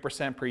of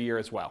 3% per year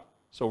as well.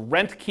 So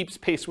rent keeps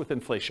pace with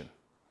inflation.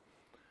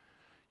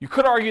 You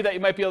could argue that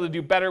you might be able to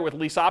do better with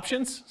lease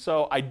options.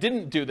 So I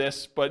didn't do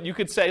this, but you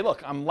could say,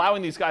 look, I'm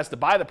allowing these guys to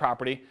buy the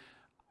property.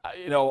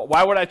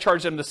 Why would I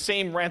charge them the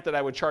same rent that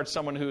I would charge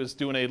someone who is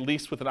doing a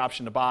lease with an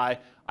option to buy?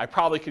 I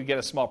probably could get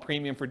a small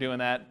premium for doing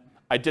that.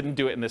 I didn't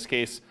do it in this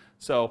case.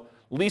 So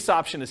lease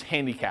option is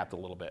handicapped a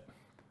little bit.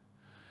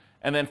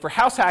 And then for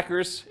house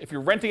hackers, if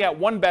you're renting out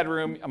one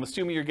bedroom, I'm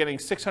assuming you're getting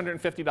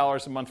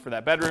 $650 a month for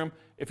that bedroom.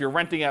 If you're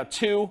renting out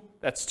 2,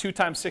 that's 2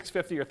 times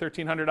 $650 or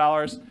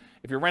 $1,300.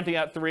 If you're renting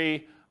out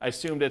 3, I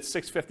assumed it's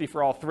 $650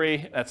 for all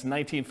 3. That's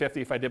 $1,950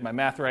 if I did my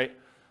math right.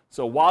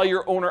 So while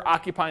you're owner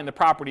occupying the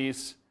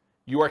properties,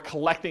 you are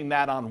collecting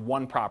that on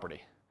one property.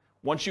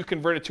 Once you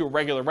convert it to a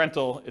regular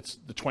rental, it's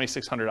the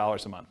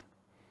 $2,600 a month.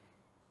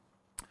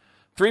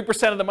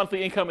 3% of the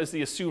monthly income is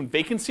the assumed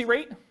vacancy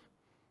rate.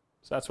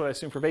 So that's what I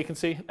assume for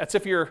vacancy. That's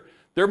if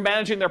they're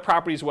managing their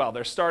properties well.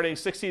 They're starting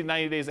 60 to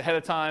 90 days ahead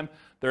of time.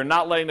 They're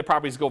not letting the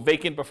properties go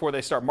vacant before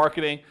they start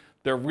marketing.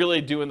 They're really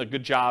doing a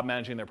good job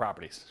managing their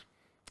properties.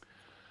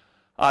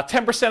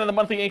 10% of the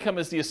monthly income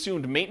is the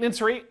assumed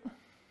maintenance rate.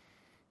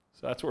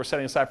 So that's what we're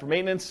setting aside for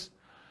maintenance.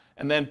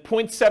 And then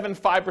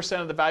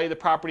 0.75% of the value of the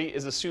property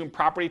is assumed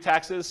property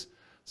taxes.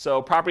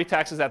 So property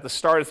taxes at the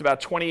start is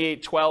about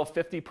 $28, $12,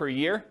 $50 per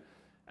year.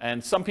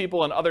 And some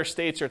people in other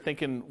states are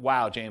thinking,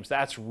 wow, James,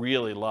 that's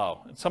really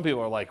low. And some people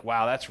are like,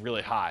 wow, that's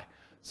really high.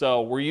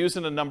 So we're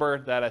using a number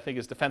that I think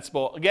is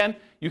defensible. Again,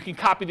 you can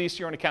copy these to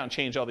your own account and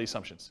change all the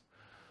assumptions.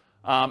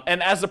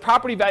 And as the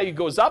property value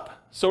goes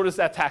up, so does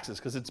that taxes,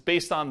 because it's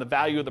based on the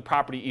value of the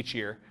property each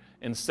year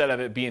instead of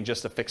it being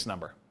just a fixed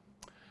number.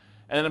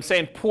 And then I'm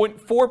saying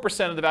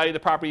 0.4% of the value of the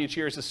property each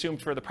year is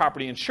assumed for the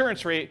property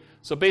insurance rate.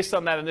 So based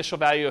on that initial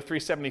value of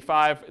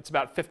 $375, it's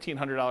about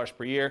 $1,500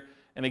 per year.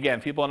 And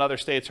again, people in other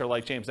states are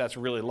like, James, that's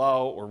really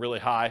low or really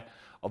high,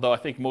 although I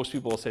think most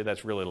people will say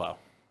that's really low.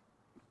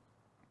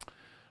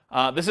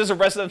 This is a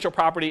residential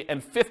property,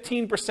 and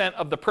 15%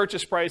 of the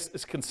purchase price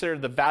is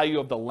considered the value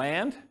of the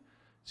land.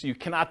 So you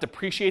cannot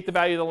depreciate the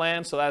value of the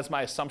land, so that is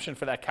my assumption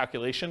for that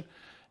calculation.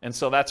 And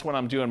so that's when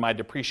I'm doing my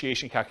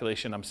depreciation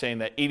calculation. I'm saying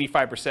that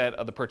 85%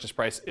 of the purchase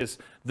price is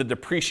the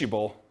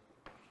depreciable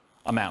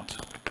amount.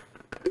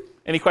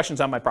 Any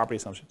questions on my property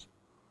assumptions?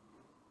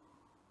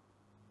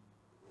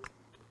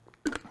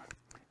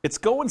 It's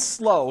going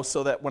slow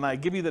so that when I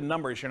give you the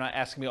numbers, you're not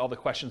asking me all the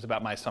questions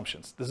about my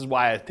assumptions. This is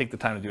why I take the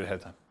time to do it ahead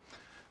of time.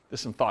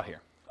 There's some thought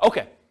here.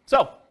 Okay,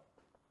 so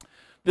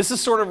this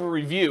is sort of a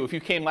review. If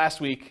you came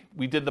last week,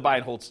 we did the buy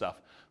and hold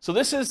stuff. So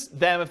this is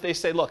them if they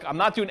say, look, I'm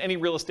not doing any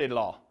real estate at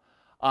all.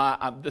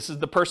 This is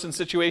the person's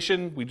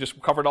situation. We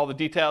just covered all the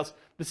details.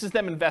 This is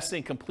them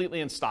investing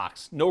completely in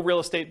stocks. No real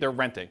estate, they're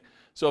renting.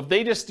 So if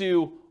they just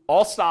do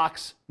all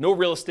stocks, no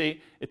real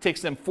estate, it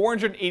takes them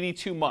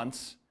 482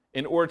 months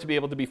in order to be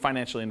able to be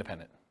financially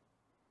independent.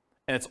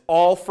 And it's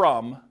all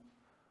from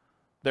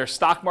their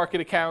stock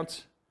market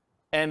account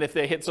and if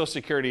they hit Social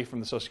Security, from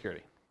the Social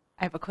Security.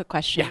 I have a quick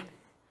question.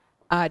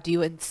 Yeah. Do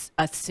you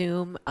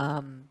assume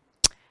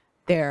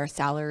their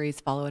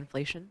salaries follow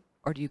inflation,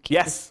 or do you keep?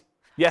 Yes.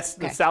 Yes,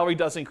 Okay. The salary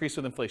does increase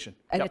with inflation.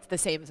 And Yep. it's the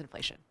same as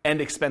inflation. And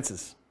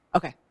expenses.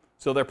 Okay.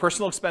 So their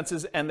personal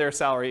expenses and their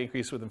salary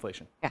increase with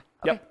inflation. Yeah.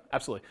 Okay. Yep,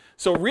 absolutely.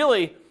 So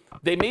really,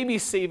 they may be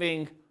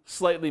saving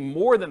slightly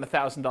more than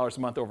 $1,000 a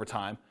month over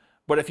time,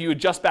 but if you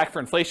adjust back for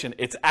inflation,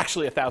 it's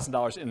actually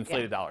 $1,000 in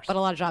inflated dollars. But a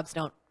lot of jobs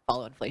don't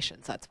follow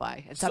inflation, so that's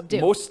why. And some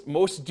do.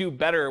 Most do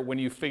better when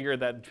you figure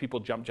that people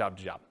jump job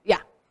to job. Yeah.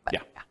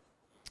 Yeah.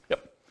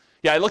 Yep.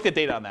 Yeah, I looked at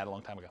data on that a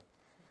long time ago.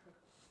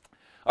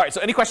 All right,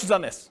 so any questions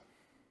on this?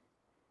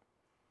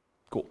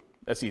 Cool,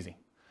 that's easy.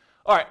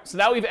 All right, so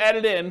now we've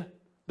added in,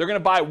 they're gonna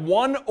buy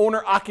one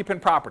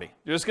owner-occupant property.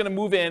 They're just gonna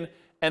move in,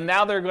 and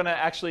now they're gonna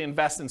actually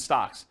invest in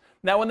stocks.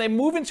 Now, when they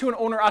move into an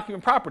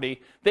owner-occupant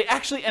property, they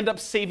actually end up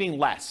saving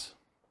less,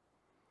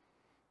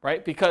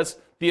 right? Because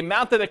the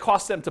amount that it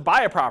costs them to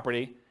buy a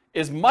property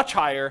is much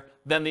higher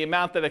than the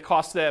amount that it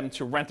costs them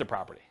to rent a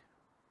property.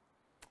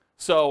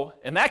 So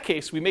in that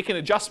case, we make an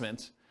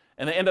adjustment,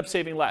 and they end up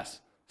saving less.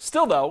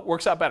 Still, though,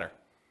 works out better.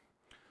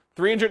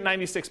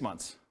 396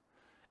 months.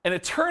 And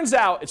it turns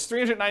out it's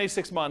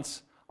 396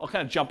 months. I'll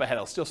kind of jump ahead.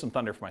 I'll steal some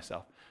thunder for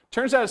myself.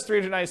 Turns out it's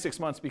 396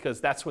 months because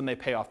that's when they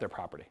pay off their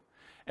property.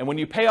 And when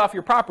you pay off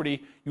your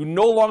property, you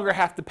no longer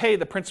have to pay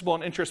the principal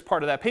and interest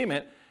part of that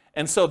payment.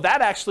 And so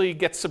that actually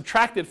gets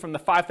subtracted from the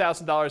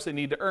 $5,000 they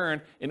need to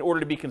earn in order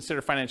to be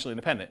considered financially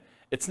independent.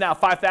 It's now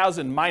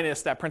 $5,000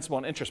 minus that principal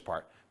and interest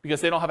part because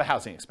they don't have a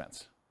housing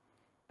expense.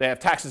 They have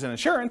taxes and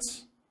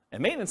insurance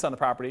and maintenance on the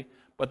property,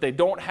 but they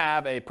don't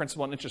have a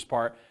principal and interest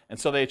part. And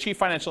so they achieve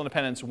financial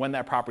independence when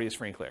that property is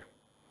free and clear.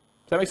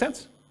 Does that make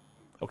sense?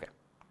 Okay.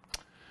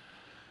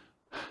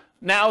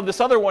 Now this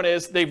other one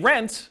is they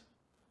rent,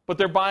 but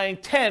they're buying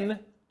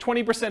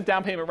 20%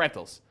 down payment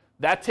rentals.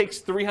 That takes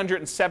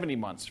 370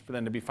 months for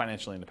them to be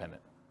financially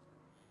independent.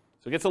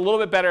 So it gets a little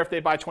bit better if they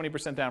buy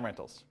 20% down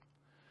rentals.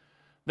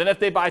 Then if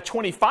they buy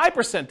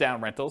 25% down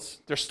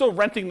rentals, they're still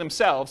renting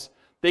themselves,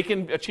 they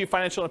can achieve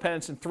financial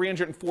independence in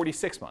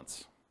 346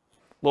 months.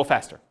 A little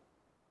faster.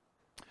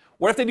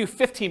 What if they do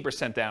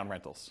 15% down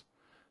rentals?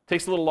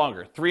 Takes a little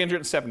longer,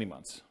 370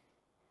 months.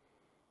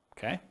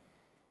 Okay?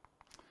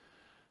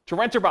 To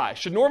rent or buy.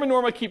 Should Norm and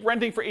Norma keep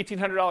renting for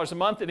 $1,800 a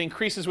month? It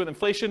increases with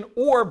inflation,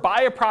 or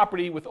buy a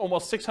property with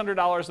almost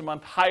 $600 a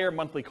month higher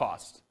monthly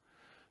cost.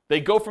 They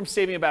go from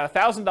saving about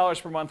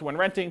 $1,000 per month when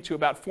renting to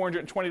about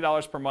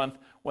 $420 per month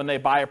when they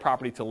buy a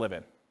property to live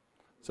in.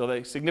 So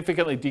they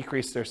significantly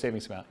decrease their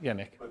savings amount. Yeah,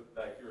 Nick? But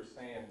like you were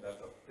saying, that's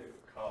a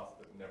fixed cost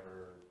that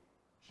never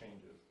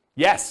changes.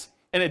 Yes,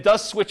 and it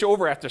does switch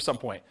over after some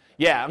point.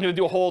 Yeah, I'm going to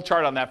do a whole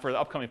chart on that for the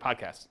upcoming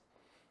podcast.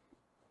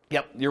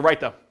 Yep, you're right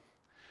though.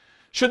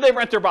 Should they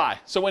rent or buy?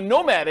 So when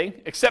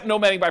nomading, except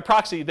nomading by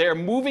proxy, they are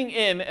moving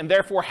in and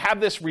therefore have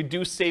this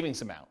reduced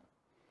savings amount,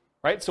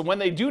 right? So when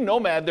they do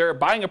nomad, they're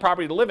buying a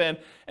property to live in,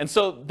 and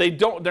so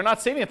they're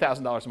not saving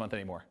 $1,000 a month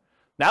anymore.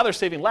 Now they're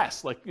saving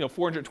less, like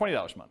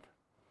 $420 a month.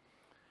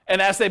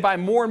 And as they buy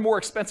more and more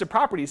expensive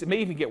properties, it may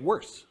even get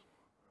worse,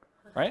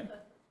 right?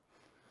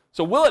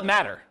 So will it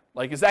matter?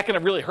 Like, is that going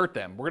to really hurt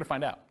them? We're going to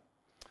find out.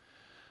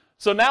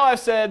 So now I've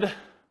said,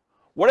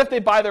 what if they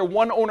buy their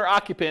one owner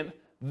occupant,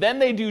 then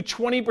they do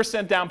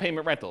 20% down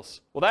payment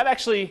rentals? Well, that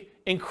actually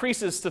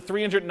increases to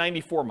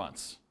 394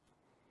 months.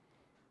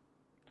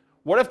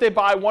 What if they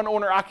buy one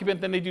owner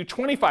occupant, then they do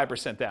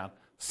 25% down?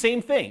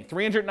 Same thing,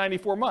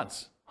 394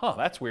 months. Huh,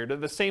 that's weird. They're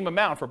the same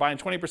amount for buying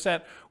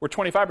 20% or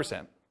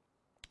 25%.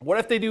 What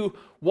if they do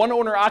one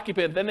owner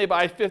occupant, then they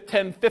buy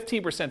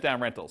 15%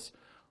 down rentals?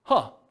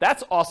 Huh,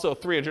 that's also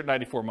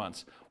 394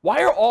 months.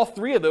 Why are all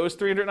three of those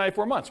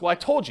 394 months? Well, I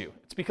told you.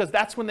 It's because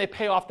that's when they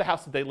pay off the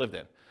house that they lived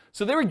in.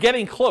 So they were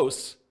getting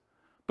close,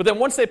 but then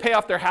once they pay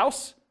off their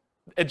house,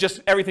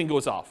 everything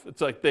goes off.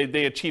 It's like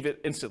they achieve it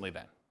instantly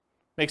then.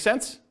 Make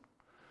sense?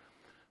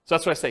 So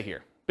that's what I say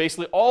here.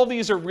 Basically, all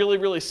these are really,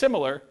 really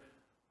similar.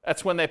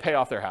 That's when they pay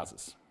off their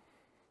houses.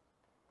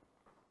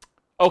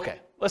 Okay,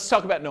 let's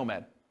talk about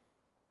Nomad.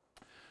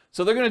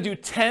 So they're going to do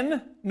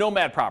 10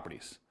 Nomad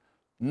properties.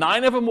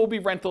 9 of them will be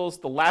rentals.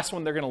 The last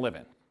one they're going to live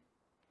in.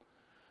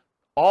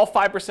 All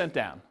 5%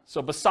 down.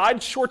 So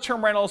besides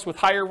short-term rentals with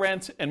higher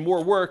rent and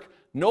more work,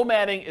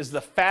 nomading is the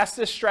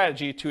fastest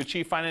strategy to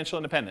achieve financial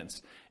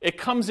independence. It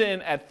comes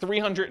in at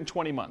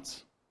 320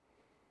 months.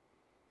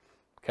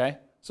 Okay?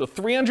 So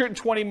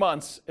 320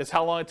 months is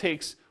how long it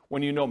takes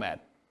when you nomad.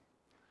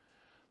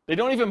 They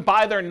don't even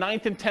buy their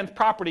 9th and 10th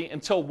property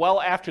until well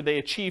after they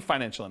achieve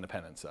financial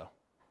independence, though.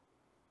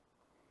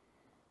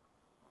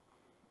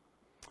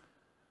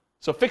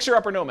 So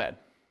fixer-upper nomad.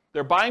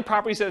 They're buying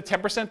properties at a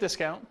 10%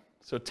 discount.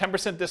 So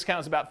 10% discount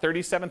is about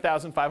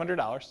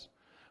 $37,500.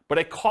 But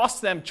it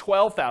costs them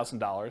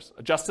 $12,000,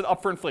 adjusted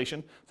up for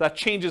inflation. So that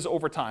changes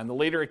over time. The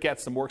later it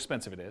gets, the more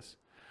expensive it is,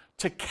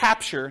 to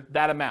capture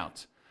that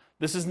amount.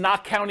 This is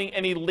not counting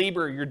any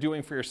labor you're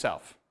doing for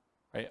yourself.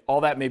 Right?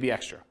 All that may be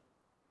extra.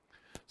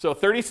 So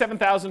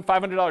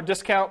 $37,500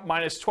 discount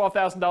minus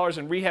 $12,000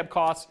 in rehab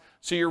costs.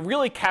 So you're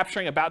really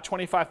capturing about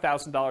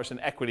 $25,000 in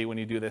equity when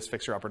you do this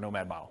fixer-upper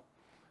nomad model.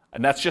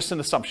 And that's just an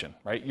assumption,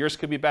 right? Yours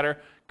could be better,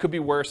 could be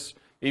worse.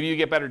 Maybe you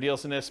get better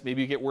deals than this.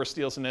 Maybe you get worse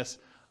deals than this.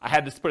 I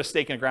had to put a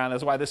stake in the ground.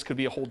 That's why this could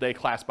be a whole day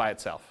class by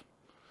itself.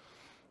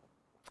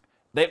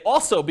 They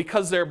also,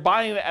 because they're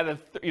buying at a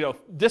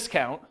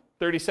discount,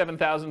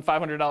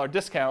 $37,500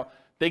 discount,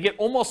 they get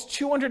almost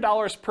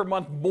 $200 per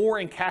month more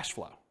in cash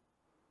flow.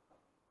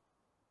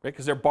 Right?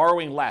 Because they're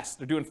borrowing less.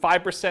 They're doing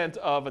 5%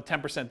 of a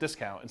 10%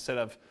 discount instead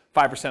of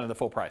 5% of the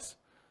full price.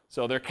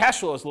 So their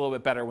cash flow is a little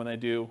bit better when they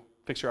do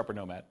fixer-upper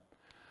nomad.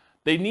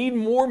 They need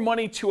more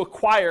money to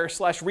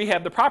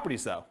acquire/rehab the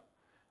properties, though,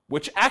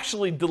 which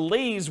actually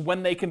delays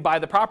when they can buy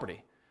the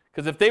property.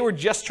 Because if they were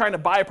just trying to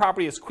buy a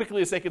property as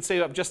quickly as they could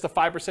save up just a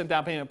 5%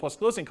 down payment plus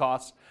closing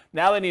costs,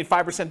 now they need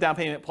 5% down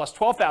payment plus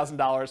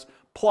 $12,000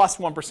 plus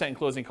 1% in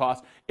closing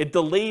costs. It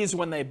delays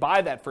when they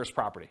buy that first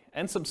property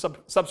and some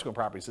subsequent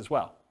properties as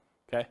well.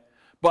 Okay?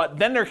 But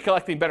then they're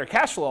collecting better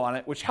cash flow on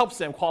it, which helps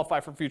them qualify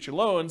for future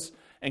loans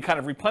and kind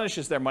of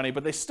replenishes their money,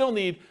 but they still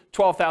need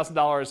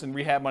 $12,000 in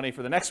rehab money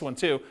for the next one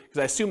too, because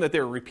I assume that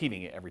they're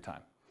repeating it every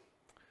time.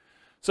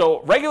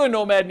 So regular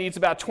nomad needs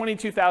about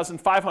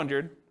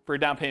 $22,500 for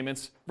down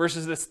payments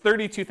versus this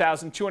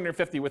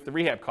 $32,250 with the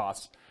rehab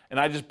costs. And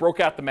I just broke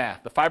out the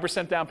math. The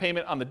 5% down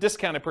payment on the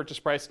discounted purchase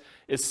price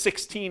is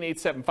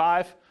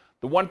 $16,875.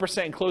 The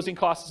 1% in closing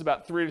costs is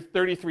about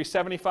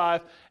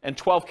 $33,755 and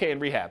 $12K in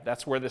rehab.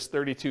 That's where this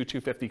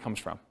 $32,250 comes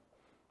from.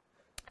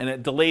 And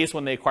it delays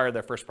when they acquire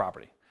their first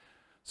property.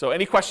 So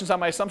any questions on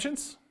my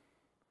assumptions?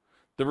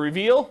 The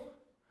reveal?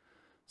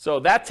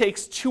 So that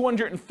takes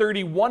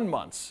 231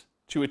 months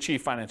to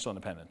achieve financial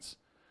independence.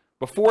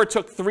 Before it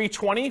took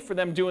 320 for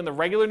them doing the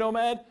regular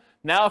nomad.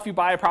 Now if you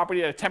buy a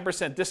property at a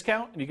 10%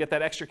 discount and you get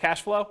that extra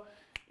cash flow,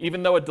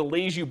 even though it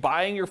delays you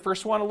buying your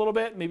first one a little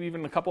bit, maybe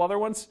even a couple other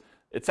ones,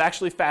 it's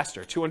actually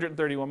faster,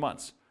 231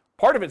 months.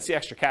 Part of it's the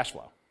extra cash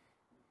flow.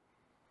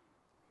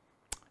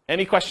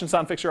 Any questions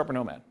on fixer-upper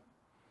nomad?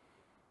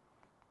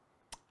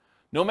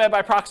 Nomad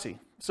by proxy.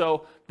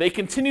 So they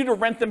continue to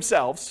rent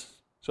themselves,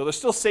 so they're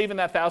still saving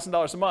that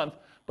 $1,000 a month,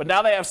 but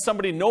now they have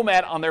somebody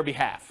nomad on their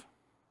behalf.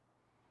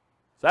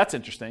 So that's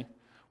interesting.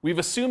 We've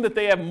assumed that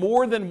they have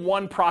more than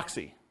one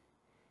proxy,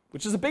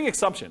 which is a big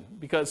assumption,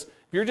 because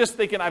if you're just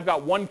thinking I've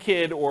got one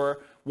kid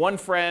or one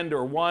friend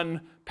or one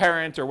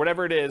parent or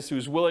whatever it is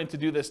who's willing to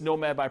do this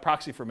nomad by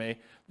proxy for me,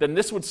 then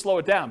this would slow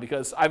it down,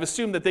 because I've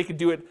assumed that they could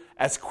do it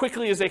as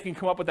quickly as they can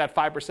come up with that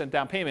 5%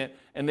 down payment,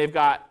 and they've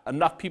got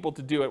enough people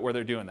to do it where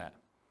they're doing that.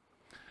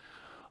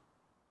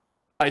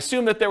 I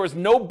assumed that there was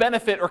no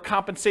benefit or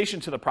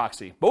compensation to the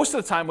proxy. Most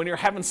of the time when you're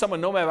having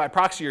someone nomad by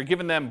proxy, you're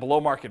giving them below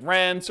market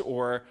rent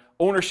or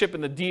ownership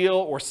in the deal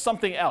or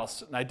something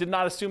else. And I did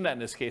not assume that in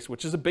this case,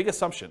 which is a big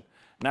assumption.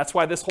 And that's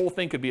why this whole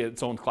thing could be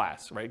its own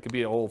class, right? It could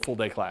be a whole full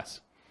day class.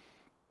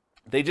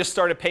 They just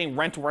started paying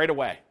rent right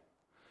away.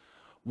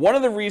 One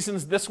of the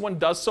reasons this one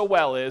does so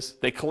well is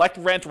they collect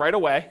rent right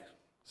away,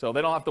 so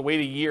they don't have to wait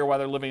a year while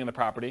they're living in the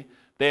property.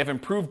 They have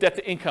improved debt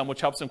to income,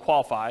 which helps them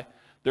qualify.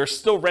 They're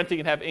still renting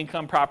and have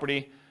income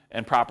property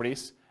and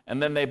properties,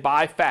 and then they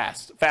buy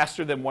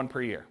faster than one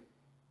per year,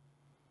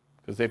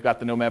 because they've got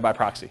the Nomad by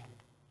proxy.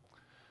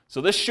 So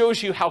this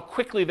shows you how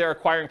quickly they're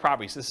acquiring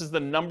properties. This is the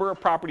number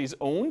of properties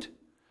owned,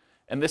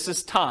 and this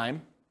is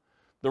time.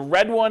 The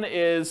red one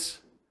is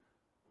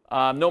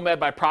Nomad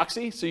by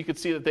proxy, so you can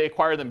see that they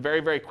acquire them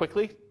very, very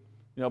quickly.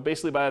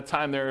 Basically by the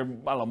time they're,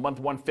 month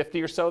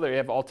 150 or so, they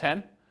have all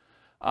 10.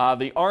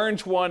 The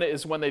orange one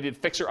is when they did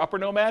Fixer Upper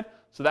Nomad,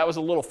 so that was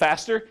a little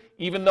faster,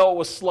 even though it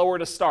was slower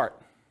to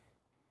start.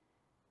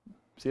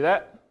 See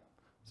that?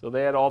 So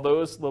they had all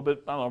those, a little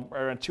bit,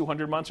 around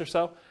 200 months or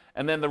so.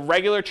 And then the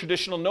regular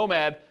traditional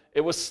Nomad, it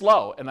was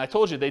slow. And I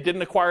told you, they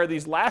didn't acquire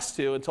these last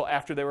two until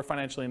after they were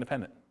financially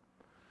independent.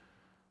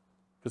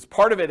 Because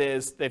part of it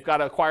is they've got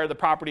to acquire the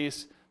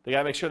properties, they got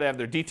to make sure they have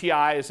their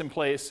DTIs in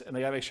place, and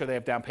they got to make sure they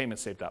have down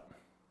payments saved up.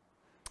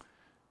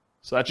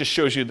 So that just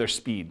shows you their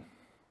speed.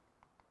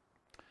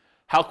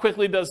 How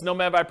quickly does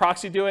Nomad by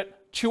proxy do it?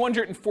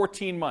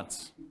 214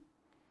 months.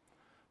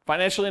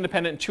 Financially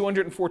independent in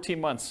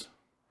 214 months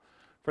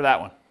for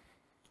that one.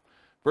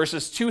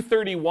 Versus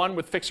 231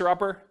 with Fixer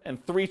Upper and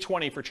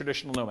 320 for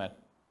traditional Nomad.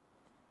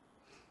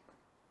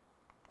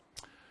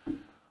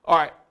 All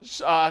right,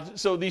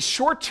 so these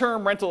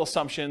short-term rental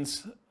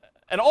assumptions,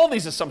 and all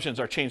these assumptions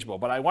are changeable,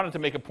 but I wanted to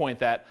make a point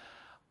that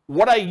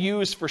what I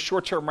use for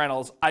short-term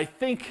rentals, I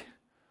think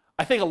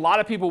a lot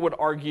of people would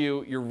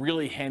argue you're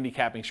really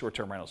handicapping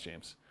short-term rentals,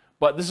 James.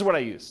 But this is what I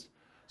use.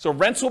 So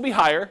rents will be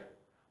higher,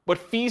 but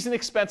fees and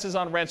expenses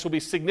on rents will be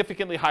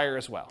significantly higher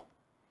as well.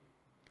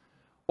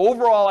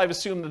 Overall, I've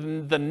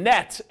assumed the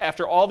net,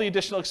 after all the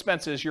additional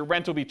expenses, your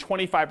rent will be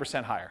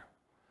 25% higher.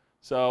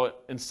 So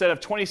instead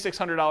of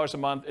 $2,600 a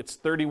month, it's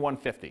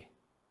 $3,150.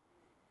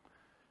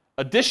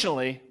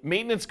 Additionally,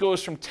 maintenance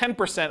goes from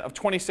 10% of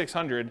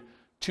 $2,600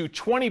 to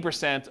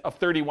 20% of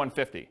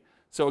 $3,150.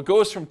 So it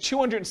goes from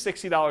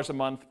 $260 a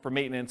month for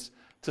maintenance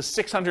to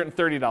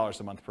 $630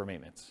 a month for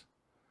maintenance.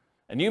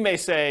 And you may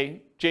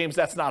say, James,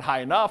 that's not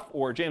high enough,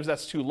 or James,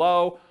 that's too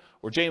low,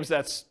 or James,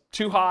 that's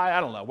too high. I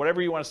don't know,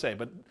 whatever you want to say.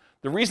 But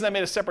the reason I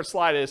made a separate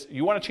slide is,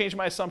 you want to change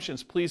my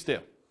assumptions, please do.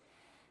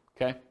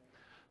 Okay?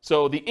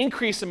 So the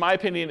increase, in my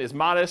opinion, is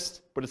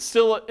modest, but it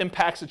still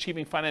impacts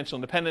achieving financial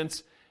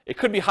independence. It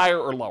could be higher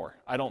or lower.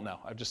 I don't know.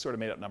 I've just sort of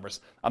made up numbers.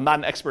 I'm not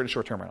an expert in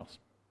short-term rentals.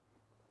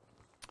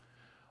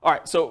 All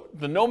right, so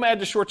the Nomad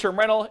to short-term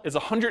rental is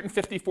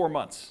 154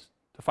 months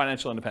to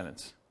financial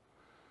independence.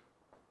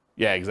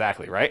 Yeah,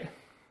 exactly, right?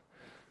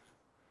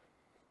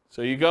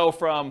 So you go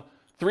from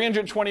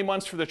 320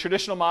 months for the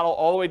traditional model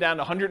all the way down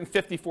to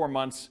 154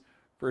 months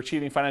for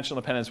achieving financial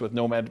independence with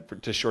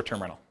Nomad to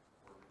short-term rental.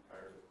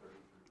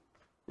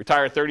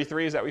 Retire at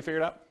 33, is that what we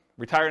figured out?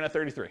 Retiring at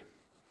 33.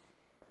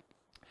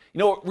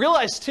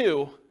 Realize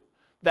too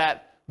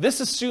that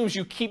this assumes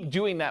you keep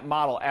doing that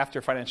model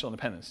after financial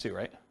independence too,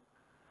 right?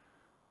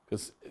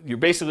 Because you're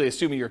basically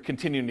assuming you're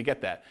continuing to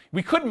get that.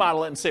 We could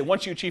model it and say,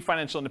 once you achieve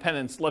financial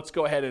independence, let's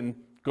go ahead and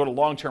go to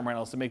long-term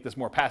rentals to make this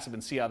more passive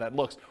and see how that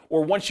looks.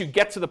 Or once you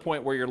get to the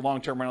point where your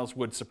long-term rentals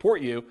would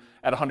support you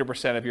at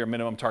 100% of your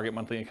minimum target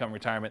monthly income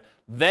retirement,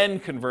 then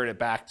convert it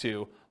back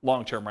to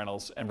long-term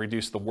rentals and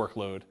reduce the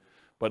workload.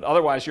 But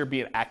otherwise, you're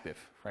being active,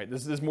 right?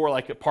 This is more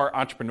like a part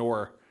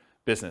entrepreneur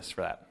business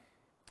for that.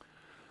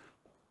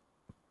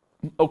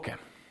 Okay.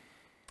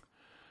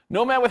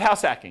 Nomad with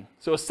house hacking.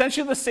 So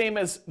essentially the same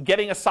as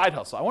getting a side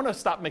hustle. I want to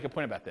stop and make a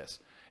point about this.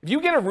 If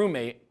you get a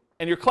roommate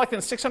and you're collecting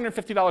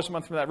 $650 a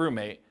month from that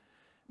roommate,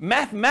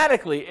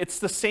 mathematically, it's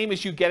the same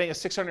as you getting a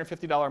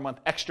 $650 a month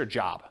extra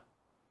job,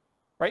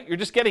 right? You're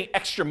just getting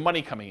extra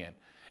money coming in.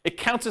 It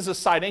counts as a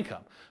side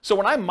income. So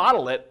when I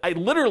model it, I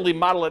literally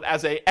model it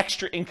as an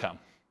extra income.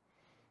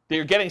 That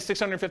you're getting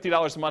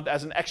 $650 a month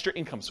as an extra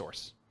income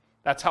source.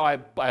 That's how I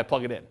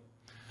plug it in.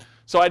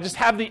 So I just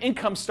have the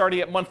income starting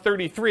at month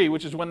 33,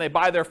 which is when they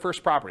buy their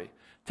first property.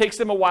 It takes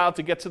them a while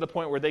to get to the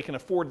point where they can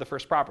afford the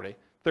first property,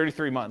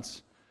 33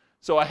 months.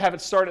 So I have it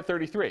start at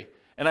 33.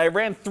 And I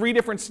ran 3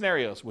 different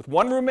scenarios, with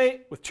 1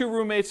 roommate, with 2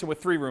 roommates, and with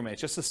 3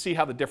 roommates, just to see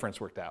how the difference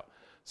worked out.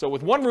 So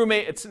with 1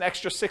 roommate, it's an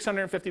extra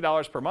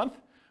 $650 per month.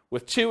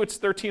 With 2, it's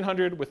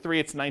 $1,300. With 3,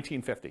 it's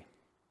 $1,950.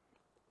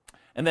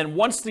 And then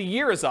once the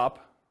year is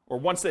up, or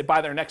once they buy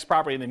their next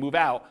property and they move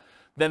out,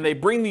 then they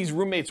bring these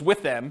roommates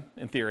with them,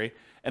 in theory,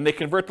 and they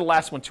convert the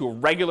last one to a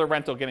regular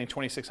rental getting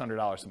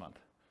 $2,600 a month.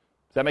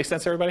 Does that make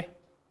sense, everybody?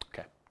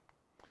 Okay.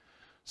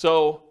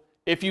 So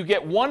if you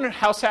get 1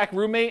 house hack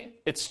roommate,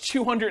 it's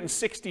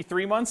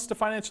 263 months to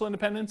financial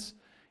independence.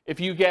 If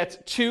you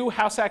get 2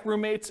 house hack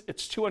roommates,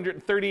 it's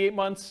 238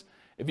 months.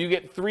 If you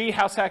get 3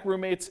 house hack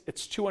roommates,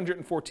 it's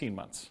 214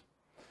 months.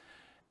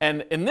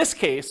 And in this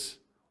case,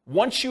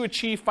 once you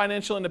achieve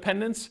financial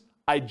independence,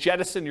 I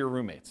jettison your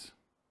roommates.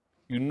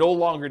 You no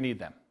longer need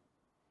them.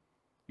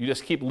 You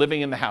just keep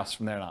living in the house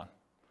from there on,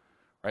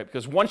 right?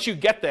 Because once you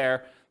get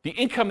there, the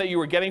income that you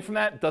were getting from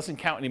that doesn't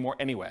count anymore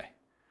anyway.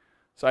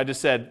 So I just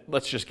said,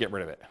 let's just get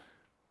rid of it.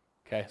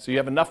 Okay, so you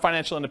have enough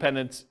financial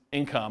independence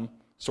income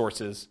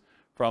sources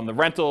from the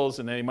rentals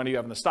and any money you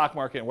have in the stock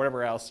market and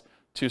whatever else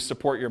to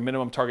support your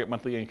minimum target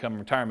monthly income in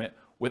retirement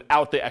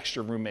without the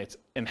extra roommates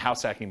in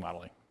house hacking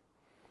modeling.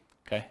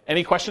 Okay,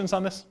 any questions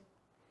on this?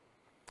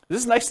 This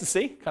is nice to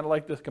see, kind of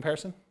like the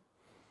comparison.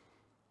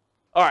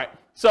 All right,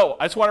 so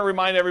I just want to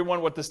remind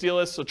everyone what this deal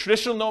is. So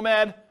traditional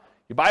Nomad,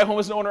 you buy a home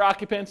as an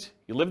owner-occupant,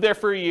 you live there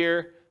for a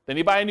year, then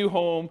you buy a new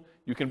home,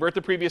 you convert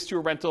the previous to a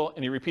rental,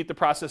 and you repeat the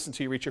process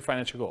until you reach your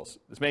financial goals,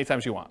 as many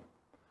times as you want.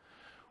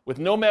 With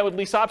Nomad with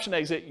lease option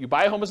exit, you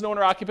buy a home as an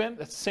owner-occupant,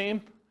 that's the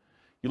same.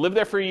 You live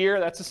there for a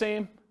year, that's the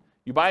same.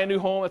 You buy a new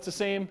home, that's the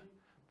same.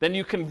 Then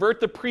you convert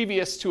the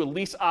previous to a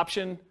lease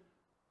option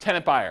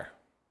tenant buyer.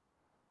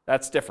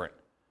 That's different.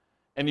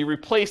 And you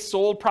replace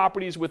sold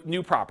properties with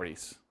new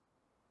properties.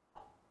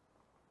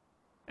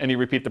 And you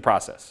repeat the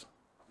process,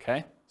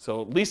 okay?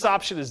 So lease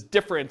option is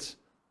different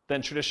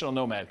than traditional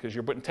Nomad because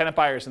you're putting tenant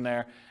buyers in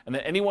there, and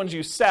then any ones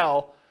you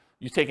sell,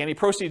 you take any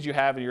proceeds you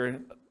have, and you're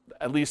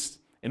at least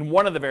in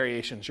one of the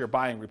variations, you're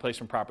buying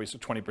replacement properties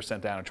with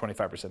 20% down or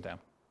 25% down.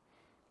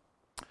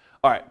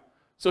 All right,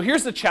 so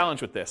here's the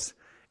challenge with this.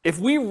 If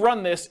we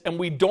run this and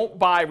we don't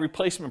buy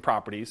replacement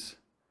properties,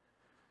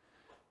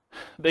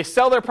 they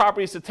sell their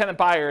properties to tenant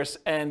buyers,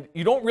 and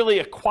you don't really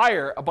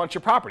acquire a bunch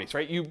of properties,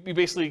 right? You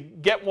basically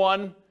get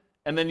one,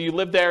 and then you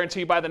live there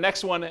until you buy the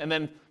next one, and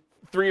then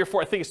 3 or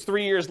 4, I think it's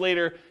 3 years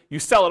later, you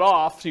sell it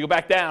off, so you go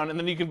back down, and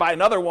then you can buy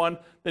another one,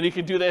 then you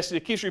can do this, and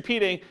it keeps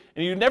repeating,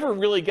 and you never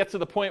really get to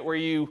the point where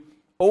you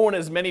own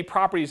as many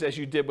properties as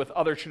you did with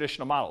other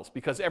traditional models,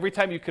 because every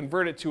time you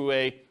convert it to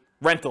a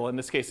rental, in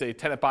this case a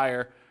tenant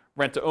buyer,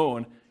 rent to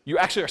own, you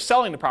actually are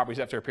selling the properties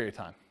after a period of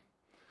time.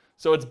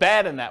 So it's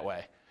bad in that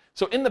way.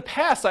 So in the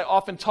past, I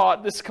often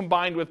taught this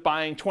combined with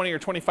buying 20 or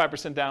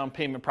 25% down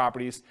payment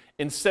properties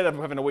instead of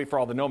having to wait for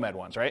all the Nomad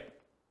ones, right?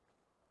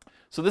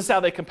 So this is how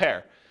they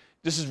compare.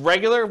 This is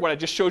regular, what I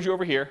just showed you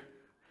over here.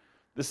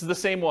 This is the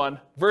same one,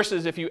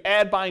 versus if you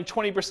add buying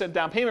 20%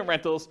 down payment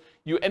rentals,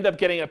 you end up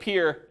getting up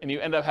here and you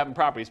end up having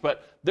properties.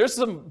 But there's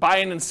some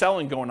buying and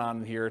selling going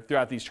on here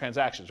throughout these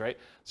transactions, right?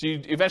 So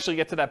you eventually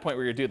get to that point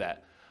where you do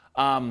that.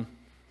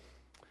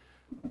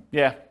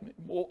 Yeah,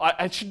 well,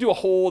 I should do a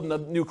whole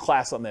new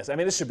class on this. I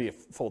mean, this should be a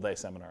full day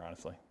seminar,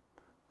 honestly,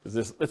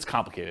 because it's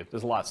complicated.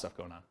 There's a lot of stuff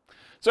going on.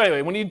 So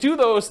anyway, when you do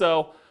those,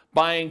 though,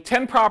 buying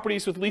 10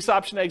 properties with lease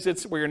option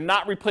exits where you're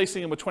not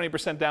replacing them with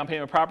 20% down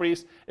payment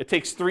properties, it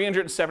takes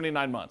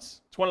 379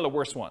 months. It's one of the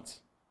worst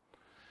ones.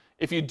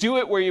 If you do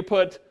it where you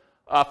put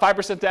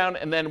 5% down,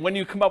 and then when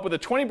you come up with a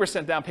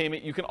 20% down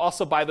payment, you can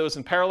also buy those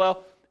in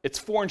parallel, it's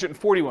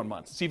 441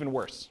 months. It's even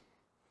worse.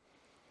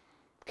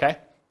 Okay?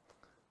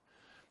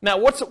 Now,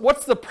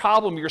 what's the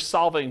problem you're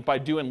solving by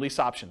doing lease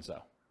options,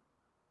 though?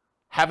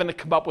 Having to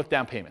come up with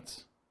down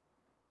payments,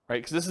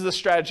 right? Because this is a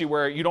strategy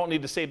where you don't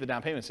need to save the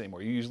down payments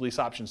anymore. You use lease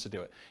options to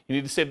do it. You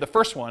need to save the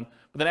first one,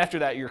 but then after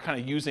that, you're kind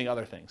of using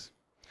other things.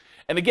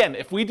 And again,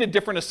 if we did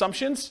different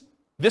assumptions,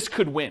 this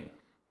could win.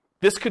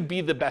 This could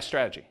be the best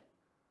strategy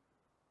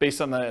based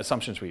on the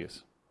assumptions we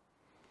use.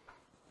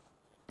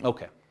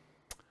 Okay.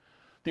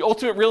 The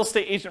ultimate real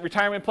estate agent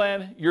retirement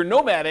plan, you're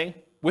nomading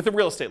with a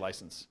real estate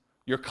license.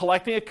 You're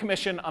collecting a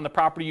commission on the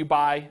property you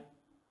buy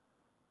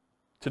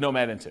to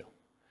Nomad into.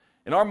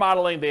 In our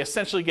modeling, they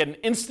essentially get an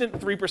instant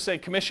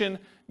 3% commission,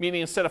 meaning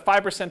instead of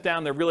 5%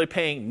 down, they're really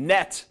paying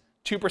net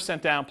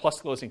 2% down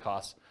plus closing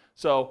costs.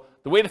 So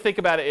the way to think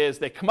about it is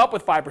they come up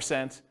with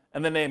 5%,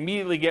 and then they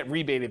immediately get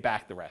rebated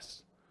back the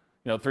rest.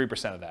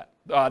 3% of that.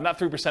 Not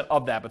 3%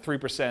 of that, but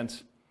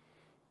 3%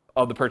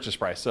 of the purchase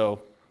price,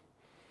 so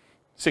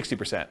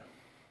 60%.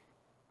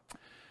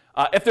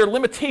 If their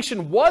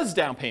limitation was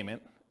down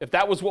payment, if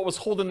that was what was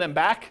holding them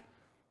back,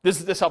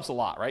 this helps a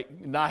lot,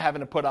 right? Not having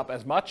to put up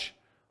as much,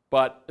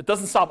 but it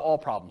doesn't solve all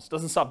problems. It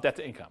doesn't solve debt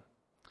to income.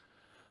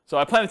 So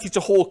I plan to teach a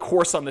whole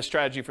course on this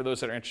strategy for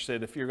those that are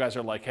interested. If you guys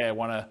are like, hey, I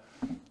want to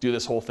do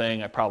this whole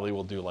thing, I probably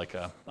will do like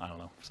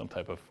some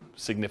type of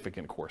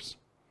significant course.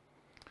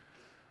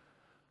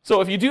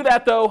 So if you do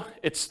that, though,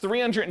 it's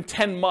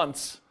 310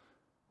 months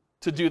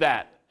to do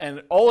that.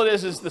 And all it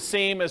is the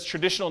same as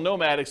traditional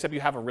Nomad, except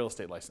you have a real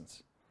estate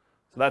license.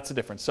 So that's the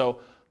difference. So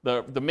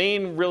the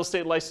main real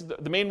estate license,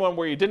 the main one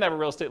where you didn't have a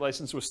real estate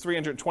license was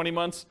 320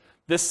 months.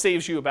 This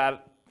saves you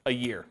about a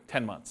year,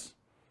 10 months,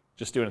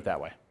 just doing it that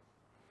way.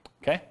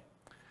 Okay?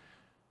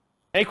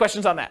 Any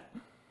questions on that?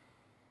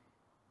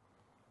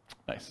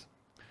 Nice.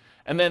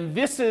 And then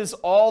this is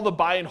all the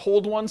buy and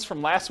hold ones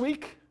from last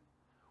week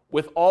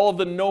with all of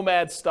the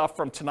Nomad stuff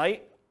from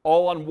tonight,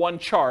 all on one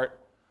chart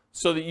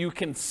so that you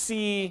can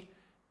see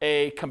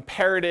a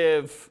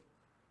comparative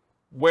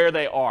where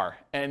they are.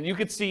 And you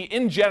could see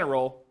in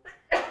general,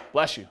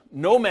 bless you,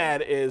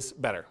 Nomad is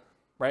better,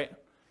 right?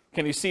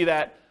 Can you see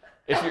that?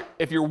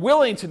 If you're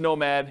willing to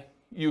Nomad,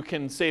 you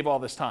can save all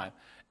this time.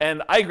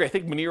 And I agree. I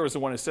think Munir was the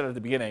one who said at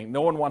the beginning,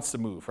 no one wants to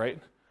move, right?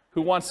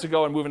 Who wants to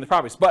go and move into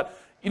properties? But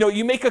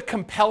you make a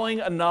compelling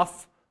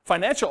enough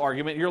financial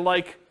argument. You're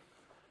like,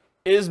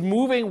 is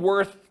moving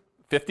worth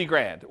 50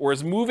 grand? Or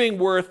is moving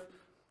worth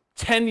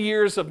 10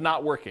 years of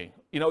not working?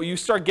 You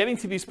start getting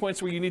to these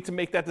points where you need to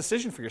make that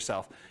decision for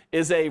yourself.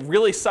 Is a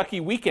really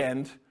sucky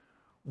weekend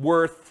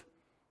worth,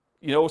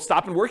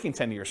 stopping working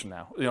 10 years from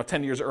now,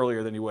 10 years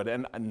earlier than you would?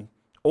 And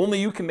only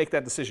you can make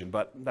that decision,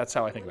 but that's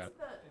how I think about it.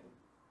 What's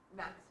the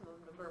maximum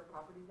number of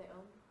properties they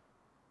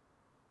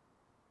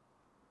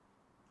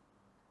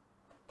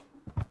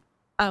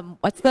own?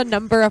 What's the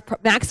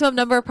maximum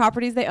number of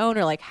properties they own,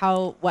 or like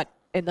what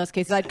in those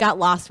cases? I got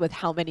lost with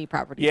how many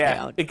properties they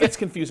own. It gets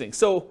confusing.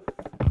 So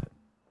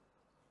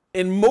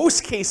in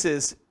most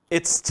cases,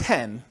 it's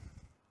 10.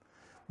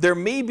 There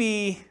may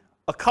be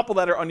a couple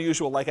that are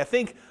unusual. Like I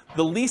think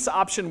the lease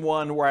option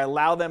one where I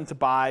allow them to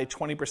buy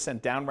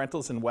 20% down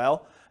rentals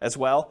as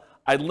well,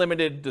 I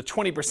limited the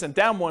 20%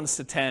 down ones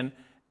to 10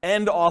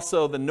 and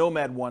also the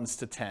Nomad ones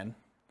to 10.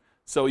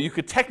 So you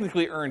could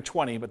technically earn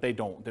 20, but they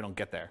don't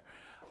get there.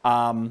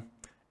 And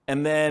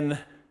then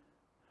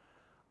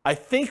I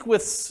think I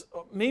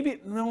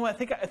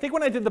think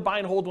when I did the buy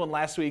and hold one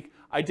last week,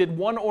 I did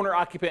one owner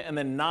occupant and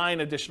then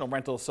 9 additional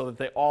rentals so that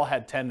they all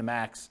had 10 to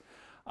max.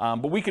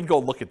 But we could go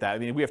look at that. I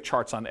mean, we have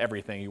charts on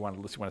everything you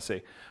want to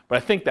see. But I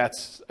think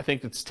it's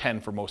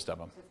 10 for most of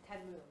them. So it's 10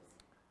 moves.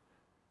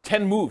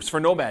 10 moves for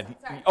Nomad.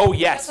 Sorry. Oh,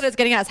 yes. That's what I was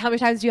getting at. Is how many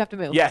times do you have to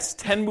move? Yes,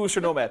 10 moves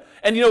for Nomad.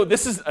 And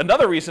this is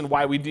another reason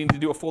why we need to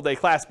do a full day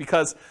class,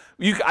 because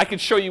I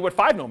could show you what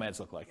 5 Nomads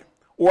look like.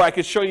 Or I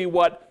could show you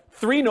what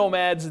 3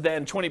 Nomads,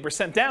 then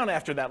 20% down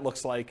after that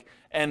looks like.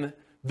 And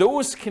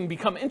those can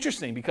become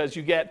interesting because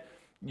you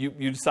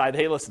decide,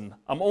 hey, listen,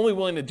 I'm only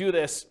willing to do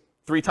this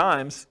 3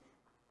 times,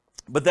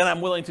 but then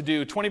I'm willing to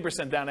do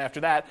 20% down after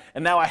that.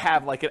 And now I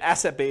have like an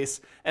asset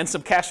base and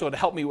some cash flow to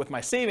help me with my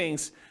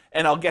savings,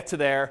 and I'll get to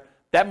there.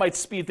 That might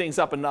speed things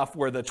up enough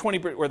where the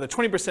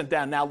 20%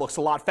 down now looks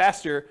a lot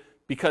faster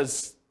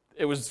because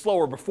it was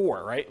slower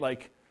before, right?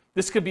 Like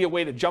this could be a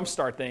way to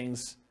jumpstart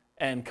things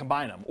and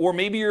combine them. Or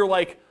maybe you're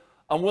like,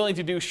 I'm willing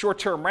to do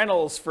short-term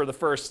rentals for the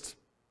first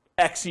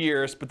X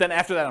years, but then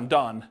after that I'm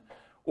done.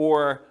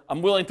 Or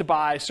I'm willing to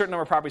buy a certain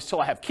number of properties till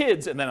I have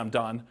kids and then I'm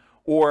done.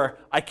 Or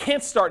I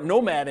can't start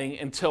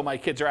nomading until my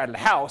kids are out of the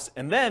house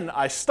and then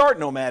I start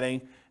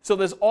nomading. So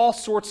there's all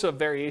sorts of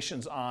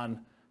variations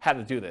on how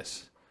to do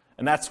this.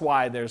 And that's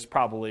why there's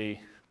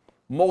probably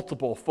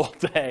multiple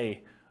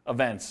full-day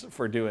events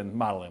for doing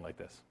modeling like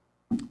this.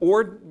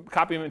 Or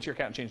copy them into your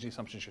account and change the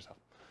assumptions yourself.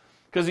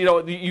 Because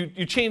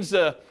you change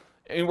and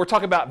we're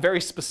talking about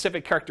very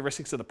specific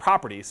characteristics of the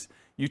properties.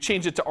 You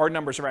change it to our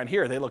numbers around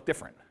here, they look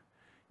different.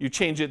 You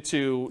change it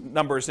to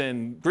numbers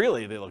in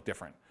Greeley, they look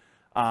different.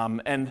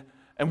 And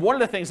one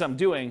of the things I'm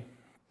doing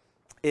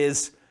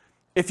is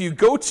if you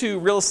go to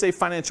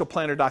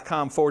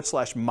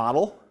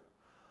realestatefinancialplanner.com/model,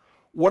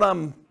 what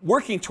I'm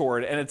working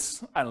toward, and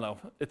it's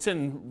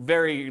in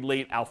very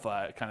late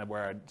alpha, kind of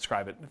where I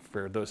describe it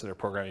for those that are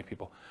programming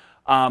people.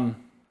 I'm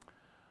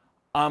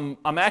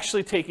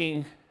actually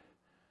taking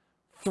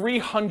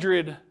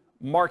 300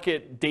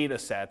 market data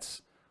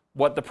sets,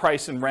 what the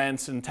price and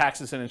rents and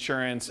taxes and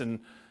insurance and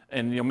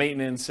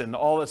maintenance and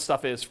all that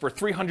stuff is for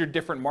 300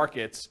 different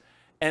markets,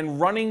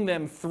 and running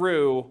them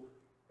through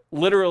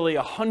literally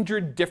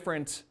 100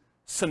 different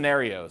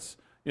scenarios.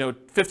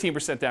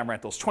 15% down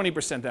rentals,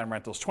 20% down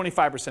rentals,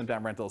 25%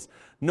 down rentals,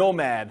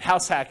 Nomad,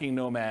 house hacking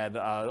Nomad,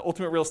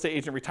 ultimate real estate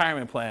agent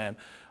retirement plan,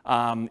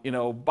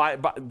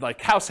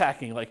 like house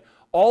hacking, like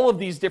all of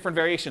these different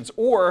variations.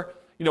 Or,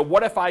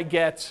 what if I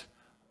get,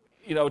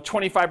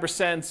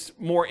 25%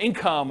 more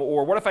income,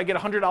 or what if I get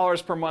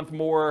 $100 per month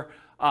more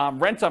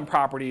rent on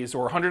properties,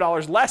 or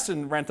 $100 less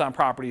in rent on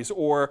properties,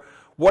 or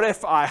what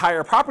if I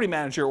hire a property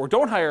manager or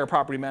don't hire a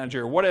property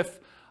manager? What if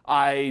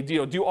I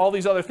do all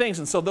these other things?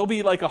 And so there'll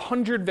be like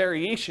 100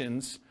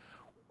 variations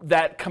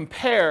that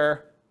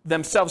compare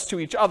themselves to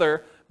each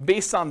other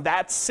based on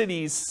that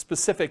city's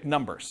specific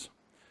numbers.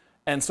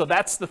 And so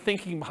that's the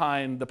thinking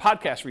behind the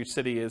podcast for each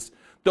city is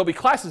there'll be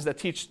classes that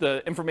teach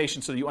the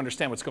information so that you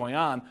understand what's going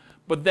on,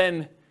 but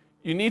then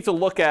you need to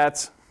look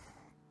at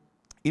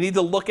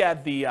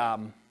the, I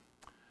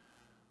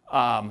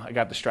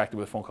got distracted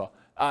with a phone call.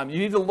 You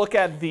need to look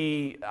at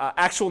the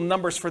actual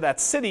numbers for that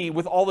city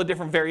with all the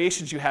different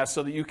variations you have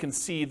so that you can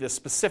see the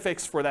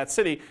specifics for that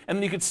city. And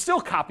then you can still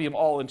copy them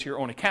all into your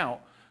own account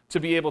to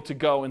be able to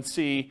go and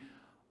see,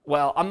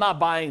 well, I'm not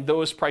buying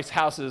those price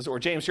houses, or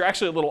James, you're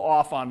actually a little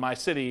off on my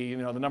city,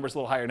 the number's a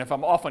little higher. And if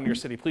I'm off on your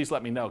city, please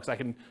let me know, because I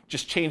can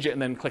just change it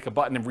and then click a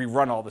button and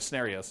rerun all the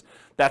scenarios.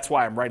 That's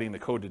why I'm writing the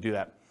code to do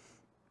that.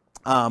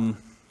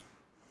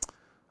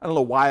 I don't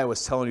know why I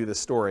was telling you this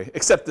story,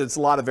 except that it's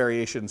a lot of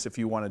variations if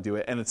you want to do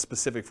it, and it's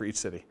specific for each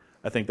city.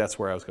 I think that's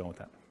where I was going with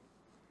that.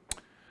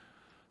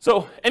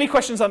 So, any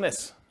questions on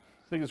this?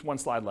 I think there's one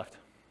slide left.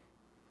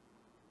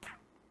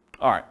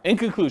 All right, in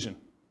conclusion,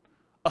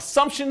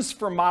 assumptions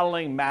for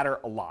modeling matter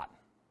a lot.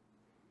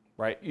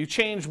 right? You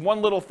change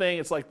one little thing,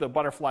 it's like the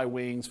butterfly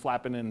wings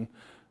flapping and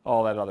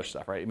all that other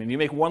stuff, right? I mean, you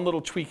make one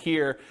little tweak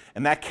here,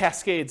 and that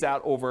cascades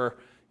out over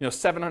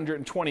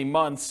 720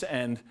 months,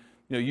 and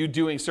you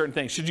doing certain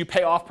things. Should you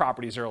pay off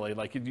properties early?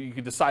 Like you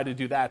could decide to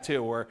do that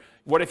too. Or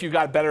what if you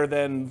got better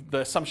than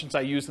the assumptions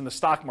I used in the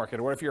stock market?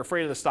 Or what if you're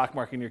afraid of the stock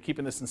market and you're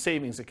keeping this in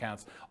savings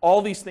accounts?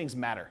 All these things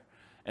matter.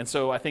 And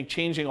so I think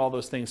changing all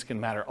those things can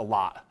matter a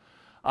lot.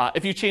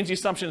 If you change the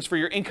assumptions for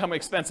your income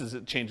expenses,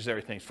 it changes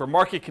everything. For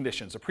market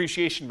conditions,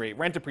 appreciation rate,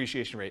 rent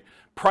appreciation rate,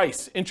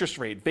 price, interest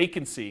rate,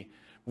 vacancy,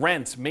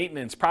 rent,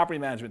 maintenance, property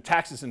management,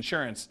 taxes,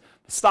 insurance,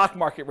 the stock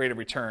market rate of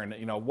return,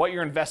 what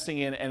you're investing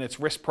in and its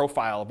risk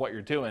profile of what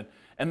you're doing.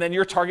 And then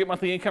your target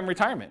monthly income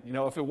retirement.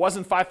 If it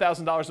wasn't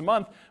 $5,000 a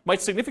month,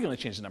 might significantly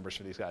change the numbers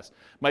for these guys.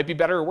 Might be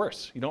better or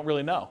worse. You don't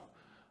really know.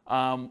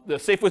 The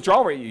safe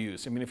withdrawal rate you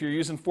use. I mean, if you're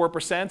using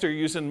 4% or you're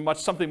using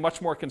something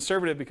much more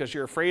conservative because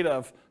you're afraid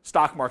of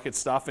stock market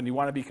stuff and you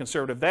want to be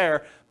conservative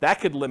there,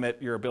 that could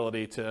limit your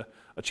ability to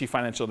achieve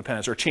financial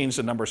independence or change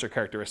the numbers or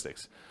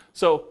characteristics.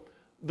 So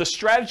the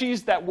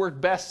strategies that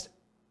work best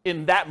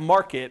in that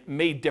market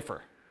may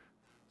differ.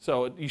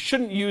 So you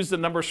shouldn't use the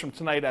numbers from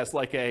tonight as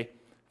like a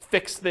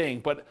fixed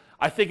thing, but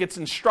I think it's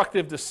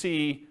instructive to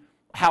see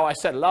how I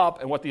set it up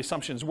and what the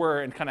assumptions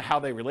were and kind of how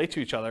they relate to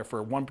each other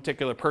for one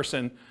particular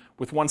person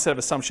with one set of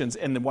assumptions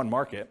in the one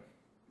market.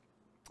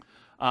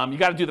 You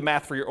got to do the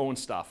math for your own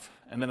stuff.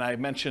 And then I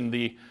mentioned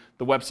the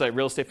website,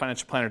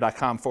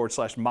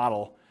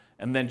 realestatefinancialplanner.com/model,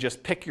 and then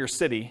just pick your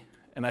city.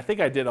 And I think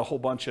I did a whole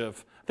bunch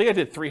of, I think I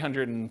did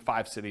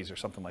 305 cities or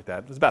something like that.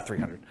 It was about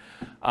 300.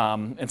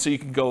 And so you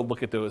can go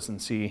look at those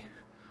and see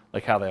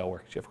like how they all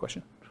work. Do you have a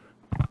question?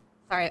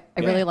 Sorry,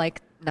 I really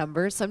like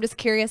numbers. So I'm just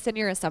curious in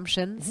your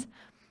assumptions,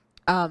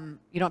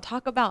 you don't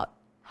talk about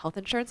health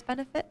insurance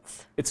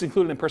benefits? It's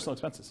included in personal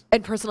expenses.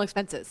 And personal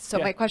expenses. So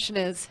my question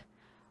is,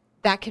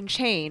 that can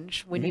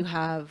change when you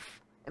have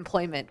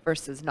employment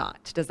versus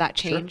not. Does that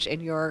change in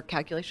your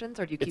calculations,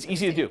 or do you keep it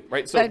easy to do,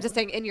 right? So I'm just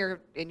saying, in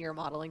your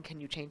modeling, can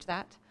you change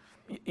that?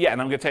 Yeah,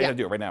 and I'm going to tell you how to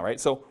do it right now, right?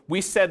 So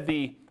we said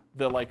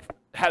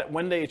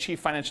when they achieve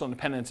financial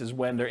independence is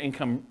when their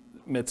income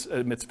emits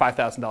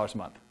 $5,000 a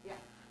month. Yeah.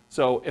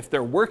 So if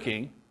they're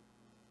working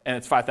and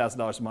it's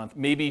 $5,000 a month,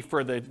 maybe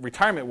for the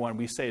retirement one,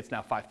 we say it's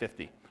now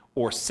 $550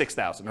 or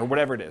 $6,000 or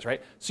whatever it is,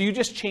 right? So you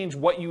just change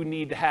what you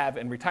need to have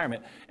in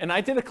retirement. And I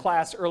did a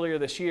class earlier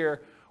this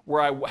year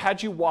where I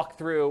had you walk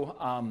through,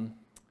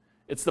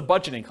 it's the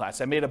budgeting class.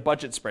 I made a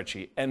budget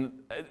spreadsheet, and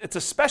it's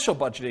a special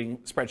budgeting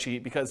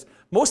spreadsheet because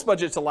most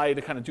budgets allow you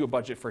to kind of do a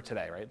budget for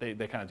today, right?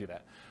 They kind of do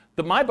that.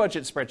 My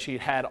budget spreadsheet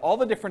had all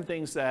the different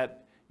things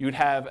that you'd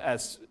have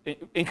as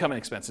income and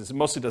expenses. It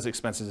mostly does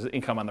expenses,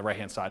 income on the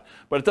right-hand side,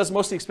 but it does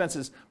mostly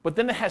expenses, but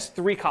then it has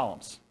 3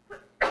 columns.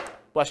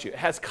 Bless you. It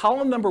has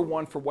column number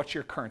 1 for what's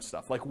your current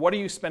stuff, like what are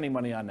you spending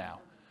money on now?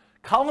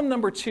 Column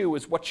number 2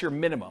 is what's your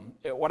minimum.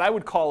 What I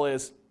would call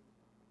is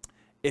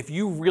if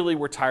you really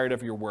were tired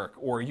of your work,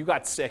 or you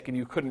got sick and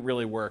you couldn't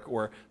really work,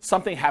 or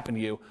something happened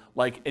to you,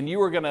 and you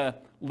were gonna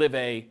live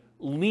a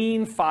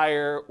lean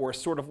fire, or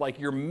sort of like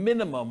your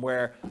minimum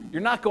where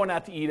you're not going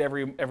out to eat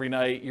every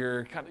night,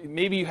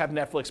 maybe you have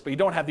Netflix, but you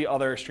don't have the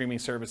other streaming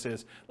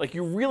services. Like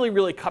you really,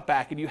 really cut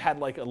back and you had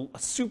like a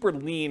super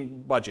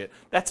lean budget.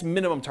 That's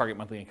minimum target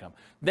monthly income.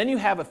 Then you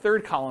have a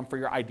 3rd column for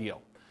your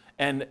ideal.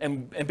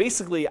 And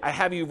basically I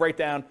have you write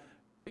down,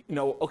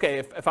 okay,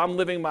 if I'm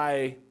living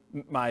my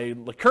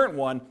current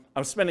one,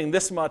 I'm spending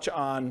this much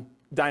on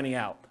dining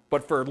out.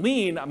 But for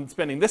lean, I'm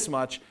spending this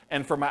much,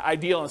 and for my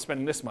ideal, I'm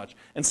spending this much.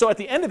 And so at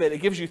the end of it, it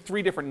gives you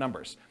 3 different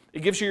numbers.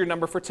 It gives you your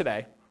number for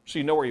today, so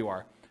you know where you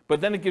are.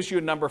 But then it gives you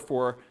a number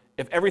for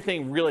if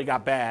everything really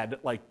got bad,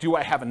 like do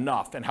I have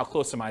enough, and how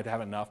close am I to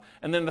have enough?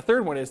 And then the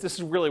 3rd one is this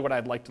is really what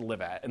I'd like to live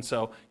at. And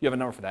so you have a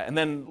number for that. And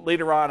then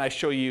later on, I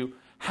show you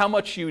how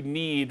much you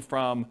need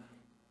from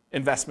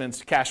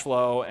investments, cash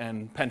flow,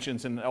 and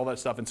pensions, and all that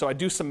stuff. And so I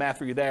do some math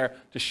for you there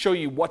to show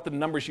you what the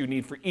numbers you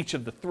need for each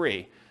of the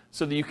 3,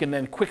 so that you can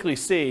then quickly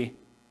see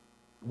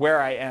where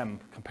I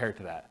am compared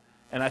to that.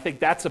 And I think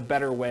that's a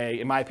better way,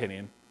 in my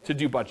opinion, to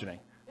do budgeting,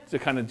 to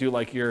kind of do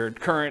like your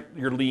current,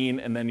 your lean,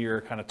 and then your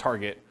kind of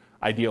target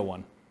ideal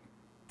one.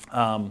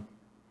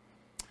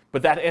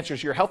 But that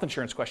answers your health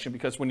insurance question,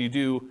 because when you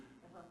do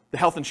the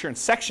health insurance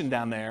section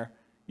down there,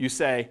 you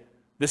say,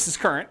 this is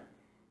current.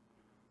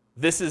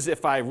 This is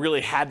if I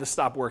really had to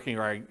stop working,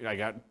 or I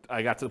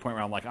got to the point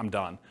where I'm like, I'm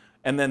done.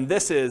 And then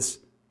this is,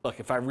 look,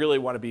 if I really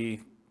want to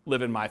be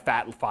living my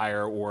fat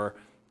fire or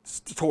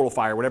total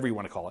fire, whatever you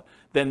want to call it,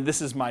 then this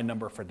is my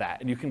number for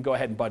that. And you can go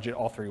ahead and budget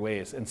all 3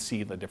 ways and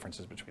see the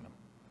differences between them.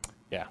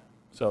 Yeah.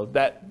 So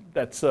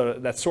that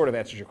sort of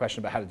answers your question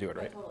about how to do it,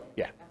 right? Totally.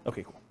 Yeah.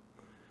 Okay, cool.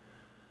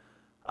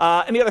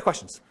 Any other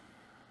questions?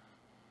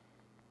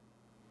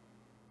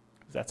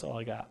 That's all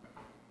I got.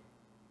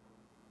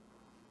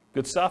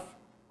 Good stuff?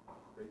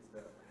 Great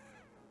stuff.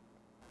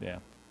 Yeah.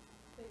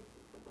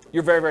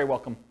 You're very, very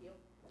welcome.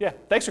 Yeah,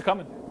 thanks for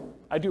coming.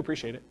 I do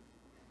appreciate it.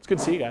 It's good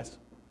to see you guys.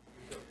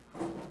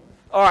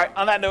 All right,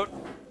 on that note,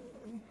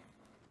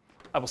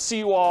 I will see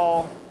you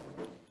all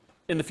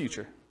in the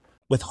future.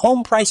 With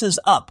home prices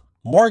up,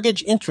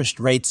 mortgage interest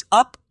rates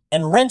up,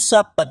 and rents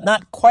up but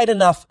not quite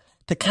enough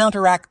to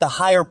counteract the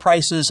higher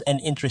prices and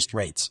interest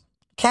rates.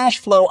 Cash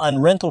flow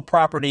on rental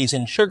properties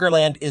in Sugar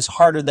Land is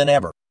harder than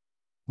ever.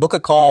 Book a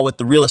call with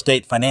the Real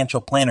Estate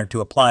Financial Planner to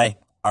apply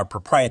our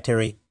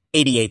proprietary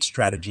 88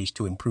 strategies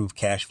to improve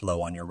cash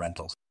flow on your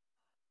rentals.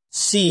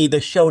 See the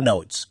show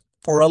notes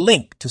for a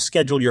link to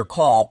schedule your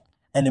call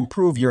and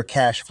improve your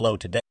cash flow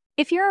today.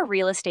 If you're a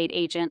real estate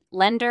agent,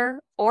 lender,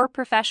 or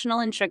professional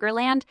in Sugar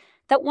Land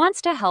that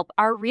wants to help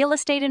our real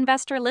estate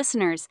investor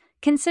listeners,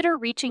 consider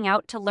reaching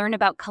out to learn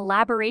about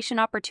collaboration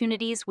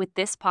opportunities with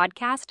this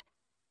podcast.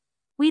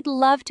 We'd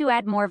love to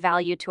add more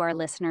value to our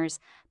listeners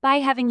by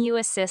having you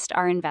assist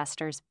our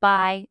investors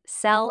buy,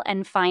 sell,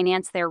 and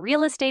finance their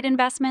real estate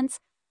investments.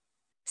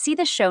 See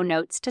the show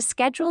notes to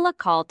schedule a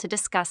call to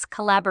discuss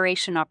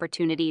collaboration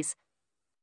opportunities.